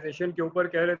پرائیویٹائزیشن کے اوپر.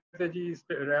 کہہ رہے تھے جی اس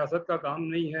ریاست کا کام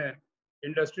نہیں ہے،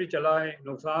 انڈسٹری چلائیں،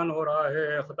 نقصان ہو رہا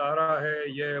ہے، خطرہ ہے،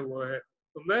 یہ وہ ہے.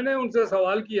 تو میں نے ان سے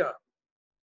سوال کیا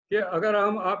کہ اگر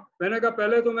میں نے کہا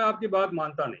پہلے تو میں آپ کی بات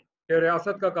مانتا نہیں کہ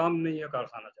ریاست کا کام نہیں ہے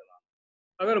کارخانہ چلانا.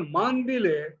 اگر مان بھی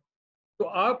لے تو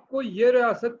آپ کو یہ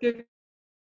ریاست کے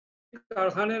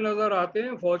کارخانے نظر آتے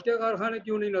ہیں، فوج کے کارخانے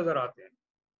کیوں نہیں نظر آتے ہیں؟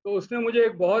 تو اس نے مجھے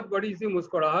ایک بہت بڑی سی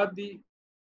مسکراہٹ دی.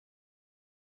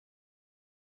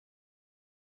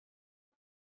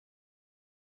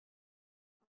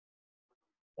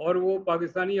 اور وہ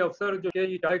پاکستانی افسر جو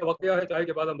کہ چائے کا وقت ہے، چائے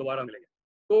کے بعد ہم دوبارہ ملیں گے.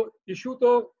 تو ایشو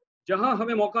تو جہاں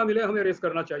ہمیں موقع ملے ہمیں ریز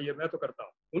کرنا چاہیے. میں تو کرتا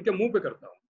ہوں، ان کے منہ پہ کرتا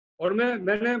ہوں. اور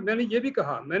میں نے یہ بھی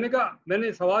کہا، میں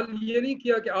نے سوال یہ نہیں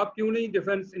کیا کہ آپ کیوں نہیں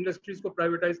ڈیفنس انڈسٹریز کو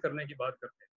پرائیویٹائز کرنے کی بات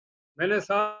کرتے ہیں. میں نے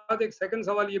ساتھ ایک سیکنڈ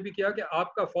سوال یہ بھی کیا کہ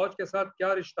آپ کا فوج کے ساتھ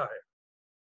کیا رشتہ ہے.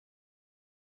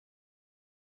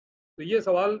 تو یہ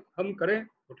سوال ہم کریں،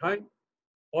 اٹھائیں،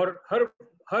 اور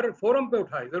ہر فورم پہ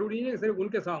اٹھائیں. ضروری نہیں صرف ان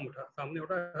کے سامنے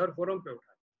اٹھائیں، ہر فورم پہ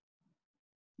اٹھائیں.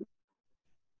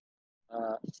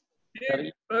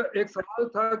 ایک سوال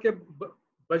تھا کہ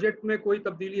بجٹ میں کوئی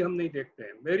تبدیلی ہم نہیں دیکھتے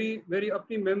ہیں. میری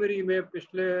اپنی میموری میں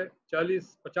پچھلے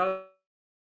 40-50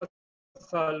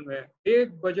 سال میں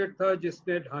ایک بجٹ تھا جس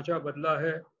نے ڈھانچہ بدلا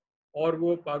ہے، اور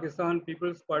وہ پاکستان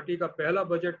پیپلز پارٹی کا پہلا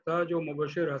بجٹ تھا جو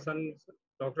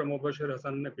ڈاکٹر مبشر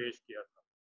حسن نے پیش کیا تھا.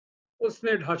 اس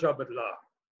نے ڈھانچہ بدلا،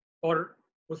 اور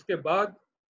اس کے بعد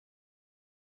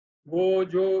وہ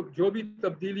جو بھی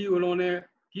تبدیلی انہوں نے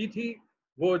کی تھی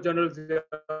وہ جنرل ضیاء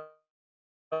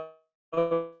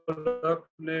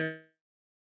نے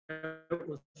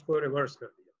اس کو ریورس کر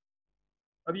دیا.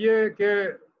 اب یہ کہ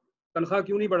تنخواہ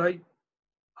کیوں نہیں بڑھائی.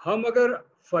 ہم اگر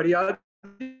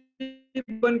فریادی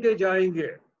بن کے جائیں گے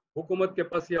حکومت کے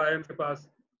پاس یا IMF کے پاس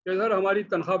کہ سر ہماری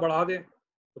تنخواہ بڑھا دیں،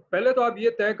 تو پہلے تو آپ یہ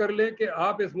طے کر لیں کہ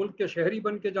آپ اس ملک کے شہری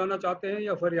بن کے جانا چاہتے ہیں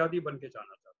یا فریادی بن کے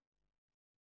جانا چاہتے ہیں.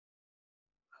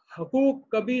 حقوق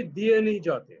کبھی دیے نہیں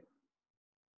جاتے،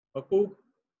 حقوق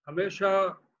ہمیشہ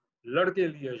لڑ کے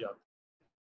لیے جاتے.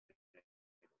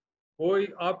 کوئی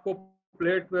آپ کو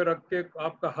پلیٹ پہ رکھ کے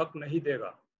آپ کا حق نہیں دے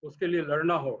گا، اس کے لیے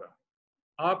لڑنا ہوگا.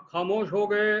 آپ خاموش ہو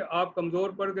گئے، آپ کمزور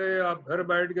پڑ گئے، آپ گھر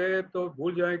بیٹھ گئے تو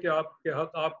بھول جائیں کہ آپ کے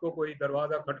حق آپ کو کوئی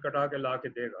دروازہ کھٹکھٹا کے لا کے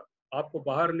دے گا. آپ کو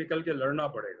باہر نکل کے لڑنا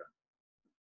پڑے گا.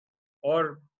 اور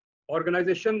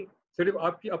آرگنائزیشن صرف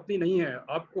آپ کی اپنی نہیں ہے،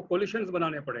 آپ کو کولیشنز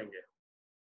بنانے پڑیں گے.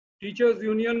 ٹیچرز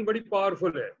یونین بڑی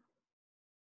پاورفل ہے.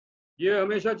 یہ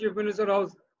ہمیشہ چیف منسٹر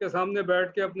ہاؤس کے سامنے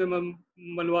بیٹھ کے اپنے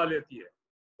منوا لیتی ہے.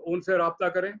 ان سے رابطہ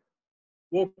کریں.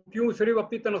 وہ کیوں صرف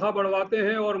اپنی تنخواہ بڑھواتے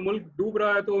ہیں اور ملک ڈوب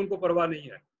رہا ہے تو ان کو پرواہ نہیں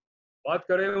ہے. بات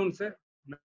کریں ان سے.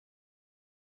 میں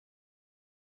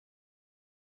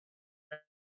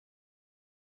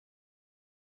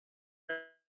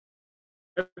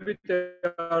بھی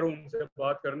تیار ہوں ان سے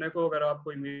بات کرنے کو، اگر آپ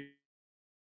کوئی میٹنگ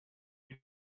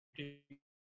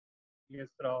اس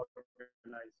طرح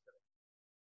آرگنائز کریں.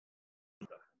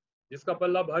 جس کا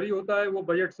پلہ بھاری ہوتا ہے وہ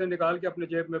بجٹ سے نکال کے اپنے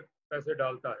جیب میں پیسے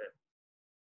ڈالتا ہے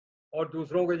اور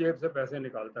دوسروں کے جیب سے پیسے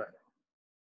نکالتا ہے.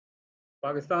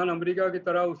 پاکستان امریکہ کی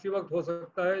طرح اسی وقت ہو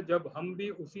سکتا ہے جب ہم بھی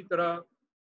اسی طرح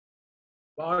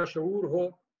باشعور ہو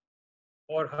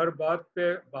اور ہر بات پہ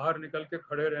باہر نکل کے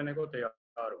کھڑے رہنے کو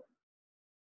تیار ہو.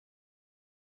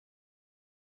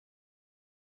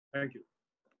 Thank you.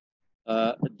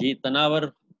 جی تناور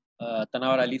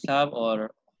علی صاحب اور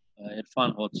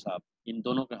عرفان ہوت صاحب، ان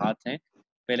دونوں کے ہاتھ ہیں.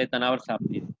 پہلے تناور صاحب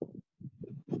تھے.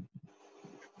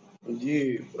 جی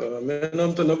میرا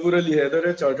نام تنور علی حیدر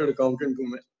ہے، چارٹرڈ اکاؤنٹنٹ ہوں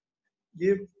میں.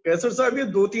 یہ کیسر صاحب یہ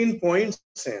 2-3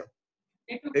 پوائنٹس ہیں.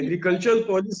 ایگریکلچرل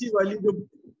پالیسی والی جو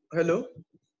हेलो,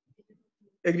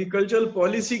 एग्रीकल्चरल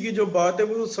पॉलिसी की जो बात है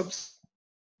वो सबसे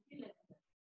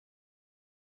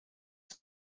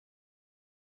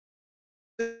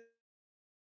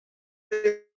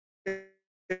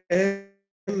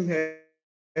अहम है,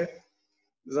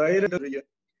 जाहिर है।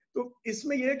 तो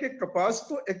इसमें यह है कि कपास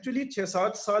तो एक्चुअली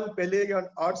 6-7 साल पहले या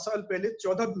 8 साल पहले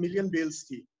 14 मिलियन बेल्स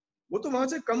थी, वो तो वहां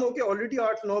से कम होकर ऑलरेडी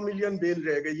 8-9 मिलियन बेल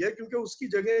रह गई है, क्योंकि उसकी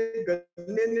जगह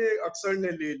गन्ने ने अक्सर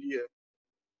ने ले ली है।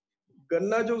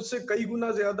 गन्ना जो उससे कई गुना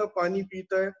ज्यादा पानी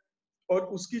पीता है और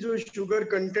उसकी जो शुगर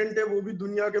कंटेंट है वो भी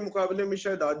दुनिया के मुकाबले में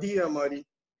शायद आधी है हमारी।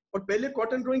 और पहले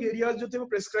कॉटन ग्रोइंग एरियाज जो थे वो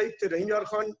प्रेस्क्राइब थे, रहीम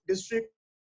खान डिस्ट्रिक्ट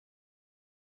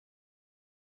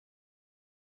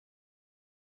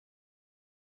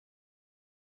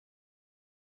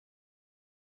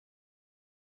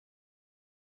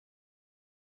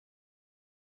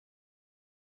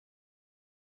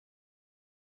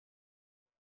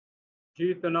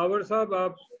जी तनावर साहब,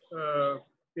 आप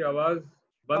की आवाज़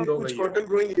बंद हो कुछ गई है। कॉटन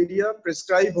ग्रोइंग एरिया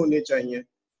प्रेस्क्राइब होने चाहिए।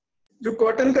 जो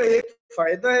कॉटन का एक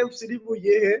फायदा है सिर्फ वो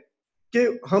ये है कि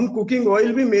हम कुकिंग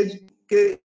ऑयल भी मेज के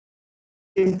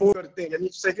इंपोर्ट करते हैं, यानी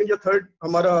सेकंड या थर्ड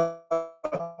हमारा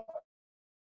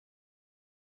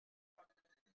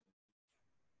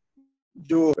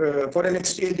जो फॉरेन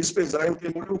एक्सचेंज इस पे जाए होते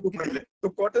हैं कुकिंग ऑयल है। तो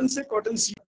कॉटन से कॉटन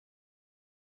सी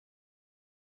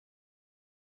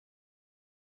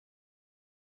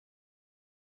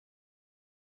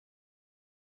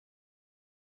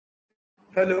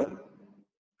हेलो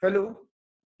हेलो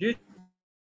जी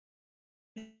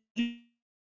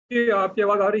जी, आपकी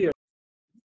आवाज़ आ रही है।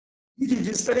 जी,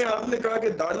 जिस तरह आपने कहा कि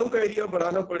दालों का एरिया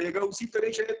बढ़ाना पड़ेगा, उसी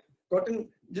तरह शायद कॉटन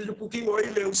जो कुकिंग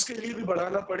ऑयल है उसके लिए भी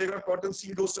बढ़ाना पड़ेगा, कॉटन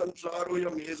सीड हो, सनफ्लावर हो या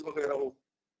मेज वगैरह हो।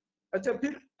 अच्छा,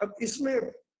 फिर अब इसमें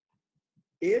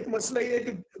एक मसला ये है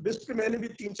कि बिस्प पे मैंने भी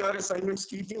 3-4 असाइनमेंट्स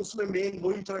की थी, उसमें मेन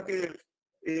वही था कि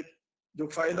एक जो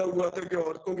फायदा हुआ था कि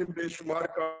औरतों के बेशुमार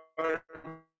कार्ड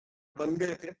बन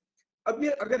गए थे। अब ये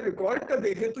अगर रिकॉर्ड का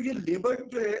देखें तो ये लेबर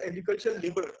जो है, एग्रीकल्चर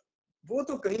लेबर, वो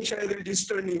तो कहीं शायद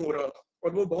रजिस्टर नहीं हो रहा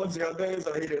और वो बहुत ज्यादा है,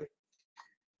 जाहिर है।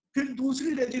 फिर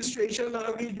दूसरी रजिस्ट्रेशन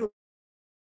आ गई जो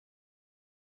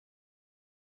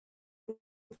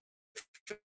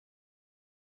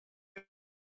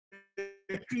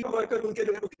वर्कर उनके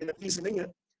जो है नकली से नहीं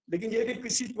है, लेकिन ये कि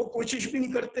किसी वो कोशिश भी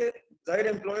नहीं करते, जाहिर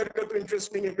एम्प्लॉयर का तो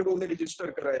इंटरेस्ट नहीं है कि वो उन्हें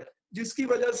रजिस्टर कराए, जिसकी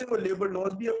वजह से वो लेबर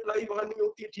लॉज भी अप्लाई वहां नहीं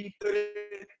होती ठीक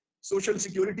तरह। सोशल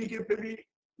सिक्योरिटी के पे भी,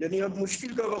 यानी अब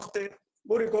मुश्किल का वक्त है,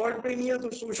 वो रिकॉर्ड पे नहीं है तो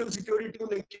सोशल सिक्योरिटी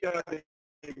उन्हें क्या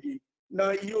देगी,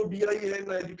 ना EOBI है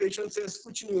ना एजुकेशन से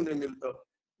कुछ नहीं उन्हें मिलता।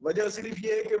 वजह सिर्फ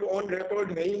ये है कि वो ऑन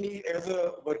रिकॉर्ड है ही नहीं एज अ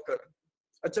वर्कर।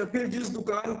 अच्छा, फिर जिस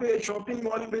दुकान पे शॉपिंग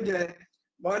मॉल में जाए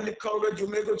वहां लिखा होगा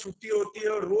जुमे को छुट्टी होती है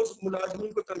और रोज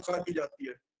मुलाजमीन को तनख्वाह दी जाती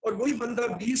है, और वही बंदा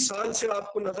 20 साल से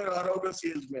आपको नजर आ रहा होगा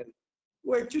सेल्समैन,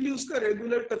 वो एक्चुअली उसका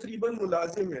रेगुलर तकरीबन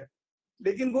मुलाजिम है,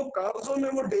 लेकिन वो कागजों में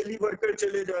वो डेली वर्कर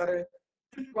चले जा रहे हैं।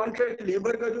 फिर कॉन्ट्रैक्ट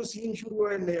लेबर का जो सीन शुरू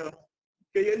हुआ है नया,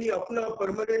 कि यानी अपना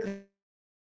परमानेंट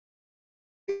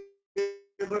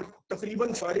लेबर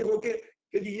तकरीबन फारिग होके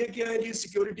कि जी ये क्या है जी,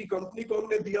 सिक्योरिटी कंपनी को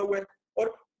हमने दिया हुआ है,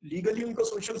 और लीगली उनको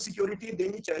सोशल सिक्योरिटी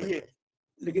देनी चाहिए,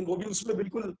 लेकिन वो भी उसमें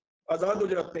बिल्कुल आजाद हो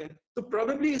जाते हैं। तो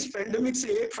प्रोबेबली इस पैंडेमिक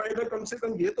से एक फायदा कम से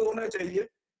कम ये तो होना चाहिए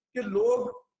कि लोग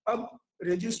अब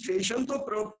रजिस्ट्रेशन तो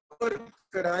प्रॉपर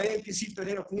कराएं किसी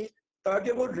तरह अपनी,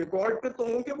 ताकि वो रिकॉर्ड पे तो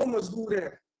हों कि वो मजदूर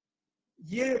है।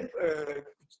 ये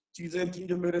चीजें थी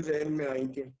जो मेरे जहन में आई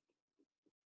थी।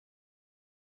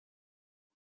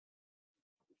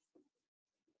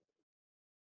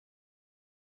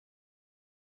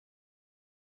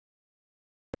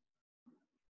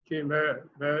 जी मैं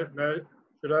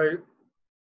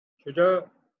शुजा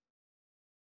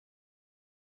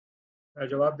मैं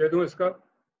जवाब दे दूं इसका।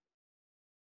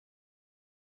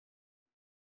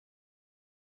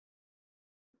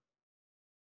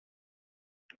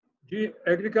 जी,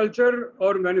 एग्रीकल्चर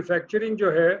और मैन्युफैक्चरिंग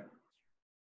जो है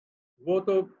वो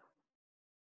तो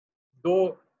दो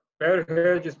पैर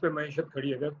है जिस पे मईशत खड़ी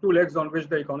है, two legs on which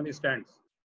the economy stands.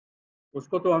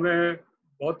 उसको तो हमें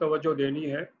बहुत तवज्जो देनी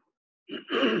है।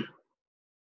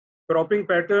 क्रॉपिंग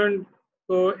पैटर्न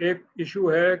तो एक इशू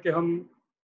है कि हम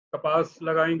कपास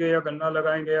लगाएंगे या गन्ना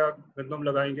लगाएंगे या गंदम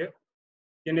लगाएंगे,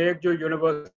 लेकिन एक जो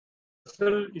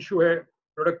यूनिवर्सल इशू है,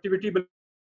 प्रोडक्टिविटी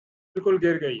बिल्कुल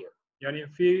गिर गई है, यानी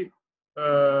फी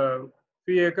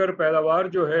एकड़ पैदावार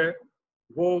जो है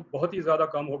वो बहुत ही ज़्यादा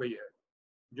कम हो गई है।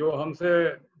 जो हमसे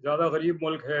ज़्यादा गरीब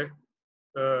मुल्क है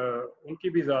उनकी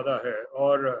भी ज़्यादा है,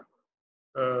 और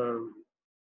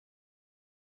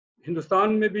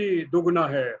हिंदुस्तान में भी दुगना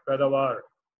है पैदावार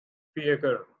फी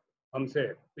एकड़ हमसे।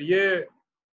 तो ये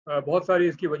बहुत सारी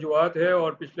इसकी वजूहत है,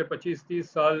 और पिछले 25-30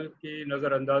 साल की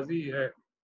नज़रअंदाजी है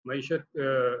معیشت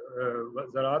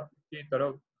زراعت کی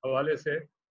طرف حوالے سے،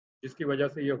 جس کی وجہ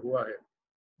سے یہ ہوا ہے۔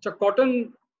 اچھا، کاٹن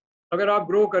اگر آپ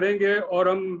گرو کریں گے اور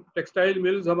ہم ٹیکسٹائل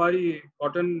ملز ہماری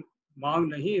کاٹن مانگ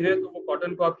نہیں ہے، تو وہ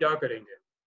کاٹن کو آپ کیا کریں گے؟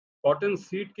 کاٹن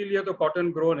سیڈ کے لیے تو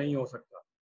کاٹن گرو نہیں ہو سکتا،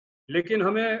 لیکن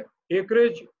ہمیں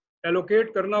ایکریج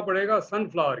ایلوکیٹ کرنا پڑے گا سن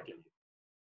فلاور کے لیے،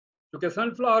 کیونکہ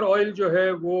سن فلاور آئل جو ہے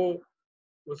وہ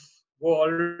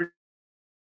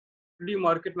آلریڈی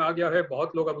مارکیٹ میں آ گیا ہے،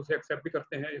 بہت لوگ اب اسے ایکسیپٹ بھی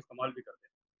کرتے ہیں، استعمال بھی کرتے ہیں۔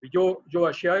 جو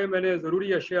اشیاء میں نے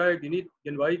ضروری اشیاء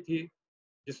گنوائی تھی،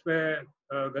 جس میں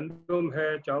گندم ہے،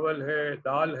 چاول ہے،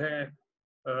 دال ہے،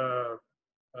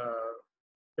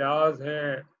 پیاز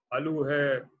ہے، آلو ہے،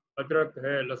 ادرک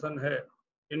ہے، لہسن ہے،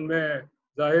 ان میں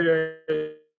ظاہر ہے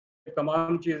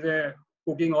تمام چیزیں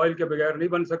کوکنگ آئل کے بغیر نہیں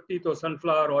بن سکتی، تو سن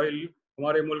فلاور آئل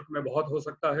ہمارے ملک میں بہت ہو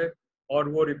سکتا ہے اور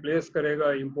وہ ریپلیس کرے گا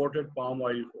امپورٹڈ پام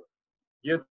آئل کو۔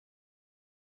 یہ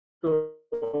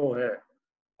تو ہے۔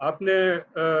 آپ نے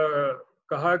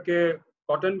کہا کہ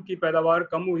کاٹن کی پیداوار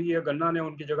کم ہوئی ہے، گنا نے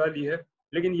ان کی جگہ لی ہے،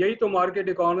 لیکن یہی تو مارکیٹ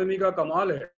اکانومی کا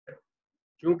کمال ہے،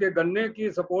 کیونکہ گنے کی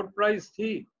سپورٹ پرائس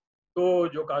تھی تو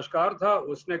جو کاشتکار تھا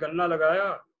اس نے گنا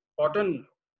لگایا، کاٹن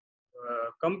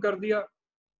کم کر دیا،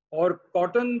 اور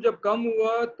کاٹن جب کم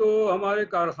ہوا تو ہمارے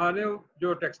کارخانے،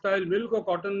 جو ٹیکسٹائل مل کو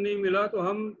کاٹن نہیں ملا تو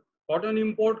ہم کاٹن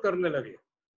امپورٹ کرنے لگے۔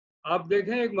 آپ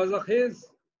دیکھیں ایک مزخیز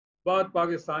بات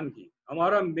پاکستان کی،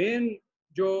 ہمارا مین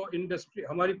جو انڈسٹری،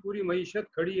 ہماری پوری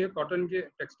معیشت کھڑی ہے کاٹن کے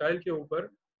ٹیکسٹائل کے اوپر،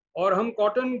 اور ہم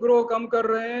کاٹن گرو کم کر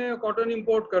رہے ہیں، کاٹن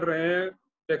امپورٹ کر رہے ہیں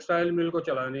ٹیکسٹائل مل کو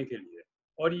چلانے کے لیے،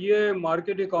 اور یہ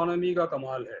مارکیٹ اکانومی کا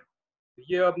کمال ہے۔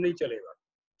 یہ اب نہیں چلے گا۔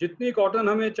 جتنی کاٹن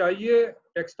ہمیں چاہیے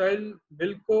ٹیکسٹائل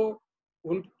مل کو،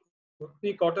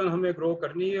 اتنی کاٹن ہمیں گرو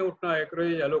کرنی ہے، اتنا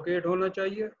ایکریج ایلوکیٹ ہونا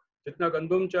چاہیے، جتنا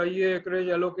گندم چاہیے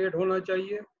ایکریج ایلوکیٹ ہونا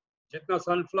چاہیے، جتنا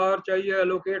سن فلاور چاہیے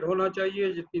ایلوکیٹ ہونا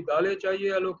چاہیے، جتنی دالیں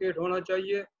چاہیے ایلوکیٹ ہونا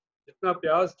چاہیے، جتنا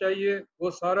پیاز چاہیے،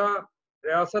 وہ سارا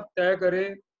ریاست طے کرے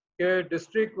کہ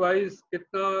ڈسٹرکٹ وائز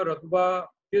کتنا رقبہ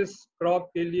کس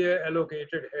کراپ کے لیے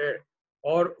ایلوکیٹڈ ہے،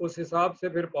 اور اس حساب سے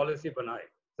پھر پالیسی بنائے۔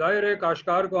 ظاہر ہے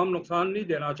کاشتکار کو ہم نقصان نہیں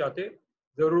دینا چاہتے،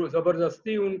 ضرور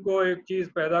زبردستی ان کو ایک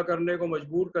چیز پیدا کرنے کو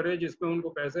مجبور کرے جس میں ان کو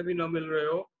پیسے بھی نہ مل رہے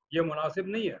ہو، یہ مناسب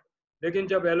نہیں ہے، لیکن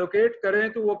جب ایلوکیٹ کریں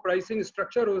تو وہ پرائسنگ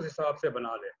سٹرکچر اس حساب سے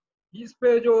بنا لیں۔ اس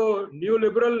پہ جو نیو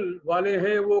لبرل والے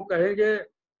ہیں وہ کہیں گے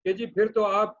کہ جی پھر تو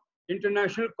آپ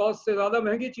انٹرنیشنل کاسٹ سے زیادہ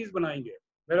مہنگی چیز بنائیں گے۔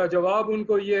 میرا جواب ان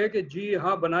کو یہ ہے کہ جی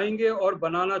ہاں بنائیں گے، اور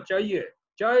بنانا چاہیے،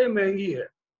 چاہے مہنگی ہے،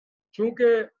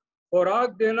 چونکہ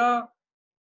خوراک دینا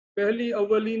پہلی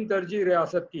اولین ترجیح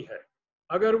ریاست کی ہے۔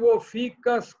 اگر وہ فی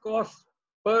کاسٹ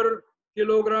پر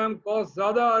کلوگرام کاسٹ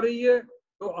زیادہ آ رہی ہے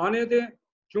تو آنے دیں،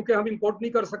 چونکہ ہم امپورٹ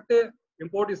نہیں کر سکتے۔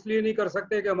 امپورٹ اس لیے نہیں کر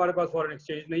سکتے کہ ہمارے پاس فارن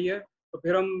ایکسچینج نہیں ہے، تو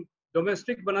پھر ہم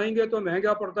ڈومیسٹک بنائیں گے تو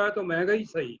مہنگا پڑتا ہے، تو مہنگا ہی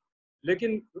صحیح،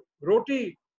 لیکن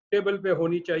روٹی ٹیبل پہ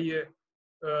ہونی چاہیے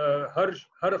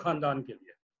ہر خاندان کے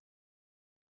لیے۔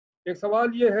 ایک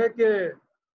سوال یہ ہے کہ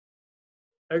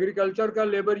ایگریکلچر کا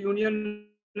لیبر یونین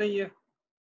نہیں ہے۔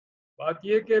 بات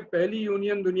یہ کہ پہلی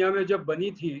یونین دنیا میں جب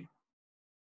بنی تھی،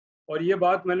 اور یہ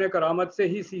بات میں نے کرامت سے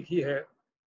ہی سیکھی ہے،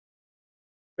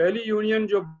 پہلی یونین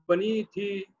جو بنی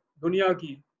تھی دنیا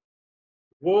کی،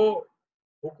 وہ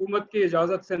حکومت کی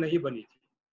اجازت سے نہیں بنی تھی۔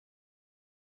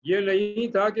 یہ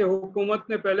نہیں تھا کہ حکومت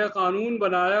نے پہلے قانون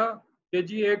بنایا کہ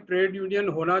جی ایک ٹریڈ یونین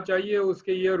ہونا چاہیے، اس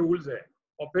کے یہ رولز ہیں،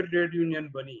 اور پھر ٹریڈ یونین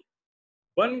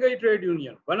بن گئی ٹریڈ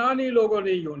یونین، بنا نہیں لوگوں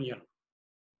نے یونین۔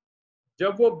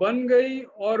 جب وہ بن گئی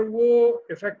اور وہ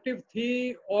افیکٹو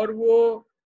تھی اور وہ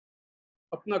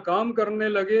اپنا کام کرنے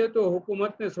لگے، تو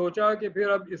حکومت نے سوچا کہ پھر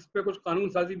اب اس پہ کچھ قانون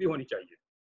سازی بھی ہونی چاہیے۔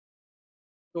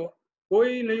 تو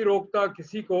کوئی نہیں روکتا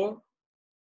کسی کو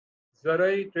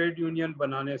زرعی ٹریڈ یونین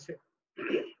بنانے سے۔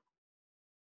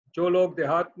 جو لوگ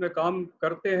دیہات میں کام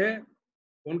کرتے ہیں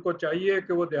ان کو چاہیے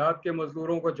کہ وہ دیہات کے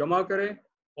مزدوروں کو جمع کریں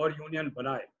اور یونین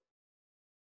بنائیں۔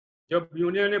 جب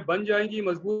یونینیں بن جائیں گی،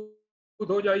 مضبوط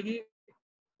ہو جائے گی،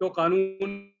 تو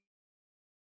قانون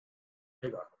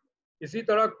گا۔ اسی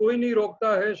طرح کوئی نہیں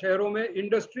روکتا ہے شہروں میں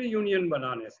انڈسٹری یونین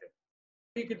بنانے سے،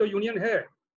 کی تو یونین ہے،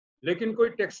 لیکن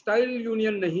کوئی ٹیکسٹائل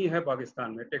یونین نہیں ہے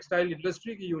پاکستان میں، ٹیکسٹائل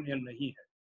انڈسٹری کی یونین نہیں ہے،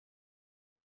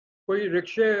 کوئی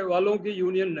رکشے والوں کی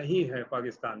یونین نہیں ہے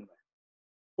پاکستان میں،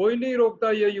 کوئی نہیں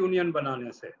روکتا یہ یونین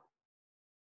بنانے سے۔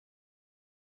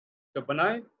 جب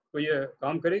بنائیں تو یہ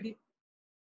کام کرے گی۔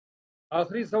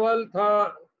 آخری سوال تھا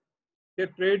کہ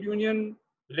ٹریڈ یونین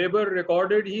لیبر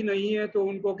ریکارڈڈ ہی نہیں ہے تو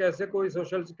ان کو کیسے کوئی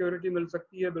سوشل سیکیورٹی مل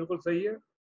سکتی ہے؟ بالکل صحیح ہے،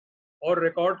 اور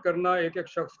ریکارڈ کرنا ایک ایک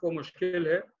شخص کو مشکل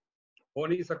ہے، ہو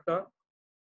نہیں سکتا۔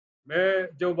 میں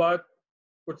جو بات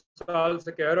کچھ سال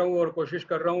سے کہہ رہا ہوں اور کوشش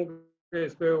کر رہا ہوں کہ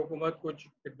اس پہ حکومت کچھ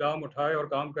اقدام اٹھائے اور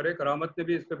کام کرے، کرامت نے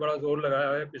بھی اس پہ بڑا زور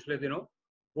لگایا ہے پچھلے دنوں،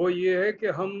 وہ یہ ہے کہ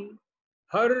ہم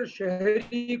ہر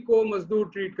شہری کو مزدور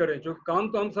ٹریٹ کریں، جو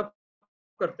کام تو ہم سب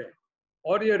کرتے ہیں،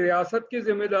 اور یہ ریاست کی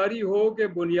ذمہ داری ہو کہ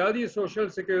بنیادی سوشل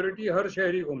سیکیورٹی ہر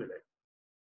شہری کو ملے.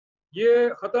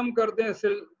 یہ ختم کر دیں،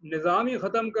 نظام ہی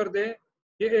ختم کر دیں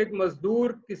کہ ایک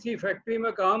مزدور کسی فیکٹری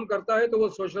میں کام کرتا ہے تو وہ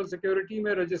سوشل سیکیورٹی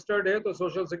میں رجسٹرڈ ہے تو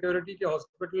سوشل سیکیورٹی کے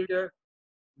ہاسپٹل کے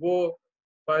وہ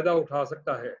فائدہ اٹھا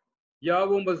سکتا ہے، یا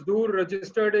وہ مزدور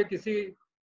رجسٹرڈ ہے کسی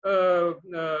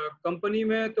کمپنی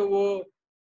میں تو وہ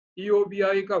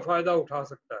EOBI کا فائدہ اٹھا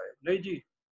سکتا ہے. نہیں جی،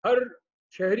 ہر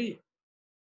شہری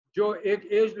جو ایک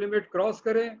ایج لمٹ کراس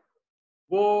کرے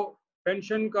وہ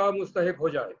پینشن کا مستحق ہو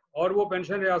جائے اور وہ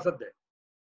پینشن ریاست دے.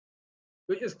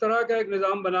 تو اس طرح کا ایک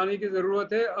نظام بنانے کی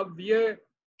ضرورت ہے. اب یہ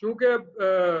چونکہ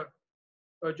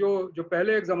جو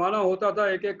پہلے ایک زمانہ ہوتا تھا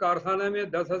ایک ایک کارخانے میں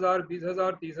 10,000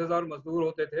 20,000 30,000 مزدور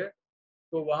ہوتے تھے،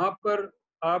 تو وہاں پر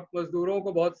آپ مزدوروں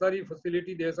کو بہت ساری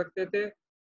فیسلٹی دے سکتے تھے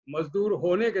مزدور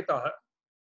ہونے کے تحت.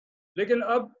 لیکن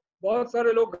اب بہت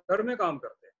سارے لوگ گھر میں کام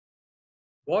کرتے ہیں،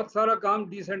 بہت سارا کام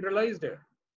ڈی سینٹرلائزڈ ہے،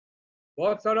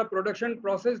 بہت سارا پروڈکشن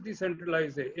پروسیس ڈی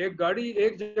سینٹرلائزڈ ہے. ایک گاڑی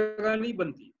ایک جگہ نہیں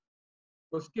بنتی،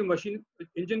 اس کی مشین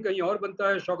انجن کہیں اور بنتا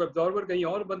ہے، شاک ابزاربر کہیں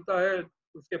اور بنتا ہے،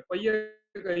 اس کے پہیے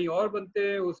کہیں اور بنتے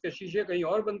ہیں، اس کے شیشے کہیں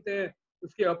اور بنتے ہیں،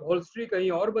 اس کی اپہولسٹری کہیں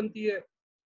اور بنتی ہے،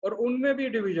 اور ان میں بھی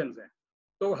ڈویژنز ہیں.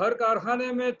 تو ہر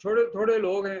کارخانے میں تھوڑے تھوڑے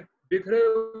لوگ ہیں بکھرے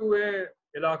ہوئے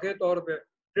علاقے طور پہ.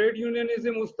 ٹریڈ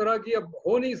یونینزم اس طرح کی اب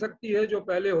ہو نہیں سکتی ہے جو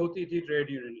پہلے ہوتی تھی ٹریڈ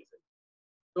یونینزم.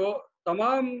 تو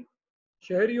تمام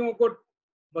شہریوں کو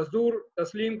مزدور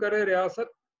تسلیم کرے ریاست،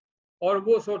 اور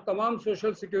وہ تمام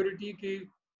سوشل سیکیورٹی کی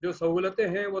جو سہولتیں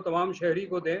ہیں وہ تمام شہری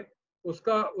کو دیں. اس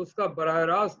کا براہ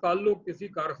راست تعلق کسی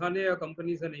کارخانے یا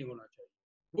کمپنی سے نہیں ہونا چاہیے.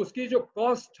 اس کی جو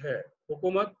کاسٹ ہے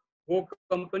حکومت وہ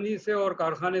کمپنی سے اور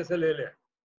کارخانے سے لے لے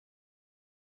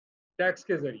ٹیکس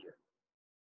کے ذریعے،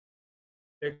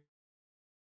 ایک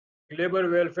لیبر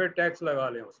ویلفیئر ٹیکس لگا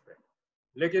لیں اس پہ.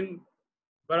 لیکن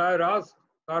براہ راست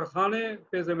کارخانے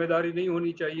پہ ذمہ داری نہیں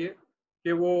ہونی چاہیے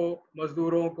کہ وہ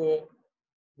مزدوروں کو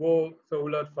وہ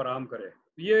سہولت فراہم کرے.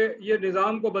 یہ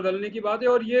نظام کو بدلنے کی بات ہے،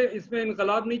 اور یہ اس میں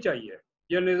انقلاب نہیں چاہیے،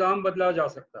 یہ نظام بدلا جا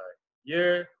سکتا ہے.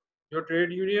 یہ جو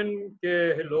ٹریڈ یونین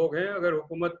کے لوگ ہیں اگر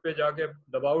حکومت پہ جا کے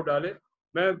دباؤ ڈالے،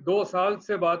 میں 2 سال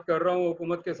سے بات کر رہا ہوں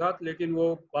حکومت کے ساتھ، لیکن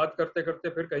وہ بات کرتے کرتے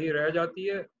پھر کہیں رہ جاتی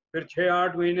ہے، پھر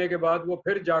 6-8 مہینے کے بعد وہ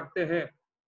پھر جاگتے ہیں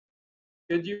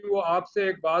کہ جی وہ آپ سے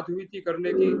ایک بات ہوئی تھی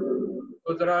کرنے کی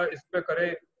تو ذرا اس پہ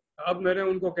کریں. اب میں نے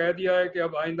ان کو کہہ دیا ہے کہ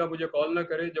اب آئندہ مجھے کال نہ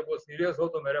کریں، جب وہ سیریس ہو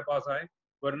تو میرے پاس آئیں،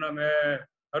 ورنہ میں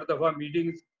ہر دفعہ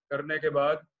میٹنگ کرنے کے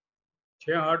بعد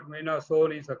 6-8 مہینہ سو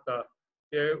نہیں سکتا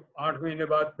کہ 8 مہینے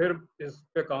بعد پھر اس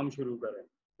پہ کام شروع کریں.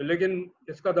 لیکن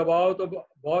اس کا دباؤ تو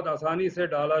بہت آسانی سے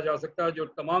ڈالا جا سکتا ہے جو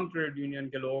تمام ٹریڈ یونین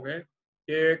کے لوگ ہیں،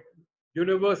 کہ ایک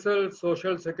یونیورسل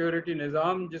سوشل سیکیورٹی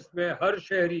نظام جس میں ہر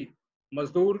شہری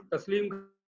مزدور تسلیم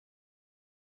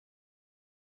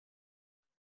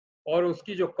اور اس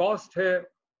کی جو کاسٹ ہے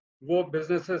وہ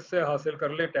بزنسز سے حاصل کر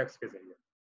لے ٹیکس کے ذریعے.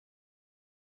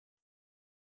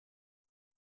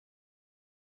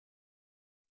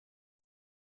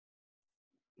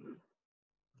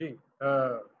 جی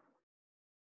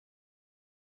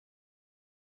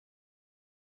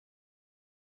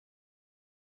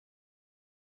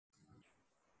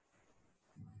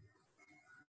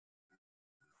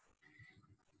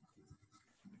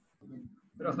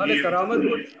کرامت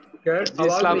جی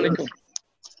السلام علیکم.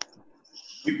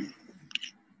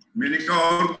 میں نے کہا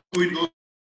اور کوئی دوست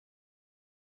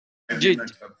جی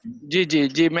جی جی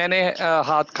جی میں نے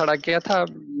ہاتھ کھڑا کیا تھا.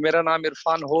 میرا نام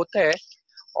عرفان ہوت ہے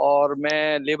اور میں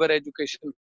لیبر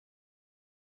ایجوکیشن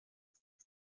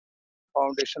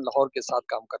فاؤنڈیشن لاہور کے ساتھ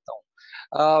کام کرتا ہوں.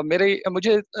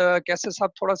 مجھے کیسر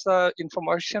صاحب تھوڑا سا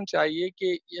انفارمیشن چاہیے کہ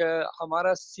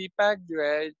ہمارا سی پیک جو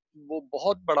ہے وہ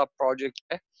بہت بڑا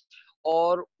پروجیکٹ ہے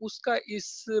اور اس کا اس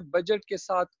بجٹ کے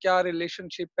ساتھ کیا ریلیشن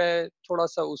شپ ہے، تھوڑا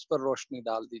سا اس پر روشنی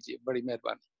ڈال دیجیے، بڑی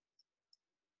مہربانی.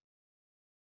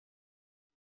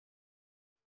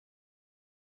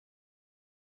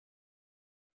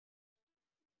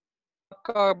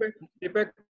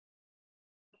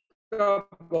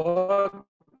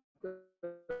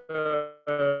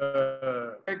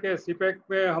 سی پیک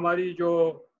میں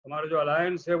ہمارا جو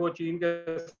الائنس ہے وہ چین کے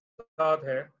ساتھ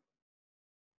ہے.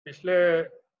 پچھلے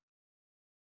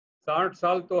 60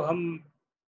 سال تو ہم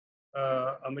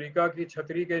امریکہ کی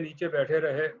چھتری کے نیچے بیٹھے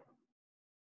رہے.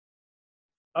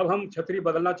 اب ہم چھتری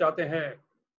بدلنا چاہتے ہیں،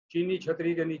 چینی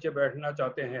چھتری کے نیچے بیٹھنا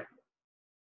چاہتے ہیں.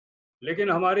 لیکن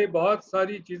ہماری بہت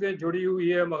ساری چیزیں جڑی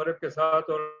ہوئی ہے مغرب کے ساتھ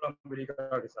اور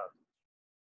امریکہ کے ساتھ،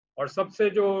 اور سب سے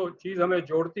جو چیز ہمیں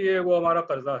جوڑتی ہے وہ ہمارا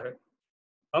قرضہ ہے.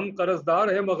 ہم قرض دار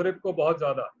ہیں مغرب کو بہت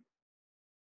زیادہ،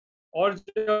 اور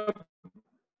جب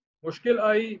مشکل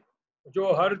آئی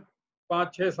جو ہر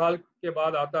 5-6 سال کے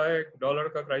بعد آتا ہے، ڈالر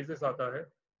کا کرائسس آتا ہے،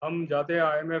 ہم جاتے ہیں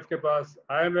IMF کے پاس،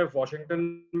 IMF واشنگٹن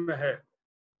میں ہے،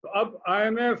 تو اب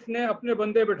IMF نے اپنے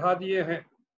بندے بٹھا دیے ہیں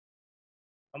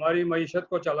ہماری معیشت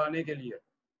کو چلانے کے لیے،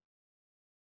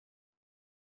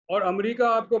 اور امریکہ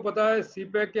آپ کو پتا ہے سی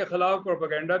پیک کے خلاف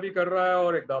پروپیگنڈا بھی کر رہا ہے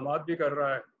اور اقدامات بھی کر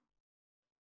رہا ہے.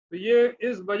 تو یہ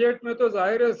اس بجٹ میں تو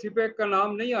ظاہر ہے سی پیک کا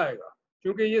نام نہیں آئے گا،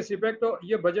 کیونکہ یہ سی پیک تو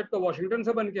یہ بجٹ تو واشنگٹن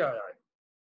سے بن کے آیا ہے.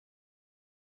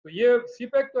 تو یہ سی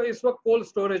پیک تو اس وقت کولڈ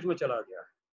سٹوریج میں چلا گیا ہے.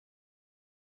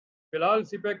 فی الحال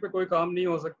سی پیک پہ کوئی کام نہیں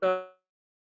ہو سکتا.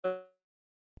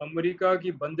 امریکہ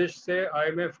کی بندش سے،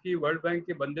 IMF کی، ورلڈ بینک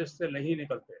کی بندش سے نہیں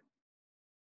نکلتے.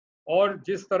 اور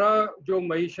جس طرح جو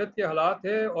معیشت کے حالات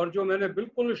ہیں، اور جو میں نے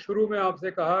بالکل شروع میں آپ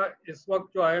سے کہا، اس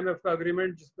وقت جو IMF کا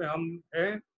اگریمنٹ جس میں ہم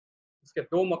ہیں، اس کے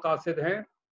 2 مقاصد ہیں: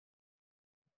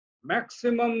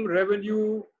 میکسیمم ریونیو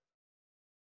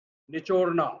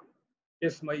نچوڑنا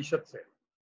اس معیشت سے،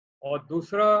 اور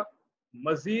دوسرا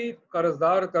مزید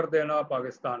قرضدار کر دینا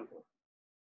پاکستان کو.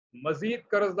 مزید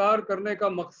قرضدار کرنے کا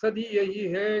مقصد ہی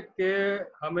یہی ہے کہ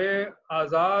ہمیں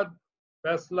آزاد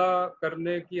فیصلہ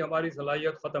کرنے کی ہماری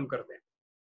صلاحیت ختم کر دیں،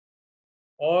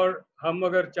 اور ہم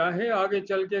اگر چاہیں آگے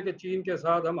چل کے کہ چین کے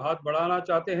ساتھ ہم ہاتھ بڑھانا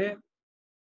چاہتے ہیں،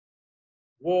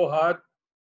 وہ ہاتھ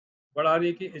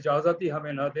بڑھانے کی اجازت ہی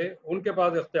ہمیں نہ دے، ان کے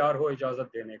پاس اختیار ہو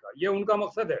اجازت دینے کا. یہ ان کا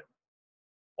مقصد ہے،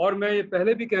 اور میں یہ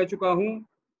پہلے بھی کہہ چکا ہوں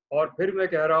اور پھر میں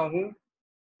کہہ رہا ہوں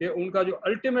کہ ان کا جو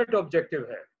الٹیمیٹ آبجیکٹو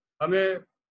ہے ہمیں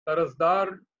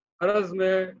قرض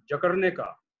میں جکڑنے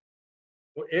کا،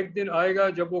 وہ ایک دن آئے گا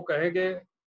جب وہ کہیں گے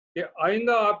کہ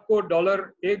آئندہ آپ کو ڈالر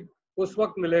ایک اس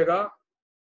وقت ملے گا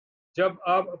جب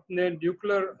آپ اپنے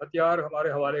نیوکلیر ہتھیار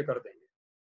ہمارے حوالے کر دیں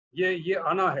گے. یہ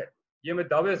آنا ہے، یہ میں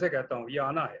دعوے سے کہتا ہوں، یہ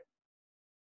آنا ہے.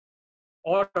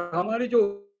 اور ہماری جو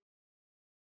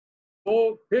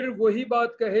وہ پھر وہی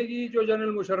بات کہے گی جو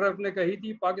جنرل مشرف نے کہی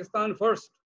تھی، Pakistan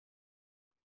first,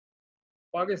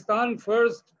 Pakistan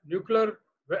first, nuclear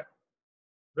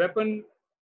weapon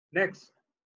next.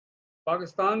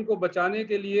 Pakistan کو بچانے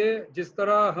کے لیے جس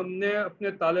طرح ہم نے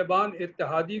اپنے طالبان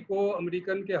اتحادی کو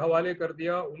امریکن کے حوالے کر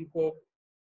دیا، ان کو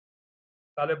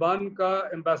طالبان کا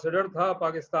ایمبیسڈر تھا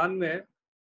پاکستان میں،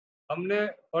 ہم نے،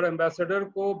 اور ایمبیسڈر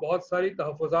کو بہت ساری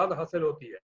تحفظات حاصل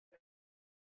ہوتی ہے،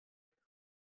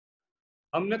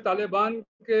 ہم نے طالبان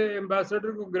کے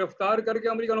ایمبیسڈر کو گرفتار کر کے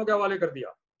امریکنوں کے حوالے کر دیا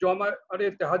جو ہمارے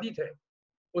اتحادی تھے.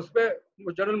 اس پہ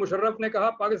جنرل مشرف نے کہا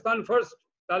پاکستان فرسٹ.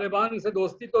 طالبان سے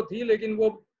دوستی تو تھی لیکن وہ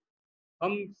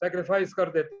ہم سیکریفائز کر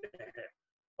دیتے ہیں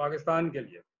پاکستان کے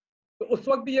لیے. تو اس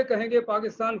وقت بھی یہ کہیں گے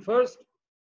پاکستان فرسٹ،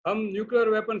 ہم نیوکلیر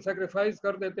ویپن سیکریفائز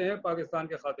کر دیتے ہیں پاکستان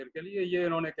کے خاطر کے لیے. یہ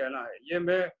انہوں نے کہنا ہے. یہ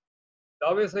میں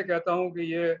دعوے سے کہتا ہوں کہ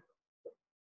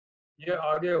یہ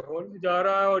آگے ہونے جا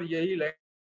رہا ہے، اور یہی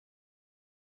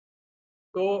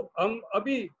تو ہم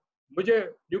ابھی، مجھے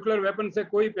نیوکلیر ویپن سے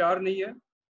کوئی پیار نہیں ہے،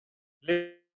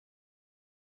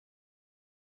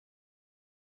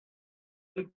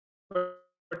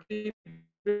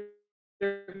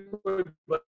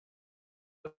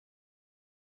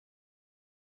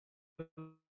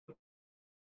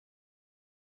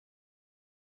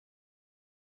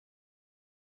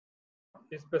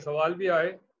 اس پہ سوال بھی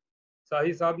آئے،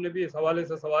 ساہی صاحب نے بھی اس حوالے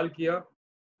سے سوال کیا،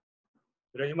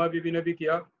 رحیمہ بی بی نے بھی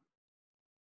کیا.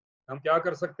 ہم کیا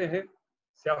کر سکتے ہیں؟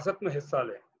 سیاست میں حصہ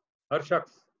لیں، ہر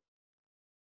شخص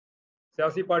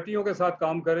سیاسی پارٹیوں کے ساتھ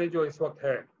کام کریں جو اس وقت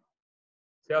ہے،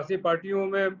 سیاسی پارٹیوں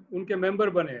میں ان کے ممبر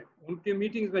بنیں، ان کی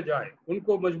میٹنگز میں جائیں، ان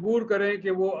کو مجبور کریں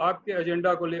کہ وہ آپ کے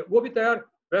ایجنڈا کو لے. وہ بھی تیار.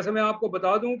 ویسے میں آپ کو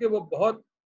بتا دوں کہ وہ بہت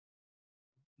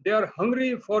they are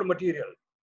hungry for material.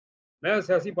 میں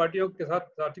سیاسی پارٹیوں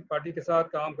کے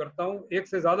ساتھ کام کرتا ہوں، ایک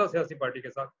سے زیادہ سیاسی پارٹی کے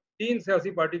ساتھ، 3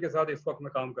 سیاسی پارٹی کے ساتھ اس وقت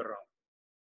میں کام کر رہا ہوں.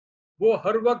 وہ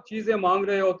ہر وقت چیزیں مانگ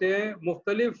رہے ہوتے ہیں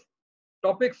مختلف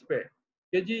ٹاپکس پہ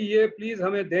کہ جی یہ پلیز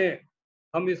ہمیں دیں،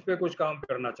 ہم اس پہ کچھ کام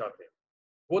کرنا چاہتے ہیں.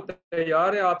 وہ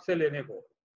تیار ہے آپ سے لینے کو.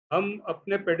 ہم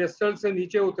اپنے پیڈسٹل سے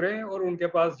نیچے اتریں اور ان کے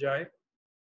پاس جائیں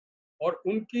اور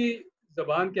ان کی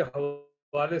زبان کے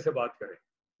حوالے سے بات کریں.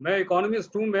 میں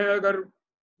اکانومسٹ ہوں، میں اگر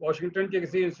واشنگٹن کے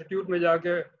کسی انسٹیٹیوٹ میں جا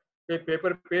کے کوئی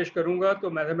پیپر پیش کروں گا تو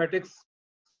میتھمیٹکس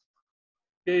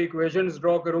کے ایکویشنز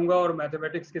ڈرا کروں گا اور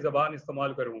میتھمیٹکس کی زبان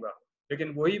استعمال کروں گا.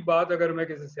 لیکن وہی بات اگر میں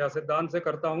کسی سیاستدان سے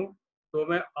کرتا ہوں تو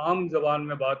میں عام زبان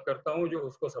میں بات کرتا ہوں جو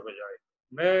اس کو سمجھ آئے.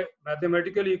 میں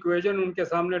میتھمیٹیکل ایکویشن ان کے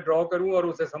سامنے ڈرا کروں اور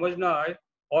اسے سمجھ نہ آئے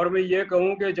اور میں یہ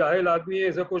کہوں کہ جاہل آدمی ہے،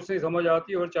 اسے کچھ نہیں سمجھ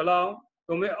آتی اور چلا آؤں،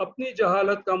 تو میں اپنی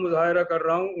جہالت کا مظاہرہ کر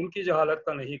رہا ہوں، ان کی جہالت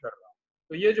کا نہیں کر رہا ہوں.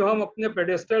 تو یہ جو ہم اپنے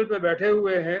پیڈسٹل پہ بیٹھے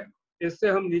ہوئے ہیں، اس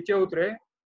سے ہم نیچے اترے،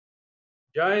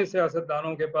 جائیں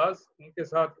سیاستدانوں کے پاس، ان کے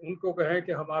ساتھ ان کو کہیں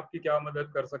کہ ہم آپ کی کیا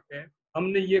مدد کر سکتے ہیں. ہم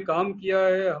نے یہ کام کیا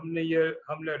ہے,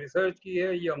 ہم نے ریسرچ کی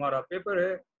ہے, یہ ہمارا پیپر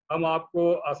ہے, ہم آپ کو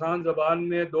آسان زبان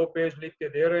میں 2 پیج لکھ کے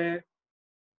دے رہے ہیں.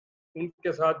 ان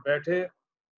کے ساتھ بیٹھے.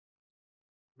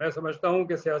 میں سمجھتا ہوں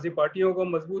کہ سیاسی پارٹیوں کو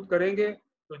مضبوط کریں گے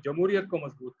تو جمہوریت کو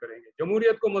مضبوط کریں گے,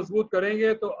 جمہوریت کو مضبوط کریں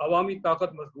گے تو عوامی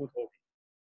طاقت مضبوط ہوگی.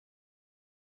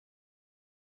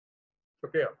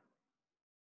 شکریہ.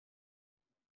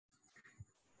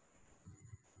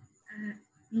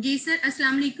 جی سر,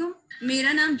 السلام علیکم.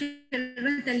 میرا نام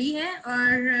جلوت علی ہے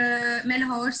اور میں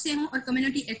لاہور سے ہوں اور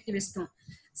کمیونٹی ایکٹیوسٹ ہوں.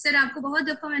 سر, آپ کو بہت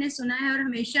دفعہ میں نے سنا ہے اور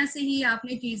ہمیشہ سے ہی آپ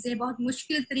نے چیزیں, بہت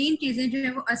مشکل ترین چیزیں جو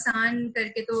ہے وہ آسان کر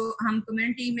کے, تو ہم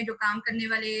کمیونٹی میں جو کام کرنے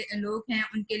والے لوگ ہیں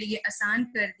ان کے لیے آسان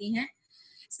کر دی ہیں.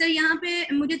 سر, یہاں پہ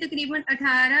مجھے تقریباً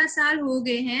 18 سال ہو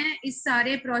گئے ہیں اس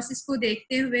سارے پروسیس کو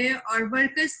دیکھتے ہوئے, اور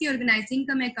ورکرز کی آرگنائزنگ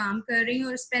کا میں کام کر رہی ہوں,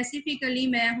 اور اسپیسیفکلی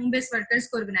میں ہوم بیس ورکرز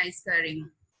کو آرگنائز کر رہی ہوں.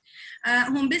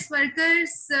 ہوم بیس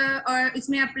ورکرز اور اس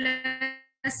میں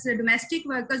پلس ڈومیسٹک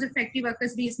ورکرز اور فیکٹری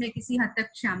ورکرز بھی اس میں کسی حد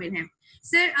تک شامل ہیں.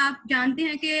 سر, آپ جانتے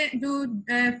ہیں کہ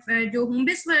جو ہوم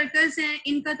بیس ورکرز ہیں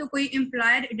ان کا تو کوئی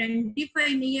امپلائر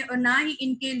آئیڈینٹیفائی نہیں ہے, اور نہ ہی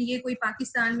ان کے لیے کوئی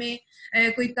پاکستان میں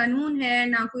کوئی قانون ہے,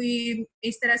 نہ کوئی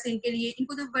اس طرح سے ان کے لیے, ان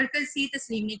کو تو ورکرز ہی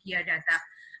تسلیم نہیں کیا جاتا.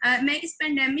 میں اس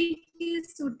پینڈیمک کی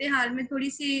صورتحال میں تھوڑی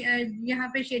سی یہاں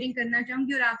پہ شیئرنگ کرنا چاہوں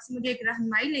گی, اور آپ سے مجھے ایک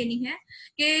رہنمائی لینی ہے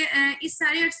کہ اس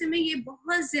سارے عرصے میں یہ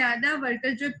بہت زیادہ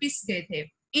ورکر جو پس گئے تھے,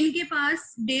 ان کے پاس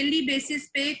ڈیلی بیسس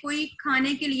پہ کوئی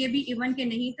کھانے کے لیے بھی ایون کے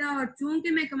نہیں تھا. اور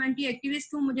چونکہ میں کمیونٹی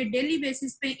ایکٹیوسٹ ہوں, مجھے ڈیلی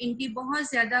بیسس پہ ان کی بہت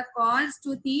زیادہ کالز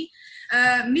جو تھی,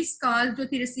 مس کال جو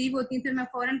تھی ریسیو ہوتی تھی, میں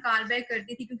فوراً کال بیک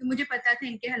کرتی تھی کیونکہ مجھے پتا تھا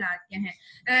ان کے حالات کیا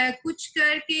ہیں. کچھ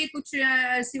کر کے کچھ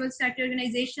سول سیکٹر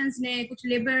آرگنائزیشنز نے, کچھ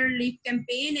لیبر لیگ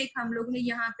کیمپین ایک ہم لوگ نے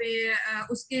یہاں پہ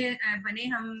اس کے بنے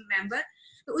ہم ممبر,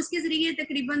 تو اس کے ذریعے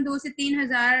تقریباً 2 سے 3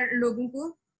 ہزار لوگوں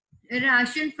کو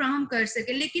راشن فراہم کر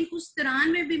سکے. لیکن اس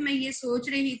دوران میں بھی میں یہ سوچ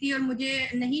رہی تھی اور مجھے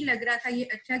نہیں لگ رہا تھا یہ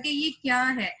اچھا کہ یہ کیا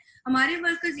ہے, ہمارے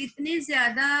ورکرز اتنے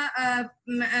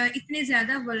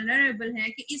زیادہ ولنریبل ہیں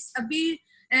کہ اس ابھی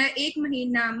 1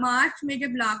 مہینہ مارچ میں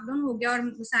جب لاک ڈاؤن ہو گیا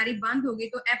اور ساری بند ہو گئی,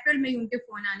 تو اپریل میں ان کے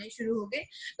فون آنے شروع ہو گئے.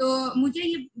 تو مجھے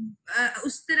یہ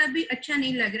اس طرح بھی اچھا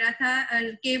نہیں لگ رہا تھا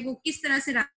کہ وہ کس طرح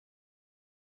سے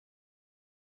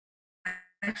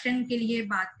راشن کے لیے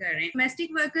بات کر رہے ہیں.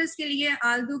 ڈومیسٹک ورکرز کے لیے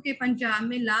آلدو کے پنجاب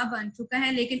میں لا بن چکا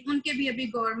ہے, لیکن ان کے بھی ابھی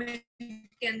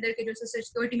گورنمنٹ کے اندر کے جو سوشل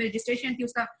سیکورٹی میں رجسٹریشن تھی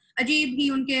اس کا عجیب ہی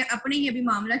ان کے اپنے ہی ابھی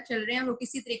معاملہ چل رہے ہیں, وہ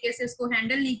کسی طریقے سے اس کو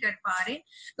ہینڈل نہیں کر پا رہے.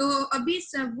 تو ابھی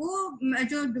وہ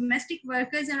جو ڈومیسٹک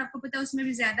ورکرز ہیں, آپ کو پتا اس میں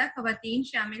بھی زیادہ خواتین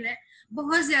شامل ہیں,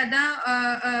 بہت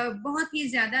ہی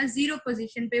زیادہ زیرو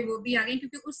پوزیشن پہ وہ بھی آ گئی,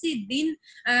 کیونکہ اسی دن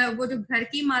وہ جو گھر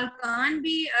کی مالکان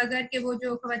بھی اگر کہ وہ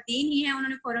جو خواتین ہی ہیں انہوں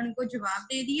نے فوراً ان کو جواب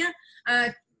دے دیا,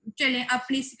 چلیں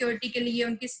اپنی سیکورٹی کے لیے,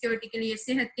 ان کی سیکورٹی کے لیے,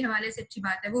 صحت کے حوالے سے اچھی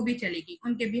بات ہے, وہ بھی چلے گی,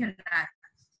 ان کے بھی حالات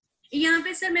یہاں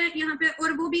پہ. سر, میں یہاں پہ,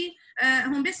 اور وہ بھی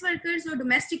ہوم بیس ورکرز اور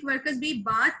ڈومیسٹک ورکرز بھی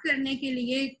بات کرنے کے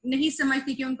لیے نہیں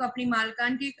سمجھتی کہ ان کو اپنی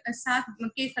مالکان کے ساتھ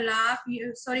کے خلاف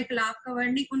کا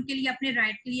ورننگ, ان کے لیے اپنے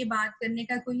رائٹ کے لیے بات کرنے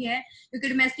کا کوئی ہے, کیونکہ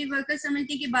ڈومیسٹک ورکرز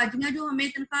سمجھتی کہ باجیاں جو ہمیں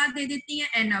تنخواہ دے دیتی ہیں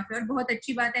اینف ہے اور بہت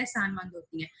اچھی بات ہے, احسان مند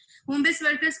ہوتی ہیں. ہوم بیس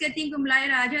ورکرز کہتی ہیں کہ امپلائر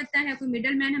آ جاتا ہے, کوئی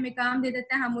مڈل مین ہمیں کام دے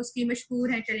دیتا ہے, ہم اس کی مشکور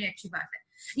ہیں, چلیں اچھی بات ہے.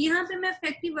 یہاں پہ میں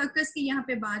فیکٹری ورکرز کی یہاں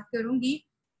پہ بات کروں گی,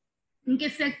 ان کے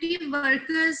فیکٹری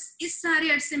ورکرز اس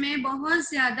سارے عرصے میں بہت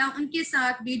زیادہ ان کے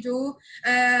ساتھ بھی جو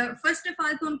فرسٹ آف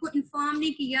آل تو ان کو انفارم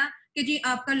نہیں کیا کہ جی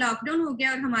آپ کا لاک ڈاؤن ہو گیا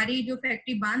اور ہماری جو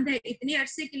فیکٹری بند ہے اتنے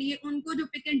عرصے کے لیے. ان کو جو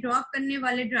پک اینڈ ڈراپ کرنے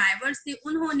والے ڈرائیورز تھے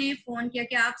انہوں نے فون کیا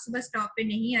کہ آپ صبح اسٹاپ پہ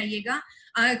نہیں آئیے گا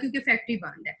کیونکہ فیکٹری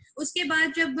بند ہے. اس کے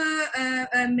بعد جب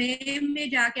مئی میں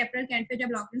جا کے اپریل کے اینڈ پہ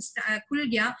جب لاک ڈاؤن کھل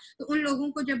گیا تو ان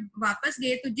لوگوں کو جب واپس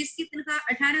گئے تو جس کی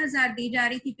تنخواہ 18,000 دی جا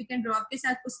رہی تھی پک اینڈ ڈراپ کے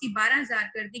ساتھ, اس کی 12,000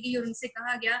 کر دی گئی, اور ان سے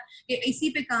کہا گیا کہ اسی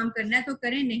پہ کام کرنا ہے تو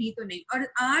کریں, نہیں تو نہیں. اور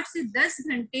 8 سے 10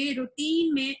 گھنٹے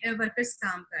روٹین میں ورکرز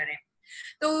کام کر رہے ہیں.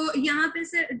 تو یہاں پہ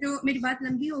سر جو میری بات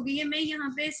لمبی ہو گئی ہے, میں یہاں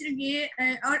پہ صرف یہ,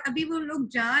 اور ابھی وہ لوگ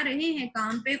جا رہے ہیں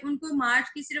کام پہ, ان کو مارچ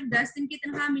کی صرف 10 دن کی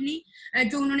تنخواہ ملی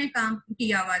جو انہوں نے کام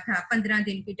کیا ہوا تھا 15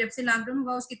 دن کی, جب سے لاک ڈاؤن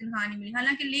ہوا اس کی تنخواہ نہیں ملی.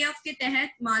 حالانکہ لے آف کے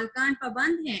تحت مالکان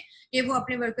پابند ہیں کہ وہ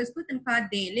اپنے ورکرز کو تنخواہ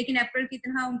دیں, لیکن اپریل کی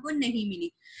تنخواہ ان کو نہیں ملی.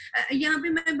 یہاں پہ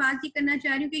میں بات یہ کرنا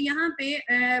چاہ رہی ہوں کہ یہاں پہ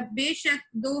بے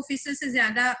شک 2% سے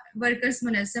زیادہ ورکرز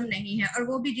منظم نہیں ہیں, اور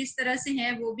وہ بھی جس طرح سے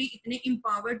ہیں وہ بھی اتنے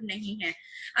امپاورڈ نہیں ہیں.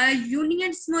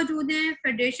 یونینز موجود ہیں,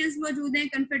 فیڈریشنز موجود ہیں,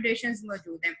 کنفیڈریشنز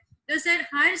موجود ہیں. تو سر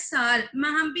ہر سال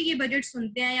ہم بھی یہ بجٹ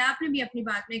سنتے ہیں, آپ نے بھی اپنی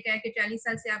بات میں کہا کہ 40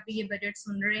 سال سے آپ بھی یہ بجٹ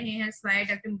سن رہے ہیں, سوائے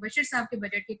ڈاکٹر مبشر صاحب کے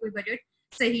بجٹ کے کوئی بجٹ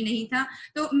صحیح نہیں تھا.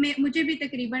 تو مجھے بھی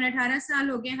تقریباً 18 سال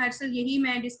ہو گئے, ہر سال یہی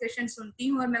میں ڈسکشن سنتی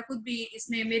ہوں, اور میں خود بھی اس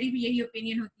میں میری بھی یہی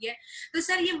اوپینین ہوتی ہے. تو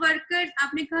سر یہ ورکر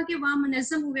آپ نے کہا کہ وہاں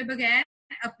منظم ہوئے بغیر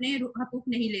اپنے حقوق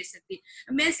نہیں لے سکتی.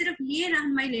 میں صرف یہ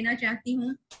رہنمائی لینا چاہتی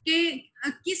ہوں کہ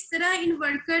کس طرح ان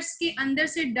ورکرز کے اندر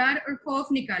سے ڈر اور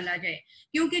خوف نکالا جائے,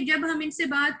 کیونکہ جب ہم ان سے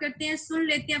بات کرتے ہیں, سن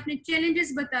لیتے ہیں, اپنے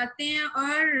چیلنجز بتاتے ہیں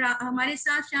اور ہمارے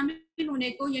ساتھ شامل ہونے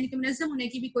کو یعنی کہ منظم ہونے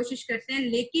کی بھی کوشش کرتے ہیں,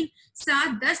 لیکن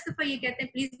 7-10 دفعہ یہ کہتے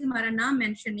ہیں پلیز ہمارا نام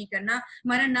مینشن نہیں کرنا,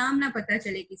 ہمارا نام نہ پتہ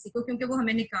چلے کسی کو, کیونکہ وہ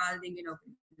ہمیں نکال دیں گے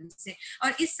نوکری سے.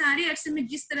 اور اس سارے عرصے میں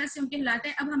جس طرح سے ان کے حالات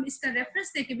ہیں, اب ہم اس کا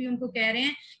ریفرنس دے کے بھی ان کو کہہ رہے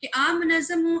ہیں کہ آپ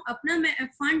منظم ہوں, اپنا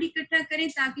فنڈ اکٹھا کریں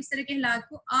تاکہ اس طرح کے حالات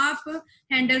کو آپ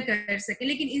ہینڈل کر سکیں.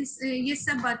 لیکن یہ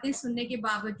سب باتیں سننے کے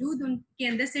باوجود ان کے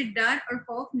اندر سے ڈر اور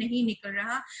خوف نہیں نکل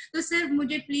رہا. تو سر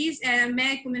مجھے پلیز,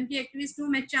 میں کمیونٹی ایکٹیوسٹ ہوں,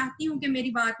 میں چاہتی ہوں کہ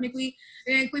میری بات میں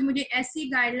کوئی مجھے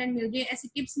ایسی گائیڈ لائن مل جائے, ایسی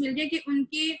ٹپس مل جائے کہ ان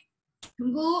کے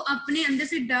وہ اپنے اندر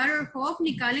سے ڈر اور خوف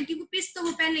نکالیں, کیونکہ پس تو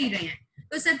وہ پہلے ہی رہے ہیں.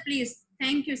 تو sir please,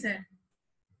 thank you sir.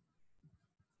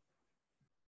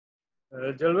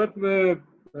 جلوت میں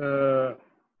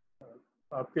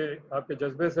آپ کے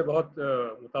جذبے سے بہت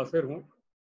متاثر ہوں.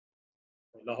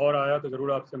 لاہور آیا تو ضرور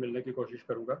آپ سے ملنے کی کوشش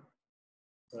کروں گا.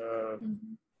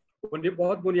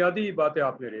 بہت بنیادی باتیں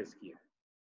آپ نے ریز کی ہیں.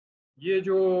 یہ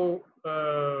جو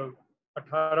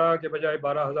 18 کے بجائے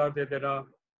 12,000 دے دینا,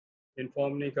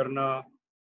 انفارم نہیں کرنا,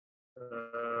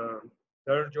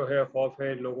 ڈر جو ہے, خوف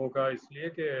ہے لوگوں کا, اس لیے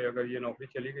کہ اگر یہ نوکری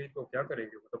چلی گئی تو کیا کریں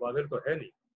گے, متبادل تو ہے نہیں.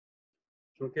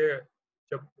 کیونکہ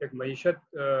جب ایک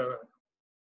معیشت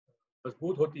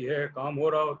مضبوط ہوتی ہے, کام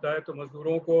ہو رہا ہوتا ہے, تو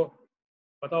مزدوروں کو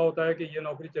پتہ ہوتا ہے کہ یہ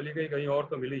نوکری چلی گئی, کہیں اور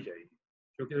تو مل ہی جائے گی,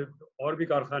 کیونکہ اور بھی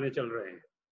کارخانے چل رہے ہیں.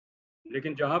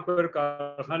 لیکن جہاں پر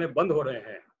کارخانے بند ہو رہے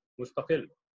ہیں مستقل,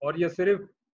 اور یہ صرف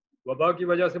وبا کی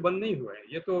وجہ سے بند نہیں ہوئے ہیں,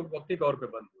 یہ تو وقتی طور پہ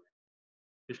بند ہوئے ہیں.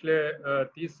 پچھلے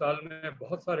 30 سال میں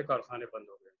بہت سارے کارخانے بند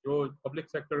ہو گئے. جو پبلک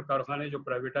سیکٹر کارخانے جو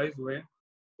پرائیویٹائز ہوئے ہیں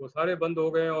وہ سارے بند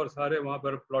ہو گئے, اور سارے وہاں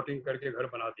پر پلاٹنگ کر کے گھر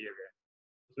بنا دیے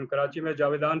گئے. کراچی میں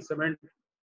جاویدان سیمنٹ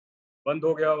بند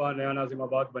ہو گیا, وہاں نیا ناظم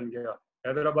آباد بن گیا.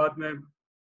 حیدرآباد میں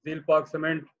ذیل پاک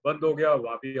سیمنٹ بند ہو گیا,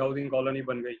 وہاں بھی ہاؤسنگ کالونی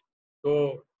بن گئی. تو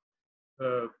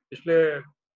پچھلے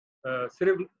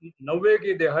صرف 90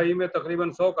 کی دہائی میں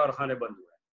تقریباً 100 کارخانے بند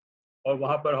ہوئے اور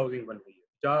وہاں پر ہاؤسنگ بن گئی ہے.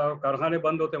 جہاں کارخانے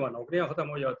بند ہوتے ہیں وہاں نوکریاں ختم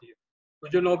ہو جاتی ہے. تو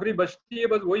جو نوکری بچتی ہے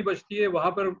بس وہی بچتی ہے.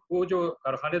 وہاں پر وہ جو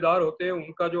کارخانے دار ہوتے ہیں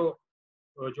ان کا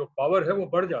جو پاور ہے وہ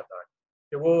بڑھ جاتا ہے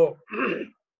کہ وہ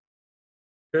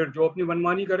پھر جو اپنی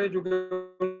منمانی کرے, جو کہ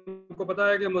ان کو پتا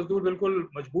ہے کہ مزدور بالکل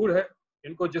مجبور ہے,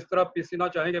 ان کو جس طرح پیسنا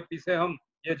چاہیں گے پیسے ہم,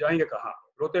 یہ جائیں گے کہاں,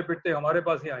 روتے پٹتے ہمارے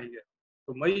پاس ہی آئیں گے.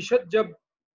 تو معیشت جب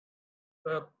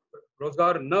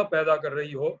روزگار نہ پیدا کر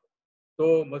رہی ہو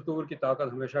تو مزدور کی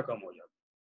طاقت ہمیشہ کم ہو جاتی.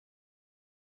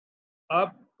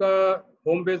 آپ کا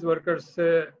ہوم بیس ورکرز سے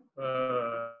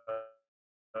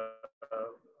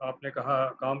آپ نے کہا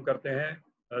کام کرتے ہیں,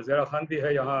 زیرا خان بھی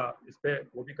ہے یہاں اس پہ,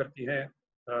 وہ بھی کرتی ہیں,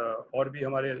 اور بھی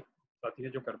ہمارے ساتھی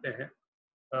ہیں جو کرتے ہیں.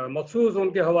 مخصوص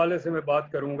ان کے حوالے سے میں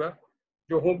بات کروں گا.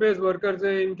 جو ہوم بیس ورکرز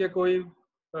ہیں ان کے کوئی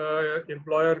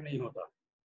امپلائر نہیں ہوتا,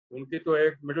 ان کی تو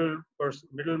ایک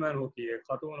مڈل مین ہوتی ہے,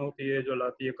 خاتون ہوتی ہے جو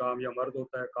لاتی ہے کام, یا مرد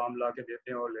ہوتا ہے کام لا کے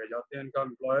دیتے ہیں اور لے جاتے ہیں. ان کا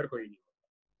امپلائر کوئی نہیں ہوتا.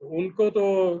 ان کو تو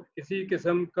کسی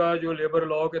قسم کا جو لیبر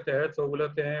لاء کے تحت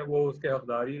سہولتیں ہیں وہ اس کے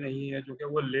حقدار ہی نہیں ہے, چونکہ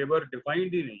وہ لیبر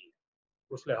ڈیفائنڈ ہی نہیں ہے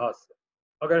اس لحاظ سے.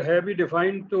 اگر ہے بھی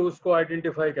ڈیفائنڈ تو اس کو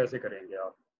آئیڈینٹیفائی کیسے کریں گے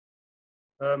آپ.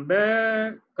 میں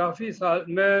کافی سال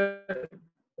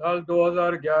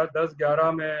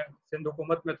 2010-11 میں سندھ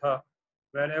حکومت میں تھا.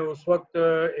 میں نے اس وقت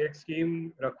ایک scheme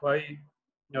رکھوائی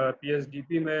P S D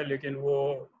P میں, لیکن وہ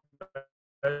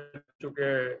چونکہ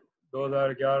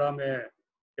 2011 میں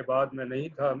کے بعد میں نہیں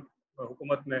تھا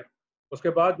حکومت میں. اس کے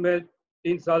بعد میں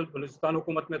 3 سال بلوچستان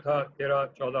حکومت میں تھا, 13,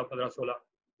 14, 15, 16.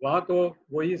 وہاں تو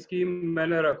وہی اسکیم میں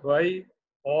نے رکھوائی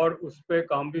اور اس پہ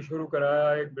کام بھی شروع کرایا,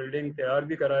 ایک بلڈنگ تیار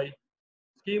بھی کرائی.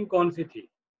 اسکیم کون سی تھی؟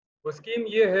 وہ اسکیم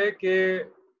یہ ہے کہ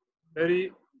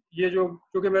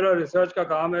چونکہ میرا ریسرچ کا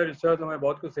کام ہے, ریسرچ ہمیں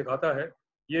بہت کچھ سکھاتا ہے.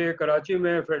 یہ کراچی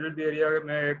میں فیڈرل بی ایریا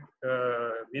میں ایک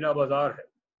مینا بازار ہے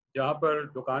جہاں پر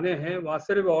دکانیں ہیں, وہاں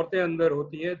صرف عورتیں اندر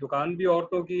ہوتی ہیں. دکان بھی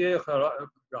عورتوں کی ہے,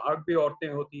 گراہک بھی عورتیں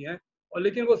ہوتی ہیں, اور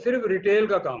لیکن وہ صرف ریٹیل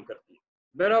کا کام کرتی ہیں.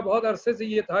 میرا بہت عرصے سے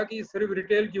یہ تھا کہ صرف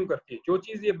ریٹیل کیوں کرتی ہے, جو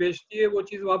چیز یہ بیچتی ہے وہ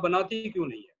چیز وہاں بناتی ہی کیوں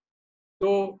نہیں ہے.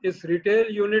 تو اس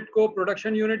ریٹیل یونٹ کو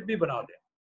پروڈکشن یونٹ بھی بنا دیں.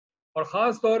 اور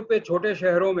خاص طور پہ چھوٹے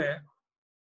شہروں میں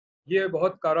یہ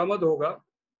بہت کارآمد ہوگا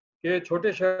کہ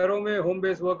چھوٹے شہروں میں ہوم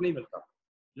بیس ورک نہیں ملتا.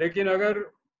 لیکن اگر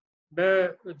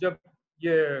جب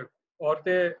یہ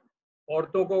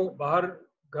عورتوں کو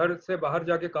گھر سے باہر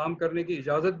جا کے کام کرنے کی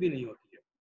اجازت بھی نہیں ہوتی ہے,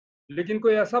 لیکن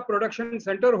کوئی ایسا پروڈکشن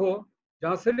سینٹر ہو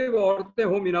جہاں صرف عورتیں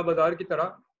ہوں مینا بازار کی طرح,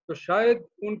 تو شاید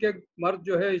ان کے مرد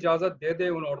جو ہے اجازت دے دیں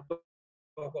ان عورتوں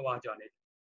کو وہاں جانے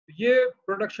کی. یہ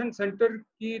پروڈکشن سینٹر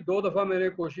کی 2 دفعہ میں نے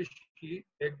کوشش کی.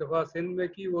 ایک دفعہ سندھ میں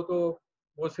کی،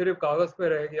 وہ صرف کاغذ پہ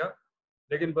رہ گیا،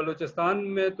 لیکن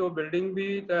بلوچستان میں تو بلڈنگ بھی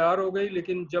تیار ہو گئی،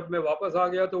 لیکن جب میں واپس آ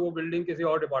گیا تو وہ بلڈنگ کسی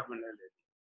اور ڈپارٹمنٹ نے لے لی.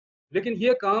 لیکن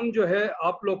یہ کام جو ہے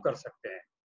آپ لوگ کر سکتے ہیں،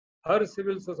 ہر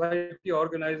سول سوسائٹی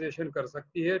آرگنائزیشن کر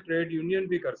سکتی ہے، ٹریڈ یونین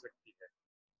بھی کر سکتی ہے.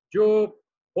 جو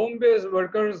ہوم بیس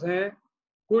ورکرز ہیں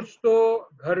کچھ تو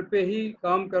گھر پہ ہی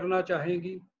کام کرنا چاہیں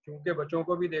گی کیونکہ بچوں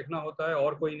کو بھی دیکھنا ہوتا ہے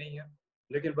اور کوئی نہیں ہے،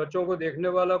 لیکن بچوں کو دیکھنے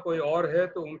والا کوئی اور ہے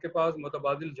تو ان کے پاس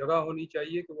متبادل جگہ ہونی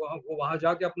چاہیے کہ وہ وہاں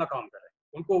جا کے اپنا کام کریں،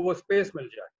 ان کو وہ اسپیس مل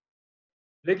جائے.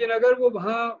 لیکن اگر وہ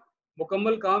وہاں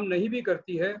مکمل کام نہیں بھی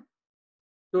کرتی ہے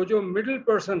تو جو مڈل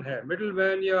پرسن ہے، مڈل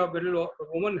مین یا مڈل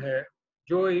وومن ہے،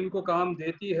 جو ان کو کام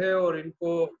دیتی ہے اور ان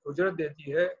کو اجرت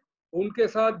دیتی ہے، ان کے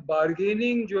ساتھ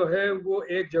بارگیننگ جو ہے وہ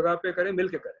ایک جگہ پہ کریں، مل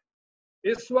کے کریں.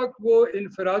 اس وقت وہ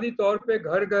انفرادی طور پہ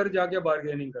گھر گھر جا کے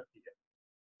بارگیننگ کرتی ہے.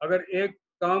 اگر ایک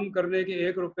کام کرنے کے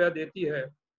 1 روپیہ دیتی ہے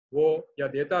وہ یا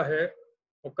دیتا ہے،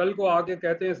 اور کل کو آ کے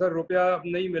کہتے ہیں سر روپیہ اب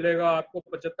نہیں ملے گا، آپ کو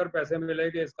 75 پیسے ملے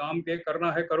گے، اس کام کے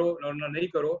کرنا ہے کرو ورنہ نہیں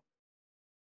کرو،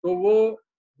 تو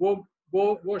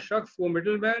وہ شخص، وہ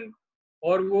مڈل مین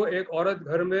اور وہ ایک عورت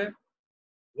گھر میں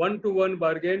 1 to 1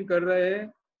 بارگین کر رہے ہیں،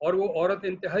 اور وہ عورت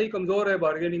انتہائی کمزور ہے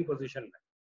بارگیننگ پوزیشن میں.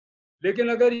 لیکن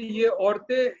اگر یہ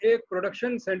عورتیں ایک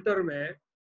پروڈکشن سینٹر میں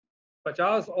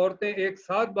 50 عورتیں ایک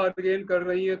ساتھ بارگین کر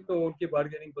رہی ہیں تو ان کی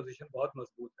بارگیننگ پوزیشن بہت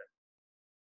مضبوط ہے.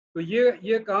 تو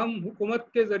یہ کام حکومت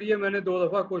کے ذریعے میں نے 2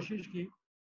 دفعہ کوشش کی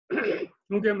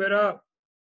کیونکہ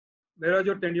میرا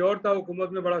جو ٹینیور تھا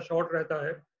حکومت میں بڑا شارٹ رہتا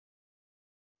ہے.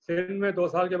 سندھ میں 2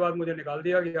 سال کے بعد مجھے نکال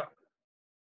دیا گیا،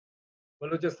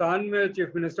 بلوچستان میں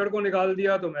چیف منسٹر کو نکال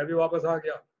دیا تو میں بھی واپس آ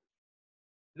گیا.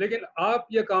 لیکن آپ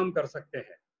یہ کام کر سکتے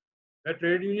ہیں. میں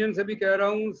ٹریڈ یونین سے بھی کہہ رہا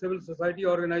ہوں، سول سوسائٹی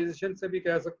آرگنائزیشن سے بھی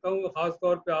کہہ سکتا ہوں، خاص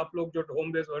طور پہ آپ لوگ جو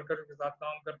ہوم بیس ورکر کے ساتھ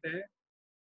کام کرتے ہیں،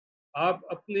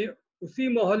 آپ اپنے اسی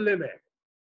محلے میں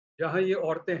جہاں یہ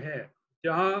عورتیں ہیں،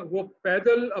 جہاں وہ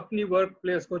پیدل اپنی ورک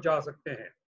پلیس کو جا سکتے ہیں،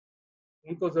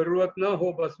 ان کو ضرورت نہ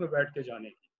ہو بس میں بیٹھ کے جانے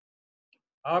کی،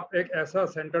 آپ ایک ایسا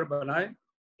سینٹر بنائیں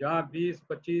جہاں 20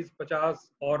 25 50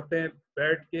 عورتیں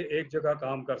بیٹھ کے ایک جگہ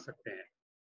کام کر سکتے ہیں.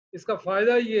 اس کا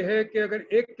فائدہ یہ ہے کہ اگر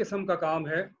ایک قسم کا کام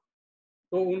ہے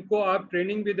تو ان کو آپ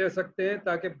ٹریننگ بھی دے سکتے ہیں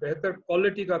تاکہ بہتر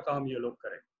کوالٹی کا کام یہ لوگ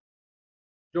کریں.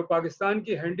 جو پاکستان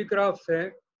کی ہینڈی کرافٹس ہیں،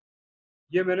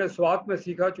 یہ میں نے سوات میں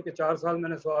سیکھا، چونکہ 4 سال میں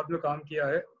نے سوات میں کام کیا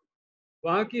ہے.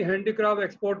 وہاں کی ہینڈی کرافٹ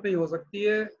ایکسپورٹ نہیں ہو سکتی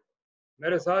ہے.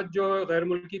 میرے ساتھ جو غیر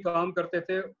ملکی کام کرتے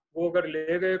تھے وہ اگر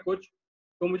لے گئے کچھ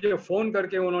تو مجھے فون کر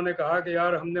کے انہوں نے کہا کہ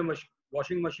یار ہم نے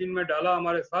واشنگ مشین میں ڈالا،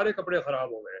 ہمارے سارے کپڑے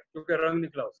خراب ہو گئے کیونکہ رنگ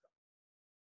نکلا اس کا،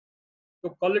 تو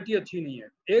کوالٹی اچھی نہیں ہے.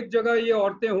 ایک جگہ یہ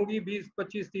عورتیں ہوں گی 20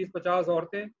 25 30 50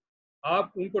 عورتیں، آپ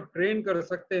ان کو ٹرین کر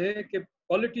سکتے ہیں کہ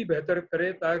کوالٹی بہتر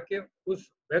کرے تاکہ اس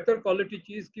بہتر کوالٹی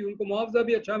چیز کی ان کو معاوضہ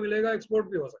بھی اچھا ملے گا، ایکسپورٹ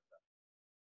بھی ہو سکتا ہے.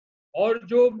 اور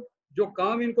جو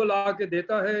کام ان کو لا کے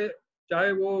دیتا ہے،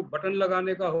 چاہے وہ بٹن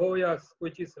لگانے کا ہو یا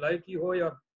کوئی چیز سلائی کی ہو یا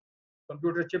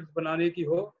کمپیوٹر چپس بنانے کی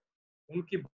ہو، ان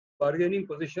کی بارگیننگ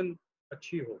پوزیشن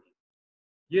اچھی ہوگی.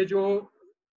 یہ جو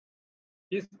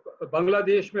اس بنگلہ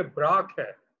دیش میں براک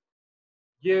ہے،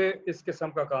 یہ اس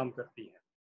قسم کا کام کرتی ہیں.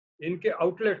 ان کے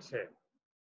آؤٹ لیٹس ہیں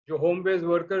جو ہوم بیس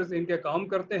ورکرز ان کے کام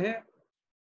کرتے ہیں،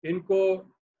 ان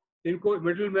کو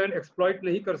مڈل مین ایکسپلائٹ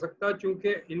نہیں کر سکتا،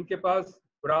 چونکہ ان کے پاس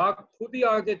براک خود ہی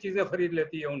آ کے چیزیں خرید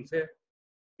لیتی ہے ان سے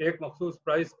ایک مخصوص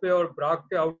پرائس پہ. اور براک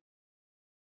کے آؤٹ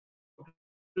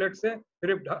لیٹس ہیں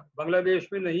صرف بنگلہ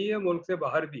دیش میں نہیں ہے، ملک سے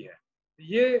باہر بھی ہے.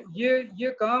 یہ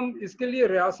کام، اس کے لیے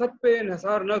ریاست پہ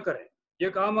انحصار نہ کریں، یہ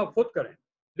کام آپ خود کریں.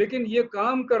 لیکن یہ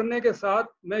کام کرنے کے ساتھ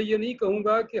میں یہ نہیں کہوں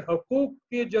گا کہ حقوق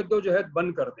کی جدوجہد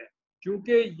بند کر دیں،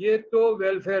 کیونکہ یہ تو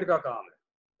ویلفیئر کا کام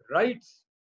ہے. رائٹس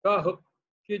کا حق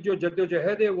کی جو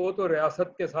جدوجہد ہے وہ تو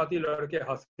ریاست کے ساتھ ہی لڑ کے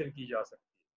حاصل کی جا سکتی ہے.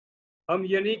 ہم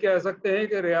یہ نہیں کہہ سکتے ہیں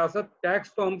کہ ریاست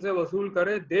ٹیکس تو ہم سے وصول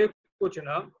کرے، دے کچھ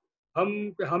نہ،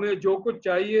 ہمیں جو کچھ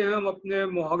چاہیے ہم اپنے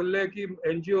محلے کی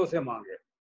NGO سے مانگے،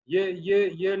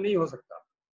 یہ نہیں ہو سکتا.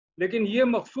 لیکن یہ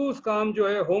مخصوص کام جو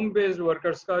ہے ہوم بیسڈ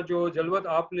ورکرز کا، جو جلوت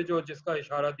آپ نے جس کا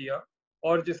اشارہ دیا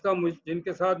اور جن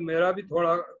کے ساتھ میرا بھی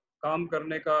تھوڑا کام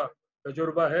کرنے کا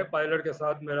تجربہ ہے، پائلٹ کے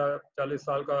ساتھ میرا 40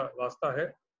 سال کا واسطہ ہے،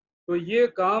 تو یہ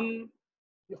کام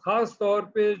خاص طور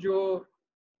پہ جو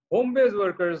ہوم بیس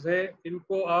ورکرز ہیں ان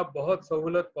کو آپ بہت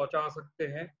سہولت پہنچا سکتے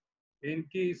ہیں. ان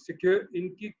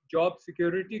کی جاب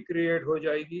سیکیورٹی کریٹ ہو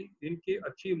جائے گی، ان کی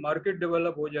اچھی مارکیٹ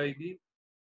ڈیولپ ہو جائے گی،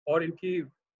 اور ان کی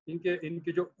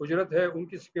جو اجرت ہے ان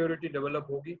کی سیکیورٹی ڈیولپ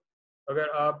ہوگی. اگر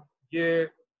آپ یہ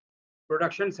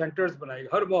پروڈکشن سینٹرز بنائیں،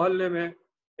 ہر محلے میں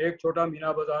ایک چھوٹا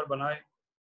مینا بازار بنائیں،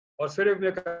 اور صرف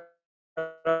میں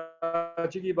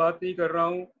کراچی کی بات نہیں کر رہا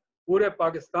ہوں، پورے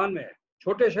پاکستان میں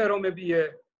छोटे शहरों में भी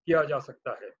ये किया जा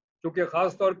सकता है, क्योंकि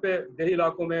ख़ास तौर पे देही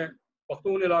इलाकों में,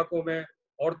 पख्तून इलाकों में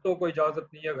औरतों को इजाज़त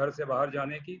नहीं है घर से बाहर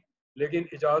जाने की, लेकिन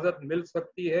इजाज़त मिल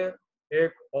सकती है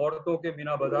एक औरतों के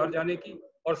मीना बाजार जाने की।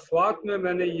 और स्वात में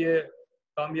मैंने ये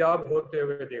कामयाब होते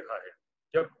हुए देखा है।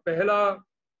 जब पहला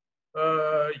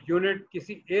यूनिट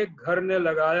किसी एक घर ने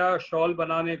लगाया शॉल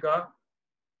बनाने का,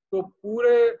 तो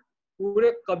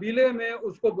पूरे कबीले में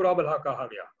उसको बुरा भला कहा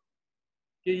गया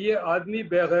कि ये आदमी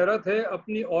बेगैरत है,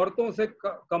 अपनी औरतों से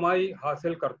कमाई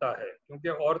हासिल करता है, क्योंकि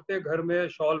औरतें घर में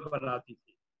शॉल बनाती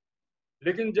थी।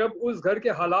 लेकिन जब उस घर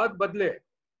के हालात बदले,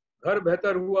 घर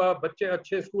बेहतर हुआ, बच्चे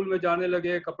अच्छे स्कूल में जाने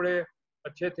लगे, कपड़े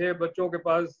अच्छे थे, बच्चों के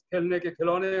पास खेलने के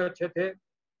खिलौने अच्छे थे,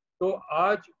 तो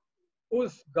आज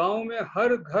उस गांव में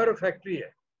हर घर फैक्ट्री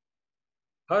है,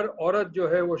 हर औरत जो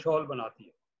है वो शॉल बनाती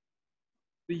है।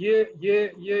 तो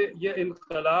ये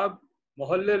इनकलाब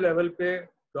मोहल्ले लेवल पे,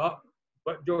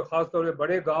 जो ख़ास तौर पे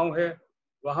बड़े गांव है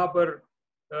वहाँ पर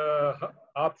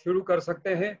आप शुरू कर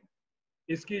सकते हैं।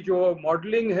 इसकी जो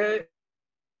मॉडलिंग है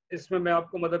इसमें मैं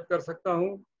आपको मदद कर सकता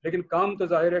हूँ, लेकिन काम तो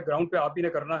जाहिर है ग्राउंड पे आप ही ने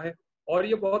करना है और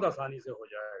ये बहुत आसानी से हो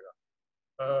जाएगा।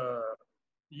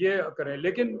 ये करें,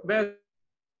 लेकिन मैं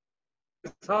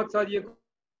साथ साथ ये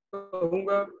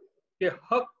कहूँगा कि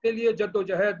हक के लिए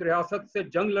जद्दोजहद, रियासत से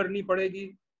जंग लड़नी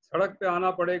पड़ेगी, सड़क पे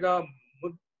आना पड़ेगा,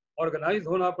 ऑर्गेनाइज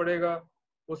होना पड़ेगा,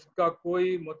 उसका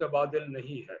कोई मुतबादिल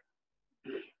नहीं है।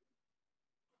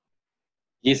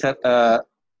 जी सर।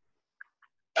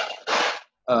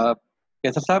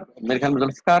 कैसर साहब, मेरे ख्याल में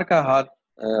जुल्फ़िकार का हाथ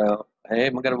है,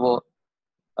 मगर वो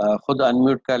खुद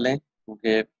अनम्यूट कर लें,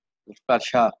 क्योंकि जुल्फ़िकार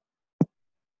शाह,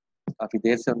 काफ़ी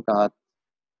देर से उनका हाथ।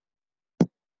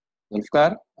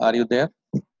 Zulfikar, are you there?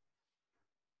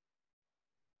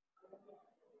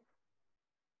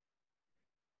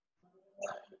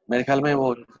 मेरे ख्याल में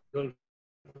वो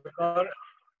जुल्फ़िकार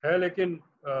है लेकिन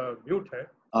म्यूट है।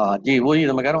 हाँ जी, वही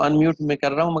तो मैं कह रहा हूँ, अनम्यूट में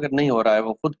कर रहा हूँ मगर नहीं हो रहा है,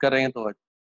 वो खुद कर रहे हैं तो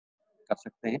कर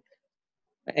सकते हैं।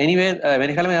 एनीवे,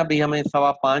 मेरे ख्याल में अभी हमें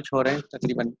 5:15 हो रहे हैं,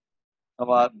 तकरीबन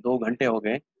 2.25 घंटे हो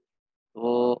गए,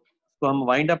 तो उसको हम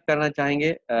वाइंड अप करना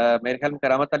चाहेंगे। मेरे ख्याल में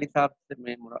करामत अली साहब से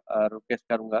मैं रिक्वेस्ट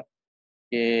करूँगा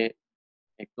कि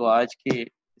एक तो आज की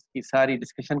इसकी सारी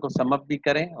डिस्कशन को सम अप भी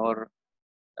करें, और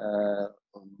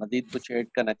मजीद कुछ ऐड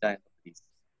करना चाहें तो प्लीज।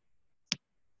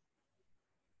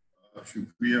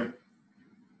 शुक्रिया।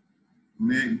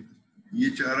 मैं ये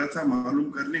चाह रहा था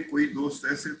मालूम करने, कोई दोस्त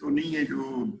ऐसे तो नहीं है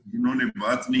जिन्होंने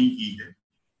बात नहीं की है,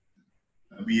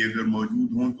 अभी अगर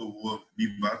मौजूद हों तो वो भी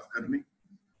बात कर लें।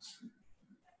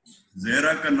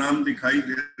 ज़हरा का नाम दिखाई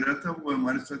दे रहा था, वो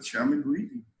हमारे साथ शामिल हुई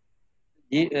थी।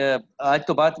 जी, आज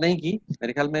तो बात नहीं की,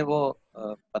 मेरे ख्याल में वो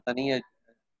पता नहीं है,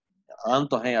 आम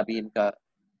तो है अभी इनका।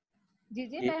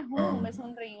 जी मैं हूँ, मैं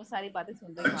सुन रही हूँ, सारी बातें सुन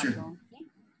रही हूँ आप लोगों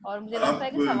की, और मुझे लगता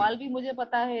है कि सवाल भी मुझे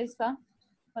पता है इसका,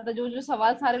 मतलब जो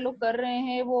सवाल सारे लोग कर रहे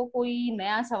हैं वो कोई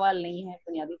नया सवाल नहीं है।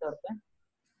 बुनियादी तौर पे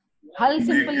हल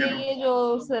सिंपल यही है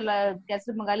जो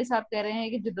कैसर बंगाली साहब कह रहे हैं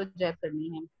कि जद्दोजहद करनी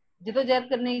है। जद्दोजहद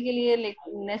करने के लिए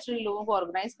नेचुरली लोगों को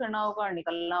ऑर्गेनाइज करना होगा और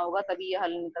निकलना होगा, तभी ये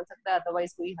हल निकल सकता है,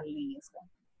 अदरवाइज कोई हल नहीं है इसका।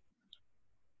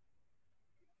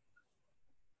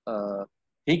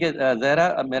 ठीक है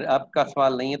ज़हरा, मेरे आपका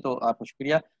सवाल नहीं है तो आपको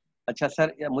शुक्रिया। अच्छा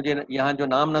सर, मुझे यहाँ जो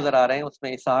नाम नज़र आ रहे हैं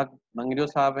उसमें इसहाक मंगरियो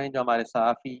साहब हैं, जो हमारे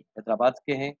सहाफ़ी हैदराबाद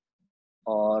के हैं,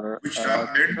 और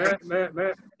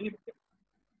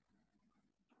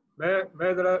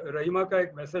मैं ज़रा रहीमा का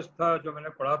एक मैसेज था जो मैंने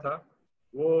पढ़ा था,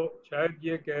 वो शायद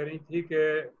ये कह रही थी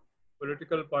कि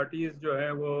पॉलिटिकल पार्टीज़ जो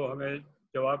हैं वो हमें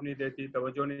जवाब नहीं देती,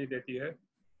 तवज्जो नहीं देती है।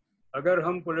 अगर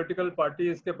हम पॉलिटिकल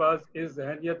पार्टीज़ के पास इस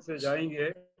जहनियत से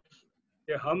जाएंगे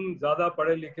कि हम ज़्यादा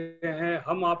पढ़े लिखे हैं,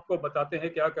 हम आपको बताते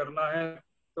हैं क्या करना है,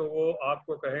 तो वो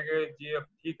आपको कहेंगे जी अब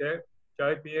ठीक है,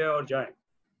 चाय पिए और जाएं।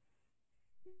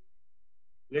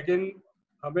 लेकिन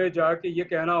हमें जाके ये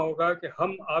कहना होगा कि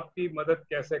हम आपकी मदद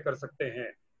कैसे कर सकते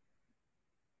हैं,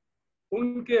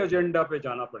 उनके एजेंडा पे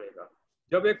जाना पड़ेगा।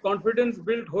 जब एक कॉन्फिडेंस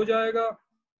बिल्ड हो जाएगा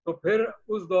तो फिर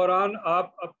उस दौरान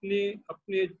आप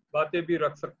अपनी बातें भी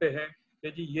रख सकते हैं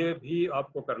कि जी ये भी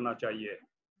आपको करना चाहिए।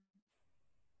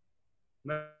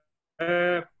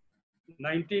 मैं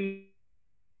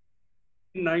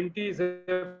 1990 से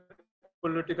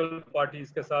पॉलिटिकल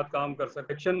पार्टीज के साथ काम कर सकते,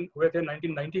 इलेक्शन हुए थे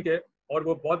 1990 के, और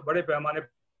वो बहुत बड़े पैमाने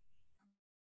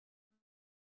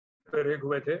पर रेग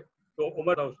हुए थे। तो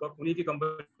उमर था उस वक्त, उन्हीं की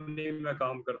कंपनी में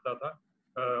काम करता था,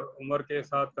 उमर के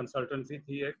साथ कंसल्टेंसी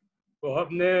थी एक, तो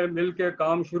हमने मिल के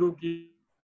काम शुरू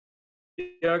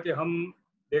किया कि हम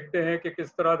देखते हैं कि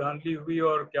किस तरह धांधली हुई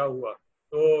और क्या हुआ।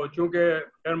 तो चूंकि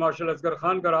एयर मार्शल असगर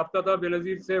खान का राब्ता था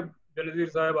बेनज़ीर से, बेनज़ीर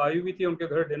साहब आई हुई थी उनके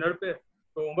घर डिनर पे,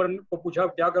 तो उमर को पूछा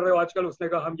क्या कर रहे हो आजकल, उसने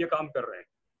कहा हम ये काम कर रहे हैं।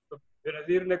 तो بے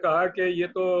نظیر نے کہا کہ یہ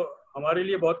تو ہمارے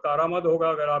لیے بہت کارآمد ہوگا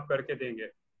اگر آپ کر کے دیں گے.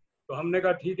 تو ہم نے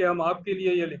کہا ٹھیک ہے ہم آپ کے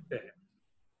لیے یہ لکھتے ہیں.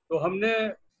 تو ہم نے,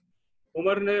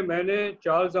 عمر نے, میں نے,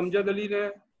 چارلز امجد علی نے,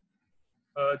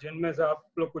 جن میں سے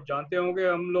آپ لوگ کچھ جانتے ہوں گے,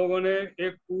 ہم لوگوں نے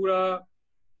ایک پورا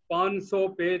 500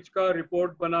 پیج کا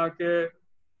رپورٹ بنا کے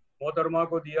محترمہ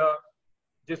کو دیا,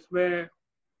 جس میں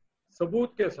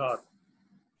ثبوت کے ساتھ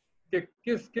کہ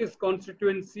کس کس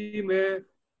کانسٹیٹوئنسی میں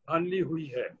دھاندلی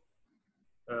ہوئی ہے.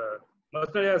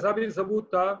 مثلا ایسا بھی ثبوت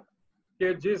تھا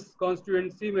کہ جس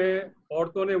کانسٹیٹوئنسی میں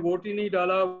عورتوں نے ووٹ ہی نہیں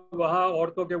ڈالا وہاں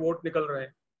عورتوں کے ووٹ نکل رہے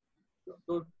ہیں.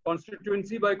 تو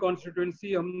کانسٹیٹوئنسی بائی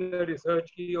کانسٹیٹوئنسی ہم نے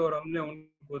ریسرچ کی اور ہم نے ان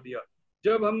کو دیا.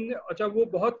 جب ہم نے, اچھا وہ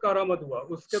بہت کارآمد ہوا.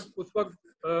 اس وقت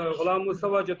Ghulam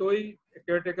Mustafa Jatoi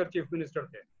care taker chief minister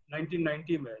تھے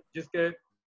 1990 میں, جس کے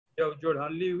جو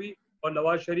دھاندلی ہوئی اور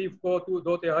نواز شریف کو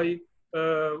 2/3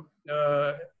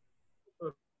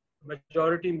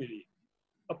 میجورٹی ملی.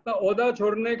 اپنا عہدہ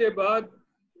چھوڑنے کے بعد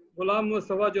غلام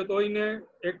مصطفیٰ جتوئی نے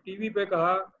ایک ٹی وی پہ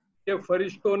کہا کہ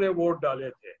فرشتوں نے ووٹ ڈالے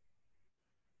تھے.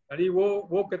 یعنی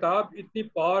وہ کتاب اتنی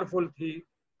پاورفل تھی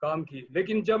کام کی.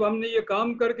 لیکن جب ہم نے یہ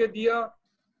کام کر کے دیا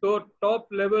تو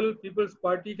ٹاپ لیول پیپلز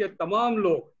پارٹی کے تمام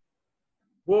لوگ,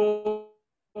 وہ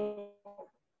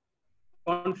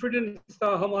کانفیڈنس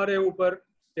تھا ہمارے اوپر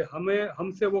کہ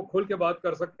ہم سے وہ کھول کے بات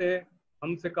کر سکتے ہیں,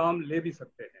 ہم سے کام لے بھی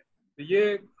سکتے ہیں. تو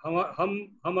یہ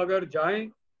ہم اگر جائیں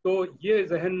تو یہ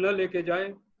ذہن نہ لے کے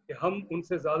جائیں کہ ہم ان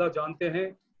سے زیادہ جانتے ہیں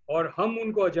اور ہم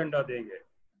ان کو ایجنڈا دیں گے.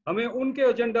 ہمیں ان کے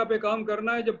ایجنڈا پہ کام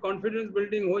کرنا ہے. جب کانفیڈنس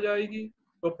بلڈنگ ہو جائے گی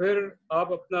تو پھر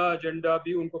آپ اپنا ایجنڈا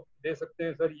بھی ان کو دے سکتے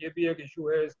ہیں. سر یہ بھی ایک ایشو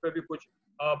ہے, اس پہ بھی کچھ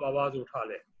آپ آواز اٹھا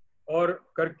لیں اور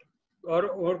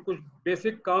کچھ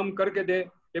بیسک کام کر کے دیں,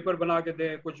 پیپر بنا کے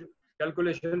دیں, کچھ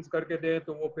کیلکولیشنز کر کے دیں,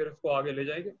 تو وہ پھر اس کو آگے لے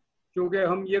جائیں گے. کیونکہ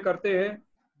ہم یہ کرتے ہیں,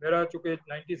 میرا چونکہ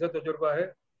 90 سے تجربہ ہے,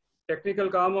 ٹیکنیکل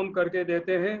کام ہم کر کے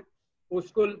دیتے ہیں,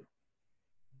 اس کو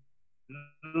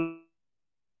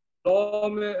لا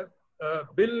میں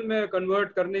بل میں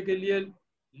کنورٹ کرنے کے لیے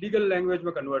لیگل لینگویج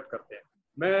میں کنورٹ کرتے ہیں.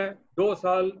 میں 2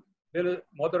 سال, میرے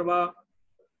محترمہ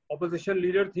اپوزیشن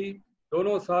لیڈر تھی,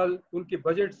 دونوں سال ان کی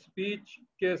بجٹ سپیچ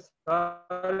کے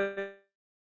سارے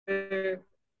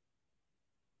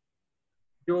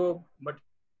جو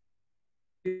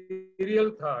مٹیریل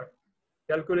تھا,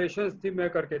 کیلکولیشنز تھی, میں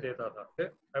کر کے دیتا تھا.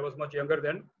 I was much younger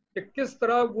then. کہ کس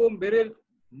طرح وہ میرے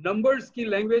نمبرز کی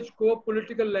لینگویج کو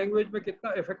پولیٹیکل لینگویج میں کتنا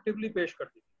افیکٹولی پیش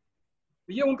کرتی تھی.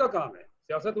 یہ ان کا کام ہے,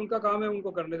 سیاست ان کا کام ہے, ان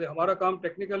کو کرنے دے. ہمارا کام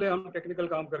ٹیکنیکل ہے, ہم ٹیکنیکل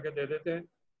کام کر کے دے دیتے ہیں.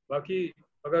 باقی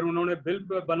اگر انہوں نے بل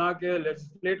بنا کے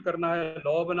لیجسلیٹ کرنا ہے,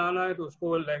 لا بنانا ہے, تو اس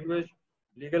کو لینگویج,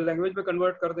 لیگل لینگویج میں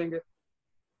کنورٹ کر دیں گے.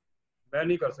 میں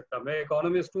نہیں کر سکتا, میں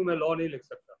اکانومسٹ ہوں, میں لا نہیں لکھ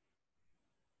سکتا.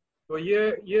 تو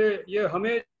یہ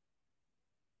ہمیں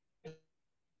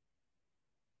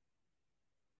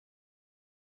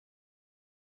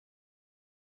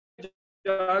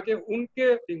کہ ان کے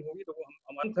ہوگی تو وہ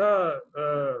ہمارا تھا.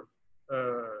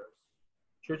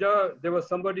 شجا, there was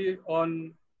somebody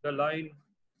on the line.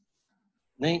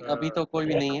 نہیں ابھی تو کوئی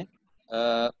بھی نہیں ہے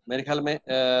میرے خیال میں.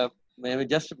 میں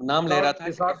جسٹ نام لے رہا تھا.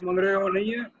 اسحاق مانگ رہے ہو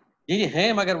نہیں ہے؟ جی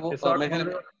ہیں, مگر وہ میرے خیال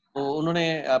میں انہوں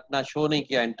نے اپنا شو نہیں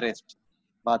کیا انٹرسٹ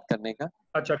بات کرنے کا.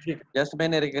 اچھا ٹھیک ہے. جسٹ میں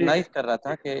نے ریکگنائز کر رہا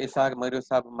تھا کہ اسحاق مغرب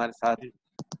صاحب ہمارے ساتھ.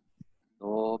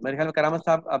 تو میرے خیال میں کرامت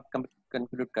صاحب آپ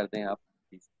کنکلوڈ کر دیں آپ.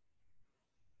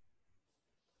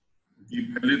 جی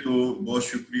پہلے تو بہت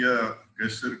شکریہ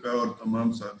کیسر کا اور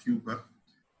تمام ساتھیوں کا.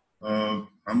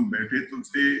 ہم بیٹھے تو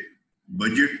تھے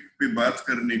بجٹ پہ بات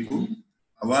کرنے کو.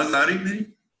 آواز آ رہی نہیں؟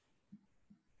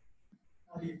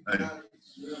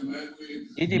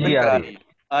 جی جی بالکل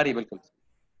آ رہی بالکل.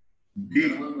 جی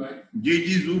جی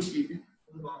جی ضرور کیجیے.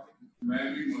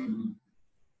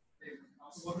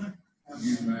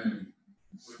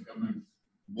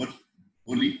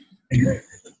 بولی.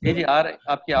 جی جی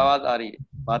آپ کی آواز آ رہی ہے,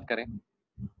 بات کریں.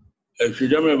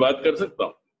 شجا میں بات کر سکتا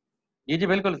ہوں؟ جی جی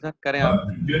بالکل سر کریں آپ.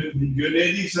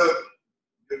 جنیدی صاحب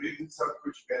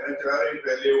کچھ کہنا چاہ رہے ہیں,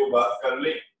 پہلے وہ بات کر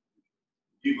لیں.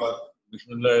 جی بات.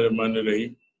 بسم اللہ الرحمن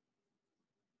الرحیم.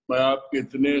 میں آپ کے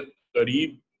اتنے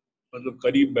قریب, مطلب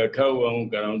قریب بیٹھا ہوا ہوں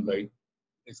کرام بھائی,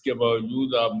 اس کے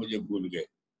باوجود آپ مجھے بھول گئے.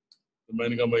 تو میں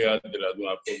نے کہا میں یاد دلا دوں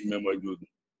آپ کو کہ میں موجود ہوں.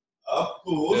 آپ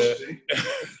کو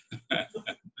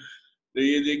تو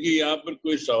یہ دیکھیے یہاں پر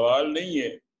کوئی سوال نہیں ہے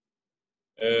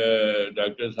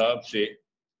ڈاکٹر صاحب سے,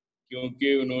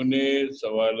 کیونکہ انہوں نے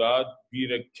سوالات بھی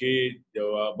رکھے,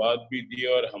 جوابات بھی دیے,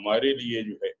 اور ہمارے لیے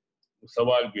جو ہے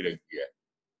سوال بھی رکھ دیا ہے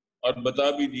اور بتا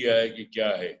بھی دیا ہے کہ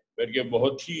کیا ہے. بلکہ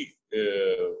بہت ہی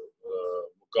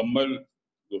مکمل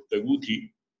گفتگو تھی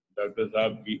ڈاکٹر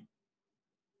صاحب کی,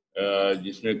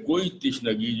 جس میں کوئی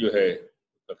تشنگی جو ہے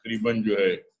تقریباً جو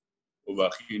ہے وہ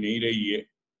باقی نہیں رہی ہے.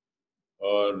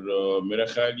 اور میرا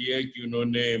خیال یہ ہے کہ انہوں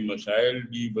نے مسائل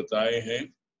بھی بتائے ہیں،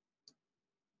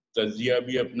 تجزیہ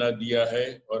بھی اپنا دیا ہے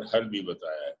اور حل بھی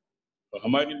بتایا ہے، اور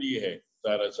ہمارے لیے ہے،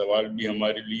 سارا سوال بھی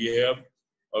ہمارے لیے ہے اب،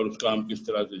 اور اس کا ہم کس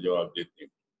طرح سے جواب دیتے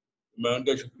ہیں۔ میں ان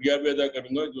کا شکریہ بھی ادا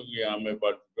کروں گا کیونکہ یہاں میں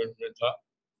پارٹیسپینٹ میں تھا،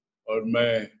 اور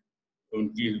میں ان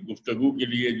کی گفتگو کے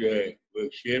لیے جو ہے وہ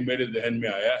ایک شعر میرے ذہن میں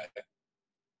آیا ہے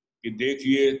کہ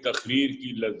دیکھیے تقریر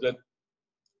کی لذت،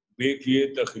 دیکھیے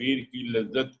تقریر کی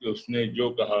لذت کہ اس نے جو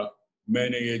کہا میں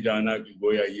نے یہ جانا کہ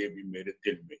گویا یہ بھی میرے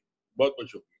دل میں۔ بہت بہت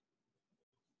شکریہ۔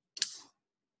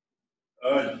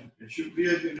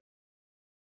 شکریہ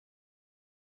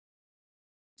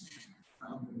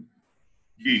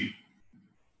جی،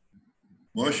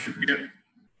 بہت شکریہ۔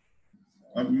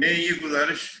 اب میں یہ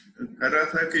گزارش کر رہا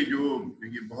تھا کہ جو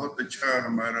یہ بہت اچھا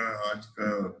ہمارا آج کا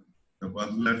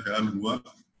تبادلہ خیال ہوا،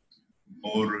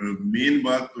 اور مین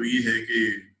بات تو یہ ہے کہ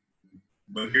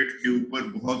بجٹ کے اوپر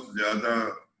بہت زیادہ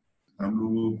ہم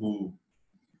لوگوں کو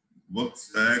وقت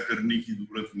ضائع کرنے کی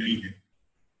ضرورت نہیں ہے۔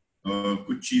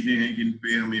 کچھ چیزیں ہیں جن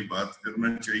پہ ہمیں بات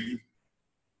کرنا چاہیے،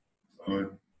 اور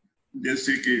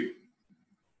جیسے کہ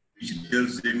پچھلے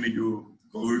عرصے میں جو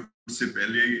کووڈ سے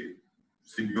پہلے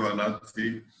سے جو حالات تھے،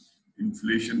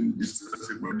 انفلیشن جس طرح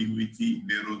سے بڑھی ہوئی تھی،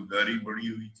 بے روزگاری بڑھی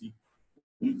ہوئی تھی،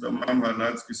 ان تمام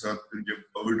حالات کے ساتھ پھر جب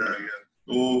کووڈ آ گیا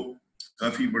تو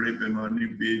کافی بڑے پیمانے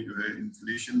پہ جو ہے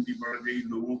انفلیشن بھی بڑھ گئی،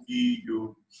 لوگوں کی جو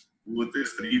قوت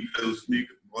خرید ہے اس میں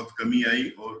بہت کمی آئی،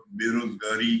 اور بے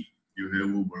روزگاری جو ہے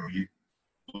وہ بڑھ گئی۔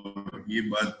 اور یہ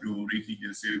بات جو ہو رہی تھی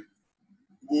جیسے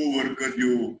وہ ورکر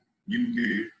جو جن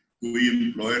کے کوئی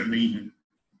امپلائر نہیں ہے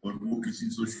اور وہ کسی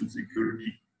سوشل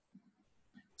سیکورٹی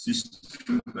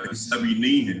سسٹم کا حصہ بھی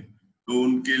نہیں ہے، تو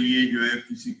ان کے لیے جو ہے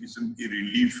کسی قسم کی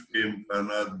ریلیف کے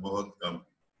امکانات بہت کم۔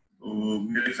 تو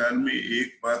میرے خیال میں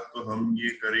ایک بات تو ہم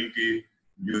یہ کریں کہ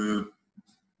جو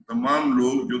تمام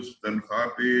لوگ جو تنخواہ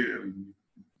پہ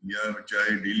یا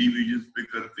چاہے ڈیلی ویجز پہ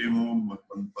کرتے ہوں،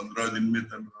 15 دن میں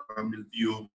تنخواہ ملتی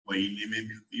ہو، مہینے میں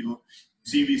ملتی ہو،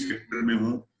 کسی بھی سیکٹر میں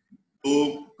ہوں، تو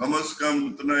کم از کم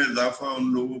اتنا اضافہ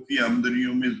ان لوگوں کی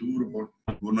آمدنیوں میں ضرور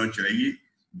ہونا چاہیے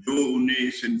جو انہیں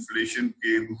اس انفلیشن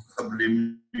کے مقابلے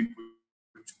میں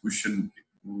کچھ کشن،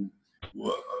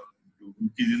 وہ ان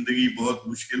کی زندگی بہت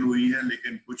مشکل ہوئی ہے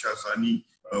لیکن کچھ آسانی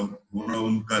ہونا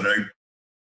ان کا رائٹ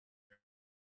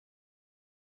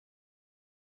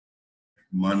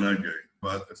مانا جائے،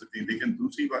 بات کر سکتے ہیں۔ لیکن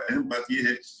دوسری اہم بات یہ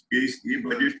ہے کہ یہ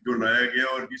بجٹ جو لایا گیا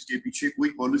اور جس کے پیچھے کوئی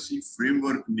پالیسی فریم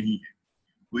ورک نہیں ہے،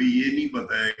 کوئی یہ نہیں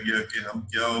بتایا گیا کہ ہم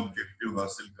کیا آبجیکٹو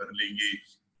حاصل کر لیں گے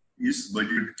اس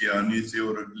بجٹ کے آنے سے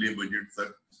اور اگلے بجٹ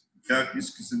تک، کیا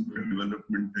کس قسم کا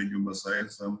ڈیولپمنٹ ہے، جو مسائل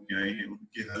سامنے آئے ہیں ان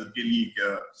کے حل کے لیے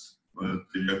کیا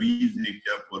تجاویز ہیں،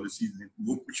 کیا پالیسیز ہیں،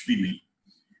 وہ کچھ بھی نہیں۔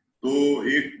 تو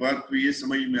ایک بات تو یہ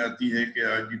سمجھ میں آتی ہے کہ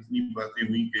آج اتنی باتیں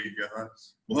ہوئی کہ جہاں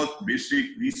بہت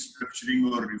بیسک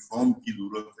ریسٹرکچرنگ اور ریفارم کی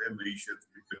ضرورت ہے معیشت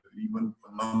کے تقریباً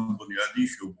تمام بنیادی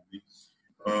شعبوں کی۔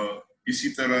 اسی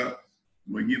طرح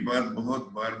یہ بات بہت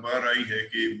بار بار آئی ہے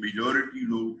کہ میجورٹی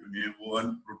لوگ جو ہیں وہ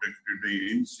ان پروٹیکٹڈ ہیں،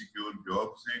 انسیکیور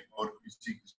جابس ہیں، اور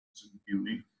کسی قسم کی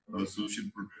انہیں سوشل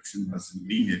پروٹیکشن حاصل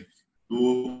نہیں ہے۔ تو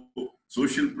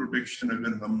سوشل پروٹیکشن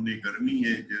اگر ہم نے کرنی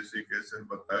ہے، جیسے کیسر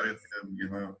بتا رہے تھے، اب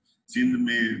یہاں سندھ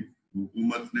میں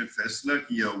حکومت نے فیصلہ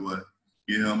کیا ہوا ہے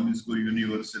کہ ہم اس کو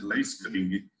یونیورسلائز کریں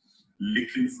گے،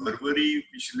 لیکن فروری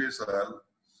پچھلے سال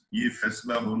یہ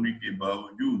فیصلہ ہونے کے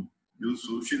باوجود جو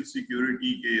سوشل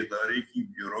سیکیورٹی کے ادارے کی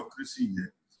بیوروکریسی ہے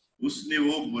اس نے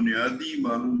وہ بنیادی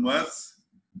معلومات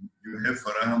جو ہے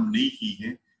فراہم نہیں کی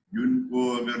ہیں جن کو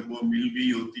اگر وہ مل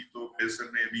گئی ہوتی تو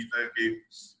کیسر نے ابھی تک ایک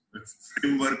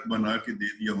فریم ورک بنا کے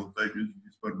دے دیا ہوتا ہے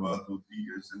جس پر بات ہوتی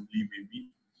ہے اسمبلی میں بھی،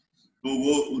 تو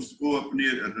وہ اس کو اپنے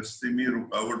رستے میں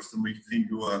رکاوٹ سمجھتے ہیں،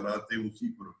 جو حالات ہیں اسی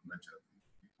کو رکھنا چاہتے ہیں۔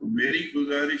 تو میری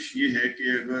گزارش یہ ہے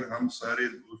کہ اگر ہم سارے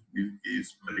دوست مل کے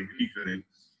اس پر اگری کریں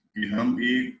کہ ہم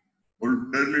ایک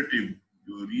الٹرنیٹیو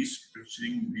جو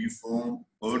ریسٹرکچرنگ، ریفارم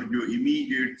اور جو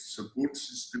امیڈیٹ سپورٹ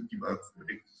سسٹم کی بات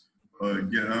کریں،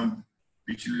 جہاں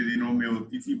پچھلے دنوں میں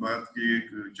ہوتی تھی بات کہ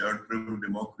ایک چارٹر آف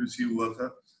ڈیموکریسی ہوا تھا،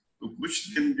 تو کچھ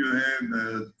دن جو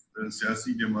ہے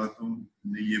سیاسی جماعتوں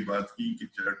نے یہ بات کی کہ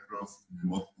چارٹر آف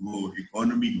وہ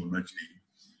اکانومی ہونا چاہیے۔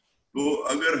 تو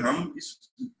اگر ہم اس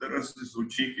طرح سے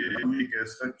سوچیں کہ ہم ایک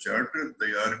ایسا چارٹر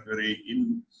تیار کریں ان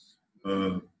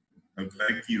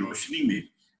حقائق کی روشنی میں،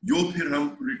 جو پھر ہم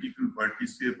پولیٹیکل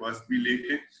پارٹیز کے پاس بھی لے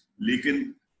کے،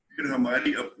 لیکن پھر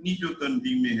ہماری اپنی جو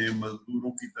تنظیمیں ہیں،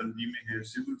 مزدوروں کی تنظیمیں ہیں،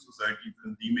 سول سوسائٹی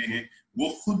تنظیمیں ہیں، وہ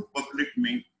خود پبلک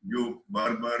میں جو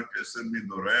بار بار کیسر نے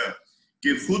دہرایا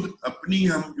کہ خود اپنی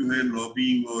ہم جو ہے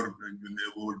لابینگ اور جو ہے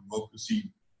وہ ایڈووکیسی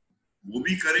وہ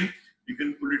بھی کریں،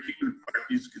 لیکن پولیٹیکل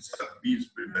پارٹیز کے ساتھ بھی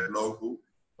اس پہ ڈائلاگ ہو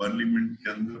पार्लियामेंट के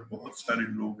अंदर बहुत सारे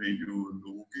लोग हैं जो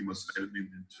लोगों के मसले में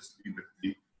दिलचस्पी रखते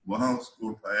हैं, वहां उसको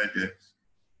उठाया जाए।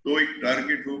 तो एक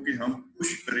टारगेट हो कि हम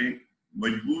पुश करें,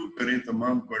 मजबूर करें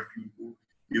तमाम पार्टियों को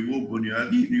कि वो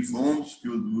बुनियादी रिफॉर्म्स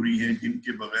जो जरूरी हैं,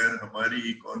 जिनके बगैर हमारी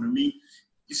इकोनॉमी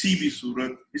किसी भी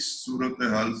सूरत इस सूरत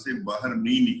हाल से बाहर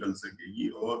नहीं निकल सकेगी,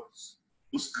 और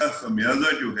उसका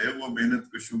खमियाजा जो है वो मेहनत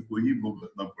कशों को ही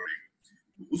भुगतना पड़ेगा।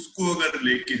 उसको अगर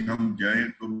लेके हम जाएं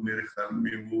तो मेरे ख्याल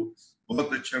में वो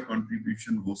बहुत अच्छा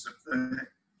कंट्रीब्यूशन हो सकता है।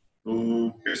 तो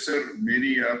कैसर,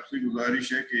 मेरी आपसे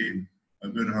गुजारिश है कि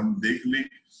अगर हम देख लें,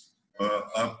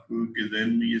 आपके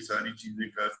ज़हन में ये सारी चीजें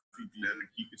काफी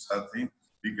क्लैरिटी के साथ हैं,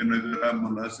 लेकिन अगर आप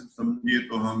मुनासिब समझिए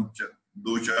तो हम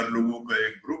 2-4 लोगों का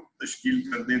एक ग्रुप तश्कील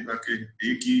कर दें ताकि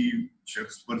एक ही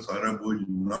शख्स पर सारा बोझ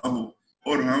ना हो,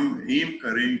 और हम एम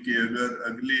करें कि अगर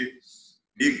अगले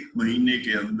 1 महीने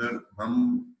के अंदर हम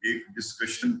एक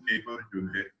डिस्कशन पेपर जो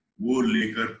है वो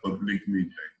लेकर पब्लिक में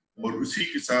जाए, और उसी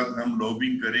के साथ हम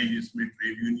लॉबिंग करें जिसमें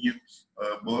ट्रेड यूनियन,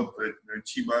 बहुत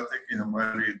अच्छी बात है कि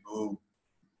हमारे 2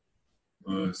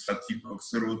 साथी तो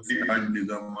अक्सर होते हैं, आज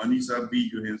निजामानी साहब भी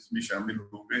जो है इसमें शामिल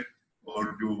हो गए, और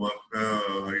जो आपका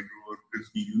हाइड्रो वर्कर्स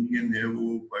की यूनियन है वो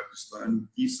पाकिस्तान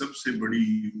की सबसे बड़ी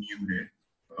यूनियन है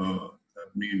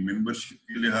अपनी मेंबरशिप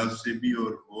के लिहाज से भी,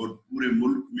 और पूरे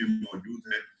मुल्क में मौजूद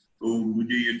है। तो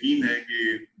मुझे यकीन है कि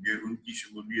उनकी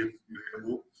शमूलियत जो है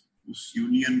वो उस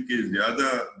यूनियन के ज्यादा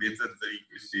बेहतर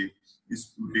तरीके से इस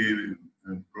पूरे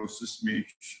प्रोसेस में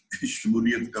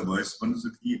शमूलियत का बायस बन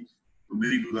सकती है। तो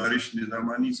मेरी गुजारिश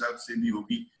निजामानी साहब से भी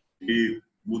होगी कि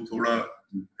वो थोड़ा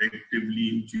एक्टिवली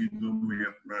इन चीजों में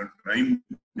अपना टाइम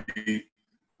दें,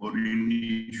 और इन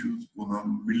इश्यूज को हम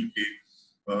मिलके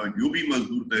जो भी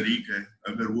मजदूर तहरीक है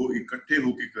अगर वो इकट्ठे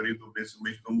होके करें तो मैं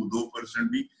समझता हूँ वो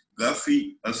 2% भी काफी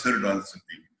असर डाल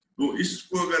सकते हैं। तो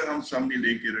इसको अगर हम सामने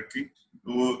लेके रखें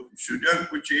तो शुजा,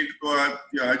 कुछ एक तो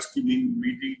आपकी आज की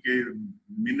मीटिंग के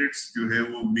मिनट्स जो है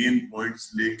वो मेन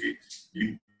पॉइंट्स लेके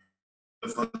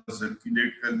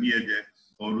सर्कुलेट कर दिया जाए,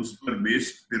 और उस पर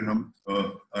बेस्ड फिर हम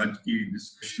आज की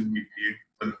डिस्कशन में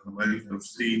पर हमारी तरफ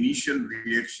से इनिशियल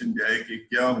रिएक्शन जाए कि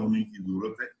क्या होने की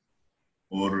जरूरत है,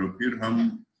 और फिर हम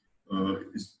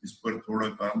इस पर थोड़ा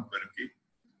काम करके,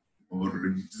 और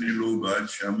जितने लोग आज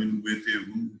शामिल हुए थे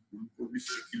उनको भी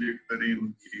सर्कुलेट करें,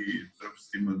 उनकी तरफ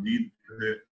से मजीद जो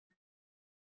है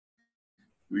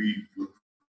कोई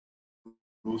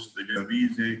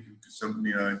तजावीज है, क्योंकि सब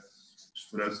ने आज इस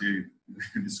तरह से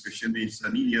डिस्कशन में हिस्सा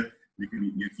नहीं लिया, लेकिन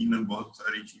यकीनन बहुत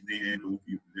सारी चीजें हैं लोगों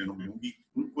की ज़हनों में होंगी,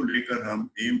 उनको लेकर हम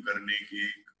एम करने के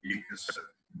एक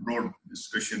ब्रॉड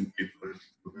डिस्कशन के पर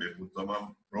वो तमाम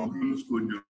प्रॉब्लम्स को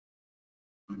जो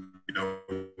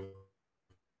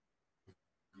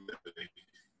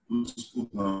उसको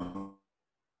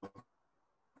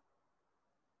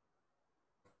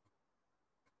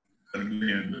कर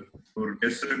लें। और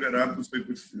कैसे अगर आप उस पर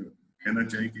कुछ कहना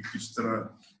चाहें कि किस तरह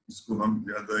इसको हम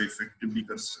ज्यादा इफेक्टिवली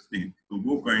कर सकते हैं तो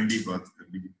वो काइंडली बात कर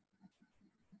लीजिए।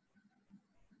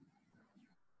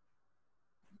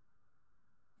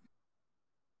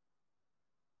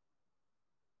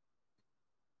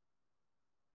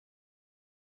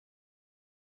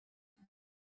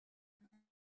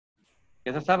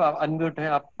 कैसर साहब आप अनम्यूट हैं,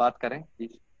 आप बात करें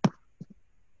प्लीज।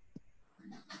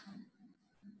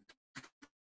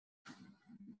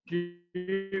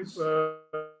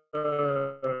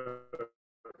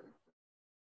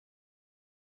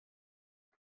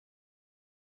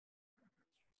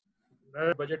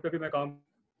 मैं बजट पे भी मैं काम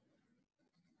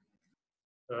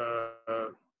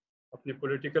अपनी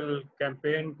पॉलिटिकल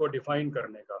कैंपेन को डिफाइन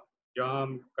करने का, जहां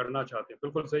हम करना चाहते हैं।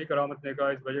 बिल्कुल सही करामत ने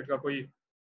कहा, इस बजट का कोई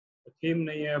थीम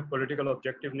नहीं है, पॉलिटिकल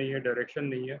ऑब्जेक्टिव नहीं है, डायरेक्शन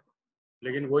नहीं है,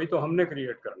 लेकिन वही तो हमने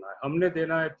क्रिएट करना है, हमने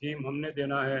देना है थीम, हमने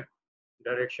देना है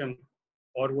डायरेक्शन,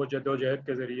 और वो जद्दोजहद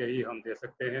के ज़रिए ही हम दे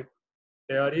सकते हैं।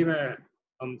 तैयारी में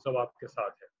हम सब आपके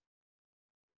साथ हैं।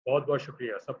 बहुत बहुत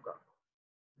शुक्रिया सबका,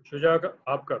 शुजा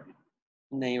आपका भी।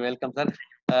 नहीं, वेलकम सर।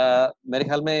 मेरे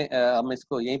ख्याल में हम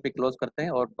इसको यहीं पे क्लोज करते हैं,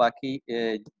 और बाकी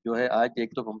जो है आज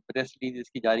एक तो हम प्रेस रिलीज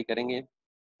इसकी जारी करेंगे,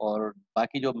 और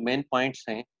बाकी जो मेन पॉइंट्स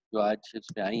हैं जो आज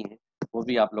इसमें आई हैं वो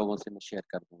भी आप लोगों से मैं शेयर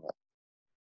कर दूंगा।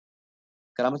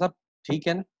 करामा साहब ठीक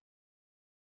है ना?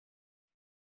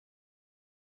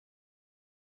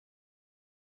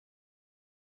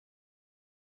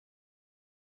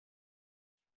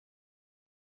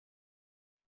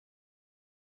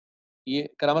 ये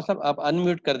करामा साहब आप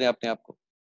अनम्यूट कर दें अपने आप को,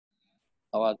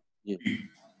 आवाज। जी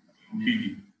जी जी।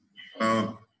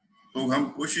 तो हम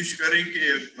कोशिश करें कि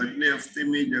अगले हफ्ते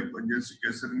में जब जैसे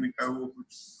कैसर ने कहा वो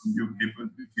कुछ जो पेपर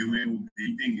लिखे हुए वो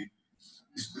भेज देंगे,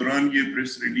 इस दौरान ये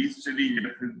प्रेस रिलीज चली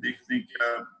या फिर देखते हैं क्या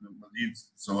मजीद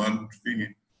सवाल उठते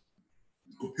हैं।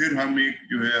 तो फिर हम एक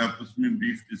जो है आपस में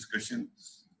ब्रीफ डिस्कशन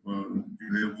जो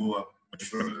है वो आप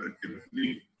मशवरा करके रख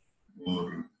लें,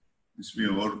 और इसमें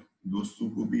और दोस्तों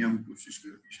को भी हम कोशिश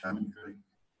करके शामिल करें।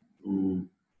 तो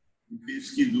क्योंकि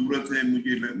इसकी जरूरत है,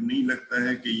 मुझे नहीं लगता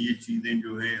है कि ये चीजें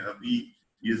जो है अभी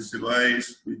ये सिवाय इस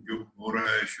जो हो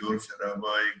रहा है शोर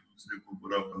शराबा, एक दूसरे को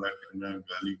बुरा भला करना,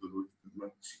 गाली गलौज करना,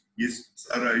 ये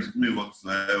सारा इसमें वक्त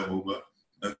ज़ाया होगा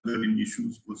अगर इन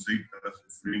इश्यूज को सही तरह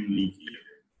से फ्रेम नहीं किया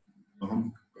जाए। तो हम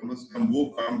कम से कम वो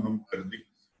काम हम कर दें,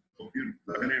 तो फिर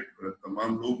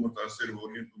तमाम लोग मुतासर हो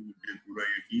रहे हैं, तो मुझे पूरा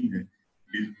यकीन है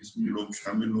कि इसमें लोग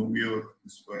शामिल होंगे और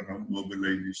इस पर हम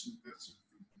मोबिलाइजेशन कर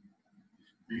सकते हैं।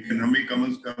 लेकिन हमें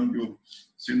कम से कम जो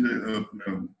सिंध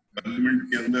पार्लियामेंट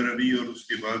के अंदर अभी और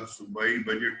उसके बाद सूबाई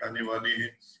बजट आने वाले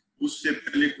हैं, उससे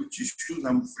पहले कुछ इश्यूज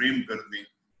हम फ्रेम कर दें,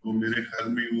 तो मेरे ख्याल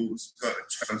में वो उसका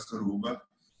अच्छा असर होगा।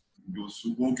 जो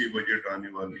सूबों के बजट आने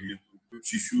वाले हैं, तो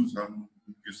कुछ इश्यूज हम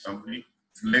उनके सामने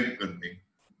फ्लैग कर दें,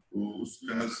 तो उस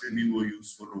तरह से भी वो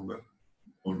यूजफुल होगा।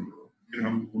 और फिर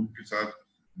हम उनके साथ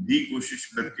भी कोशिश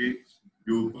करके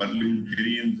जो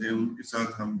पार्लियामेंटेरियंस हैं उनके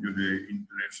साथ हम जो है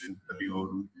इंटरेक्शन करें और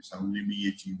उनके सामने भी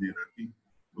ये चीजें रखें।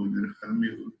 तो मेरे ख्याल में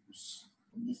उस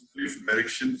मुख्तलिफ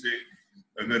डायरेक्शन से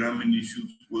अगर हम इन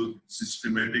इश्यूज को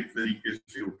सिस्टमेटिक तरीके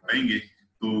से उठाएंगे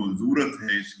तो जरूरत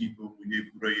है इसकी, तो मुझे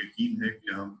पूरा यकीन है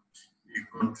कि हम एक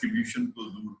कंट्रीब्यूशन तो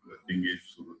जरूर कर देंगे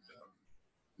इस सूरत में।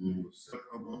 तो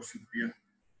सबका बहुत शुक्रिया,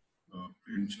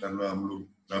 इंशाल्लाह हम लोग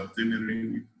राब्ते में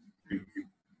रहेंगे। Thank you.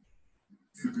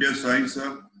 शुक्रिया साहिब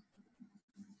साहब।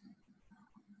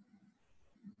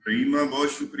 रहीमा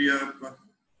बहुत शुक्रिया आपका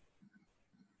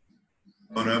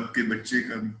और आपके बच्चे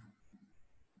का भी।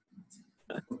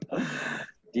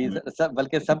 जी सब,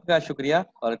 बल्कि सबका शुक्रिया।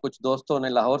 और कुछ दोस्तों ने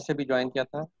लाहौर से भी ज्वाइन किया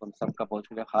था, उन सबका बहुत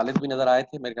शुक्रिया। खालिद भी नजर आए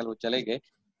थे, मेरे ख्याल वो चले गए।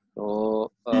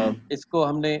 तो इसको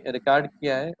हमने रिकॉर्ड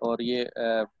किया है और ये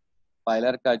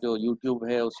पायलर का जो यूट्यूब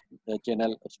है उस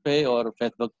चैनल उस पे और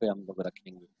फेसबुक पे हम लोग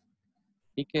रखेंगे।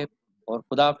 ठीक है, और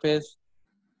खुदा हाफिज।